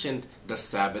mentioned the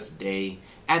Sabbath day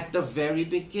at the very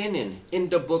beginning in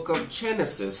the book of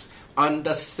Genesis. On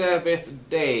the seventh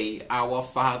day, our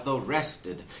Father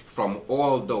rested from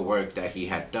all the work that he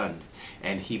had done.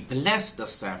 And he blessed the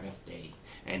Sabbath day.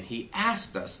 And he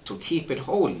asked us to keep it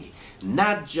holy,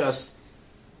 not just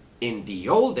in the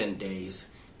olden days.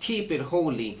 Keep it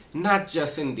holy, not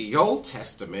just in the Old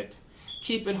Testament.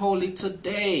 Keep it holy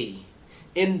today.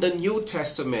 In the New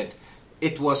Testament,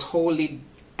 it was holy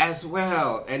as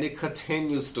well, and it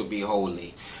continues to be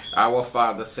holy. Our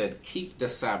Father said, keep the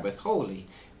Sabbath holy.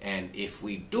 And if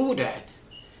we do that,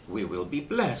 we will be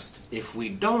blessed. If we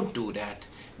don't do that,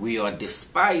 we are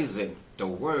despising the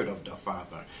word of the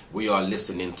Father. We are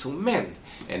listening to men,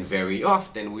 and very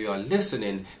often we are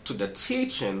listening to the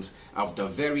teachings of the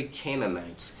very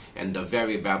Canaanites and the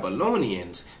very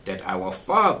Babylonians that our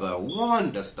Father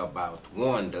warned us about,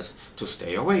 warned us to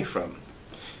stay away from.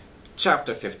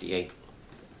 Chapter 58.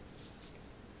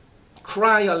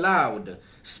 Cry aloud,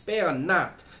 spare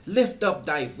not, lift up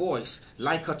thy voice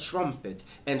like a trumpet,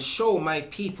 and show my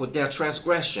people their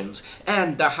transgressions,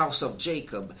 and the house of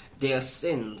Jacob their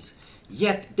sins.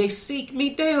 Yet they seek me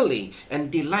daily, and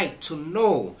delight to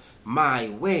know my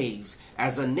ways,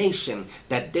 as a nation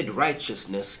that did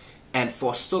righteousness, and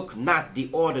forsook not the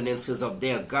ordinances of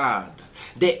their God.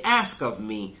 They ask of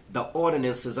me the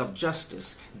ordinances of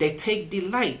justice. They take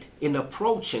delight in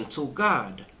approaching to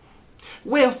God.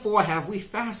 Wherefore have we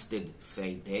fasted,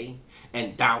 say they,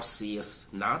 and thou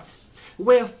seest not?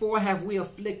 Wherefore have we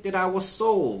afflicted our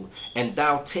soul, and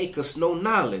thou takest no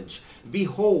knowledge?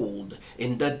 Behold,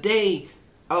 in the day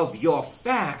of your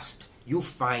fast you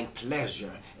find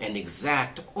pleasure, and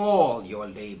exact all your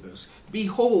labors.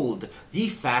 Behold, ye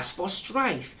fast for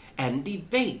strife, and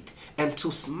debate, and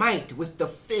to smite with the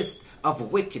fist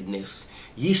of wickedness.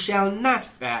 Ye shall not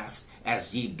fast,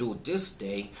 as ye do this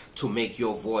day, to make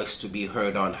your voice to be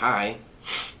heard on high.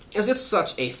 Is it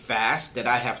such a fast that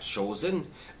I have chosen,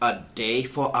 a day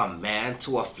for a man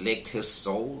to afflict his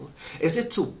soul? Is it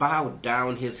to bow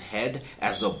down his head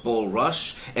as a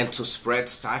bulrush, and to spread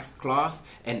sackcloth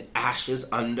and ashes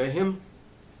under him?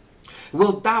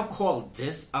 Wilt thou call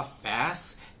this a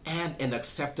fast and an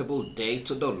acceptable day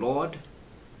to the Lord?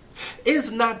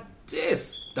 Is not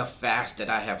this the fast that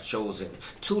I have chosen,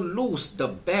 to loose the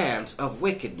bands of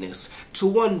wickedness,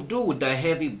 to undo the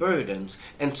heavy burdens,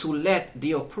 and to let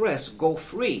the oppressed go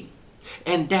free,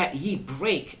 and that ye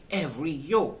break every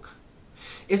yoke?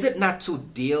 Is it not to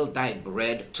deal thy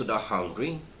bread to the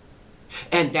hungry,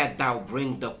 and that thou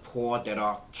bring the poor that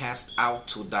are cast out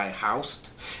to thy house?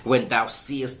 When thou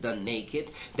seest the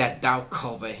naked, that thou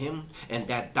cover him, and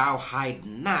that thou hide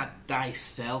not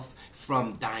thyself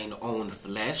from thine own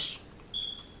flesh?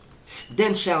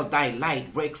 Then shall thy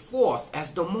light break forth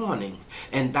as the morning,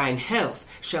 and thine health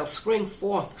shall spring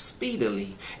forth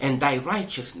speedily, and thy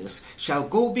righteousness shall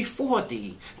go before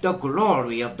thee. The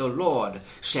glory of the Lord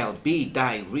shall be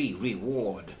thy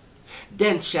reward.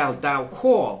 Then shalt thou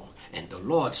call, and the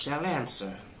Lord shall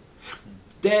answer.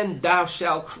 Then thou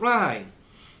shalt cry,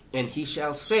 and he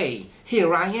shall say,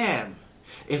 Here I am.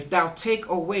 If thou take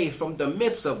away from the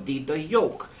midst of thee the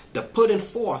yoke, the putting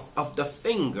forth of the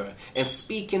finger, and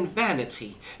speak in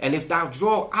vanity, and if thou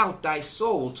draw out thy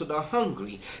soul to the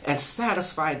hungry, and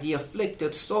satisfy the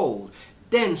afflicted soul,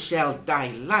 then shall thy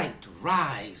light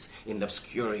rise in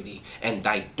obscurity, and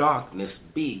thy darkness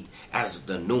be as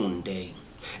the noonday.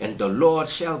 And the Lord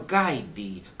shall guide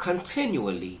thee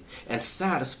continually, and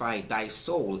satisfy thy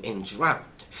soul in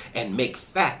drought, and make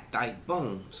fat thy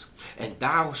bones. And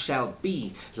thou shalt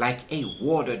be like a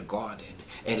watered garden,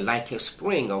 and like a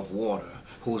spring of water,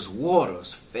 whose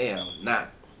waters fail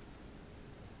not.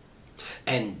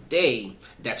 And they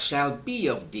that shall be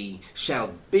of thee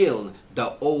shall build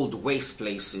the old waste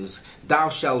places. Thou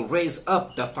shalt raise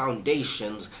up the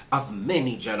foundations of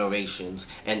many generations,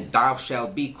 and thou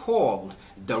shalt be called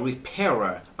the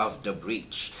repairer of the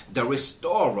breach, the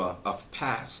restorer of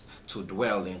past to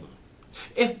dwell in.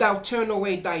 If thou turn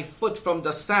away thy foot from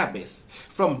the Sabbath,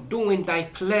 from doing thy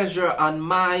pleasure on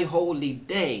my holy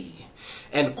day,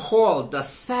 and call the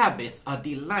Sabbath a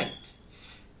delight,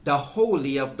 the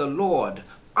holy of the Lord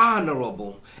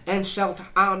honorable, and shalt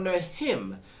honor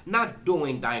him, not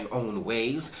doing thine own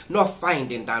ways, nor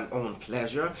finding thine own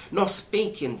pleasure, nor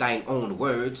speaking thine own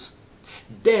words,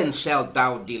 then shalt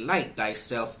thou delight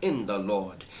thyself in the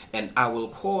Lord, and I will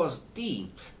cause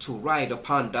thee to ride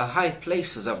upon the high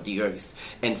places of the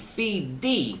earth, and feed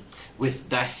thee with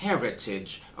the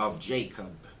heritage of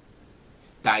Jacob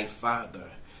thy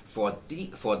father, for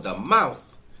the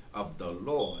mouth of the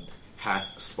Lord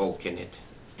hath spoken it.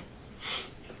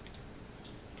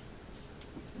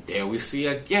 There we see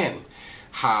again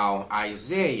how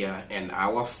Isaiah and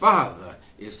our Father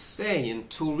is saying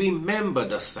to remember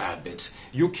the Sabbath.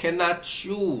 You cannot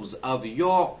choose of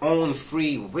your own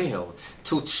free will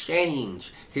to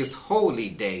change his holy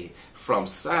day from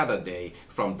Saturday,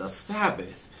 from the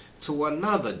Sabbath, to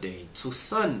another day, to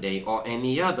Sunday or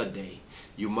any other day.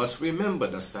 You must remember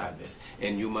the Sabbath,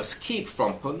 and you must keep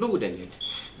from polluting it.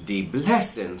 The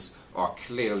blessings are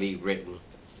clearly written.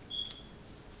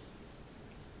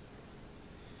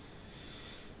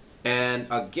 And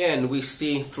again, we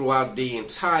see throughout the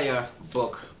entire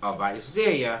book of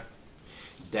Isaiah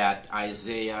that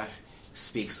Isaiah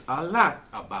speaks a lot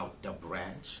about the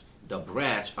branch, the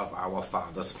branch of our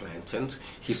father's planting.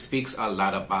 He speaks a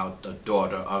lot about the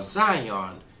daughter of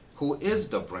Zion, who is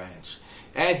the branch.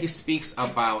 And he speaks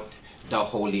about the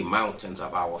holy mountains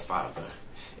of our father.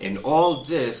 In all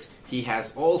this, he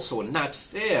has also not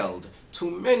failed to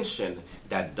mention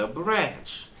that the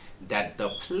branch, that the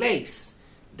place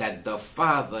that the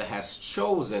Father has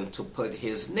chosen to put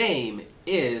his name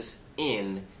is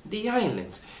in the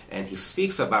islands. And he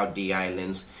speaks about the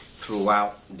islands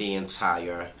throughout the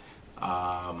entire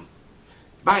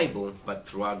Bible, but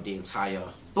throughout the entire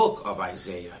book of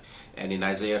Isaiah. And in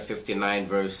Isaiah 59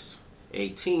 verse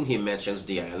 18, he mentions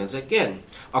the islands again.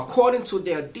 According to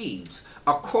their deeds,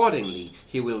 accordingly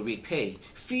he will repay.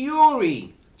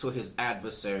 Fury to his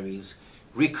adversaries,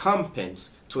 recompense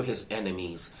to his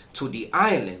enemies. To the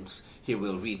islands he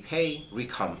will repay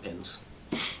recompense.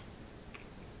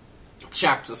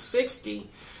 Chapter 60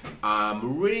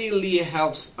 really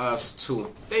helps us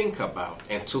to think about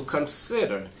and to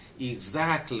consider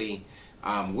exactly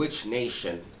which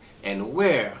nation and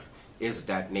where is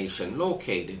that nation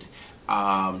located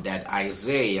that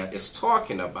Isaiah is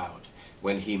talking about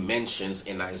when he mentions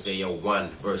in Isaiah 1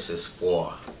 verses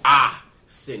 4,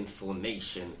 sinful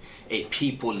nation, a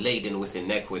people laden with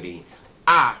iniquity.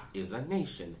 Is a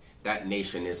nation. That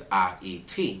nation is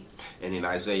Ahiti. And in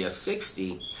Isaiah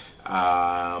 60,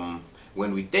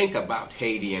 when we think about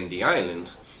Haiti and the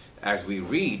islands, as we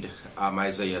read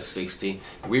Isaiah 60,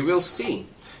 we will see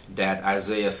that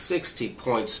Isaiah 60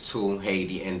 points to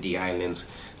Haiti and the islands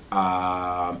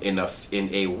in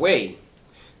a way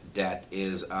that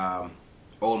is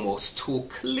almost too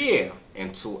clear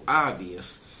and too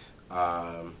obvious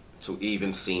to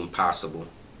even seem possible.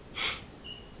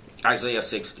 Isaiah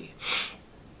 60.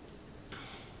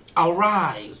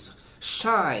 Arise,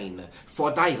 shine,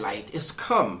 for thy light is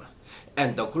come,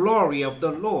 and the glory of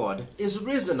the Lord is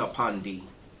risen upon thee.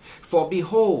 For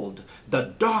behold,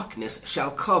 the darkness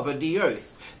shall cover the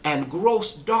earth, and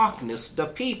gross darkness the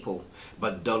people.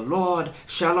 But the Lord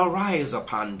shall arise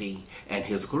upon thee, and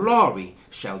his glory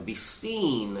shall be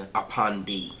seen upon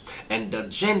thee. And the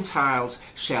Gentiles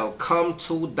shall come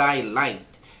to thy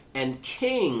light, and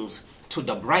kings to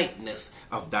the brightness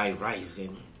of thy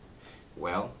rising.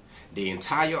 Well, the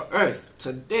entire earth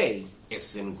today,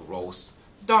 it's in gross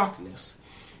darkness.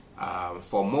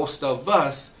 For most of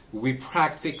us, we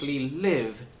practically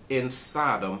live in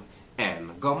Sodom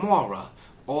and Gomorrah.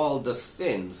 All the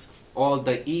sins, all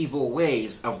the evil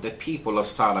ways of the people of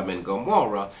Sodom and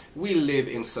Gomorrah, we live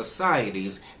in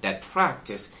societies that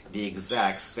practice the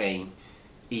exact same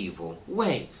evil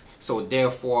ways. So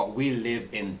therefore, we live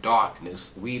in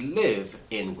darkness. We live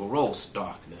in gross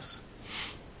darkness.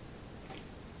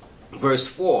 Verse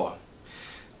 4.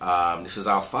 This is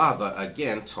our Father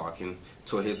again talking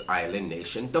to his island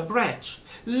nation, the branch.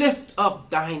 Lift up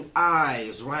thine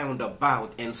eyes round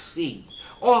about and see.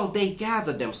 All they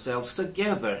gather themselves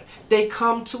together. They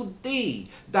come to thee.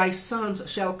 Thy sons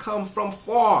shall come from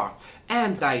far,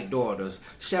 and thy daughters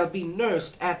shall be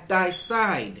nursed at thy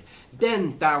side.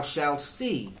 Then thou shalt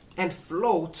see and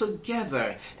flow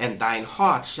together, and thine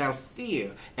heart shall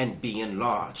fear and be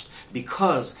enlarged,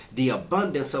 because the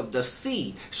abundance of the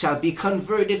sea shall be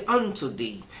converted unto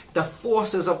thee. The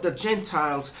forces of the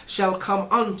Gentiles shall come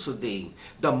unto thee.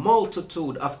 The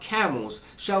multitude of camels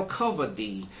shall cover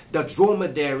thee. The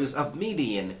dromedaries of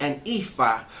Midian and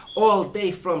Ephah, all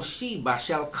they from Sheba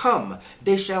shall come.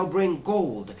 They shall bring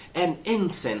gold and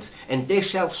incense, and they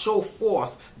shall show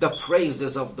forth the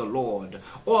praises of the Lord.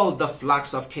 All the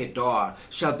flocks of Kedar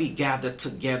shall be gathered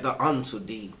together unto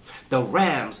thee. The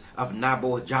rams of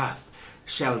Nabojath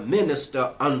shall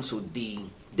minister unto thee.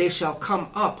 They shall come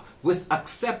up with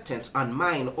acceptance on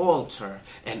mine altar,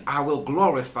 and I will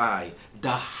glorify the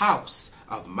house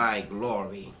of my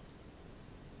glory.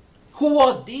 Who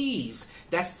are these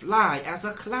that fly as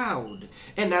a cloud,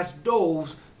 and as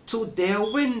doves to their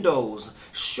windows?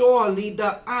 Surely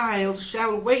the isles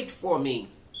shall wait for me.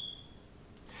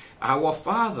 Our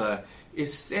Father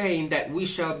is saying that we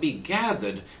shall be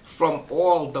gathered from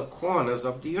all the corners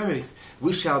of the earth.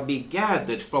 We shall be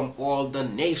gathered from all the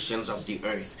nations of the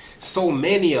earth. So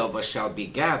many of us shall be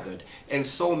gathered, and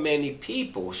so many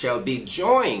people shall be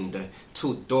joined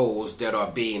to those that are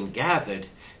being gathered,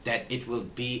 that it will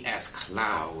be as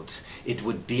clouds. It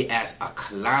would be as a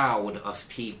cloud of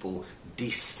people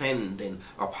descending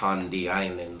upon the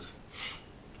islands.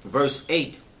 Verse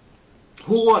 8.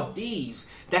 Who are these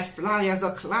that fly as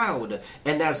a cloud,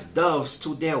 and as doves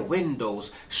to their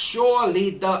windows? Surely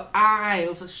the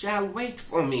isles shall wait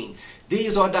for me.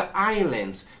 These are the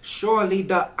islands. Surely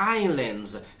the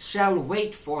islands shall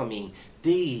wait for me.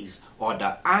 These are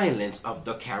the islands of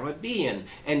the Caribbean,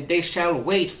 and they shall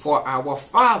wait for our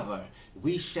Father.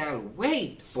 We shall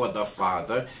wait for the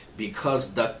Father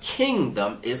because the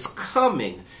kingdom is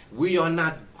coming. We are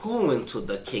not going to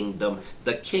the kingdom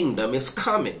is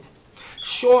coming.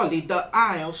 Surely the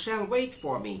isle shall wait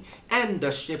for me, and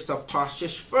the ships of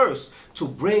Tarshish first, to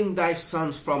bring thy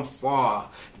sons from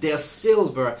far, their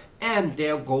silver and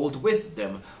their gold with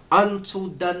them,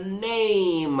 unto the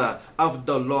name of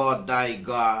the Lord thy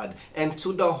God, and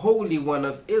to the Holy One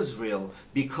of Israel,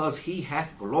 because he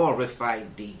hath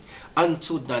glorified thee.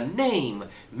 Unto the name.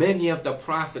 Many of the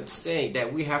prophets say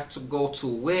that we have to go to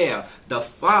where the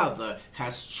Father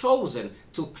has chosen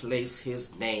to place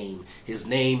his name. His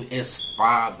name is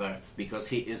Father, because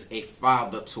he is a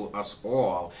father to us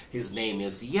all. His name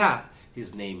is Yah.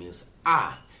 His name is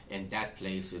Ah, and that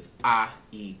place is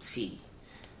Ahiti.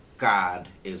 God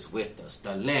is with us.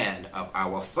 The land of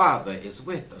our Father is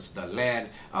with us. The land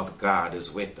of God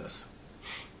is with us.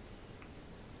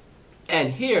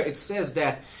 And here it says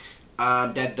that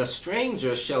the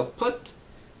strangers shall put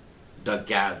the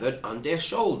gathered on their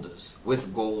shoulders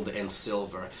with gold and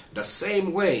silver. The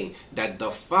same way that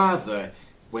the Father,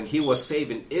 when he was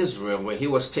saving Israel, when he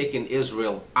was taking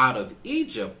Israel out of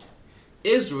Egypt,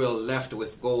 Israel left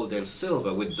with gold and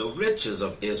silver, with the riches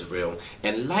of Israel.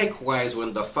 And likewise,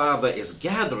 when the Father is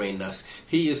gathering us,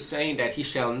 he is saying that he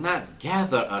shall not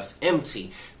gather us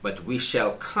empty, but we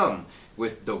shall come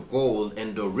with the gold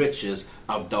and the riches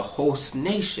of the host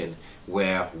nation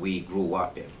where we grew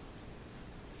up in.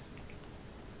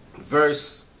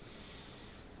 Verse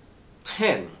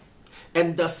 10.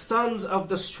 And the sons of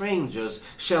the strangers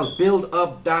shall build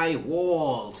up thy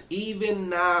walls. Even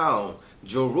now,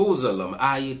 Jerusalem,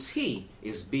 Haiti,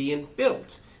 is being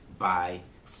built by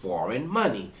foreign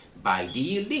money, by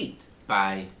the elite,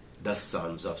 by the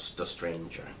sons of the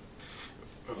stranger.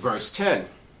 Verse 10.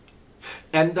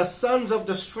 And the sons of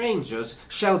the strangers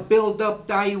shall build up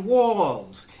thy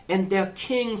walls, and their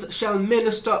kings shall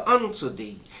minister unto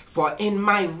thee. For in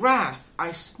my wrath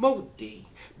I smote thee,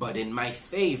 but in my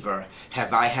favor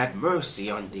have I had mercy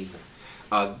on thee.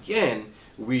 Again,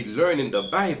 we learn in the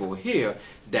Bible here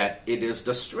that it is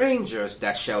the strangers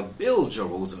that shall build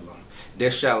Jerusalem. They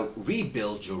shall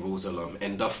rebuild Jerusalem,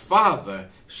 and the Father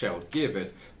shall give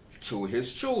it to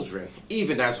his children,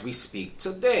 even as we speak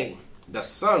today. The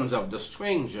sons of the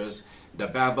strangers, the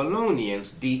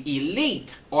Babylonians, the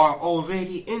elite, are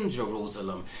already in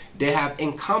Jerusalem. They have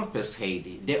encompassed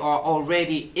Haiti. They are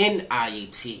already in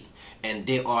Haiti, and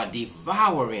they are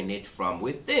devouring it from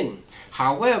within.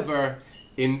 However,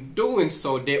 in doing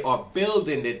so, they are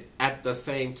building it at the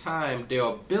same time. They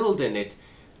are building it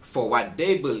for what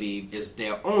they believe is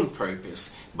their own purpose,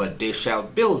 but they shall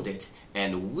build it,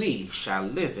 and we shall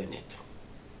live in it.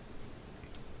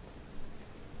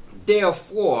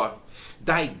 Therefore,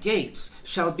 thy gates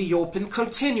shall be open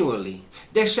continually.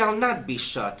 They shall not be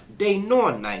shut day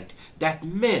nor night, that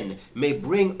men may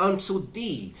bring unto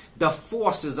thee the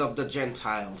forces of the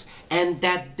Gentiles, and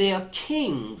that their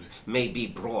kings may be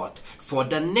brought. For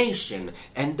the nation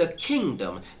and the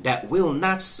kingdom that will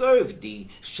not serve thee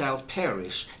shall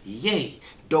perish. Yea,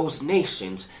 those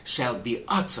nations shall be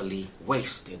utterly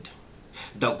wasted.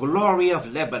 The glory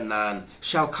of Lebanon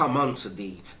shall come unto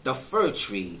thee, the fir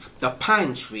tree, the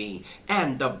pine tree,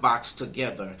 and the box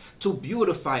together, to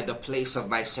beautify the place of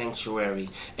my sanctuary,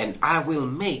 and I will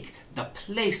make the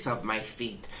place of my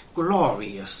feet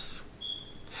glorious.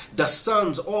 The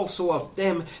sons also of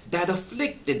them that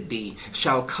afflicted thee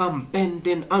shall come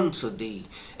bending unto thee,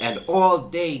 and all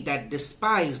they that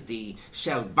despise thee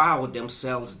shall bow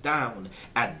themselves down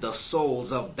at the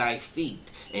soles of thy feet,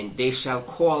 and they shall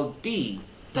call thee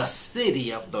the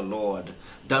city of the Lord,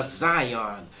 the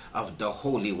Zion of the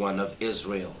Holy One of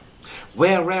Israel.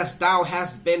 Whereas thou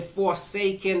hast been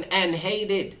forsaken and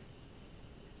hated,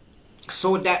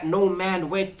 so that no man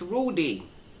went through thee,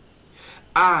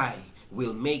 I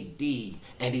will make thee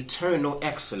an eternal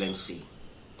excellency,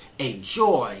 a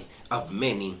joy of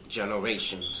many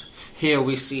generations. Here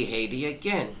we see Haiti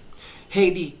again.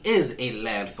 Haiti is a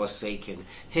land forsaken.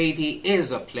 Haiti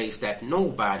is a place that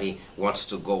nobody wants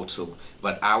to go to.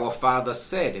 But our Father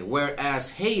said,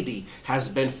 whereas Haiti has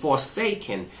been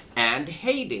forsaken and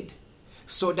hated,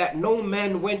 so that no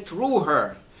man went through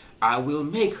her, I will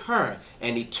make her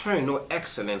an eternal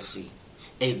excellency,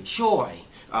 a joy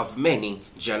of many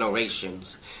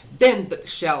generations. Then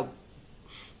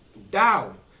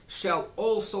thou shalt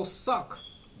also suck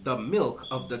the milk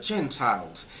of the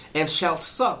Gentiles, and shalt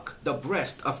suck the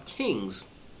breast of kings.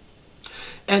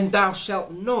 And thou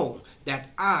shalt know that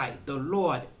I, the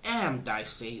Lord, am thy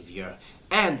Savior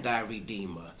and thy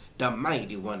Redeemer, the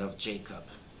mighty one of Jacob.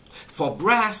 For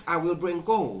brass I will bring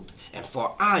gold, and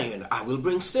for iron I will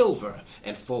bring silver,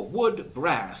 and for wood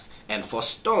brass, and for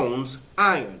stones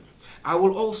iron. I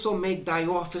will also make thy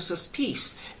officers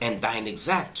peace, and thine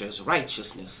exactors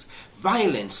righteousness.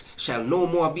 Violence shall no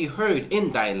more be heard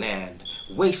in thy land,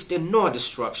 wasting nor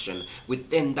destruction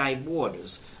within thy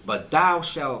borders. But thou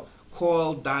shalt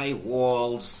call thy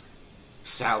walls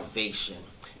salvation,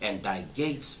 and thy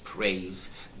gates praise.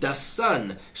 The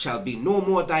sun shall be no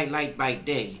more thy light by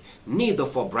day, neither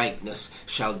for brightness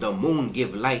shall the moon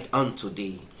give light unto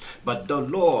thee. But the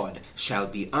Lord shall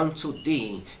be unto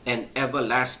thee an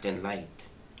everlasting light,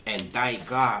 and thy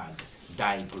God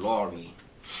thy glory.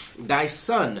 Thy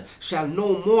sun shall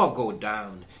no more go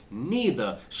down,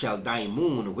 neither shall thy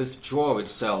moon withdraw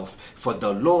itself, for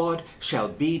the Lord shall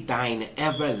be thine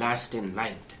everlasting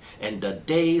light, and the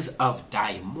days of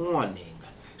thy mourning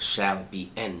shall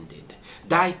be ended.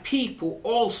 Thy people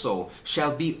also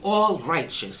shall be all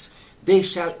righteous. They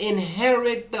shall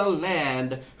inherit the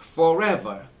land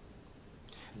forever.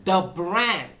 The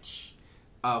branch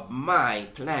of my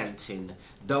planting,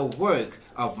 the work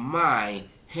of my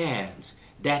hands,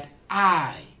 that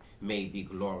I may be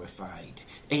glorified.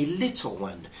 A little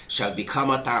one shall become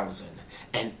 1,000,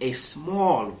 and a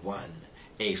small one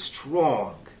a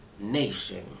strong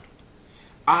nation.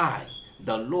 I,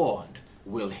 the Lord,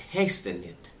 will hasten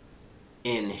it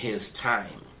in his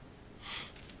time.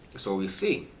 So we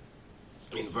see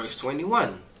in verse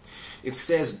 21, it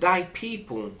says, thy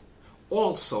people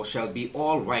also shall be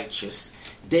all righteous.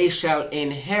 They shall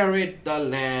inherit the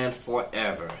land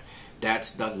forever.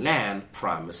 That's the land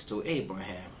promised to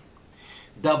Abraham.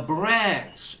 The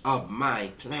branch of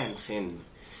my planting.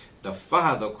 The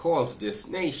Father calls this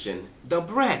nation the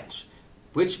branch.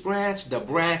 Which branch? The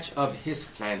branch of his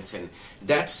planting.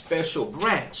 That special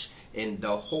branch in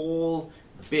the whole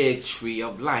big tree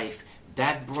of life.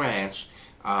 That branch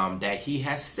that he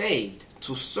has saved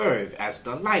to serve as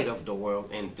the light of the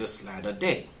world in this latter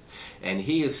day. And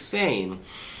he is saying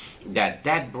that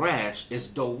that branch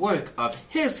is the work of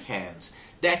his hands,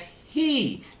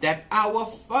 that our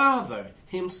Father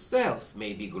himself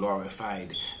may be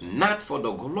glorified, not for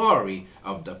the glory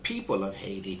of the people of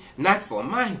Haiti, not for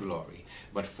my glory,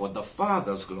 but for the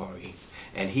Father's glory.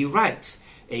 And he writes,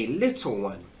 a little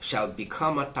one shall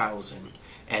become 1,000,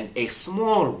 and a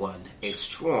small one a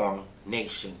strong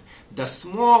nation. The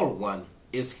small one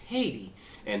is Haiti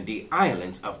and the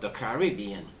islands of the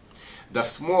Caribbean. The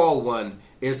small one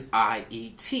is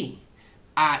Ahiti.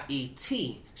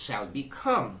 Ahiti shall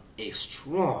become a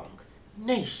strong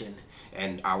nation.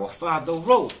 And our Father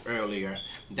wrote earlier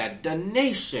that the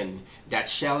nation that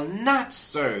shall not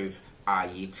serve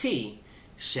Ahiti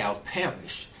shall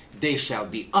perish. They shall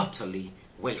be utterly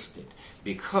wasted,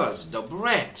 because the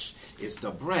branch is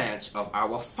the branch of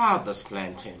our Father's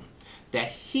planting, that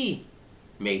he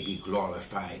may be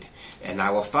glorified. And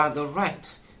our Father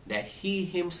writes that he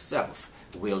himself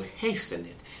will hasten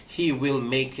it. He will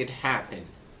make it happen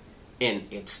in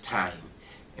its time.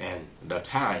 And the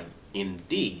time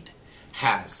indeed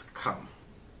has come.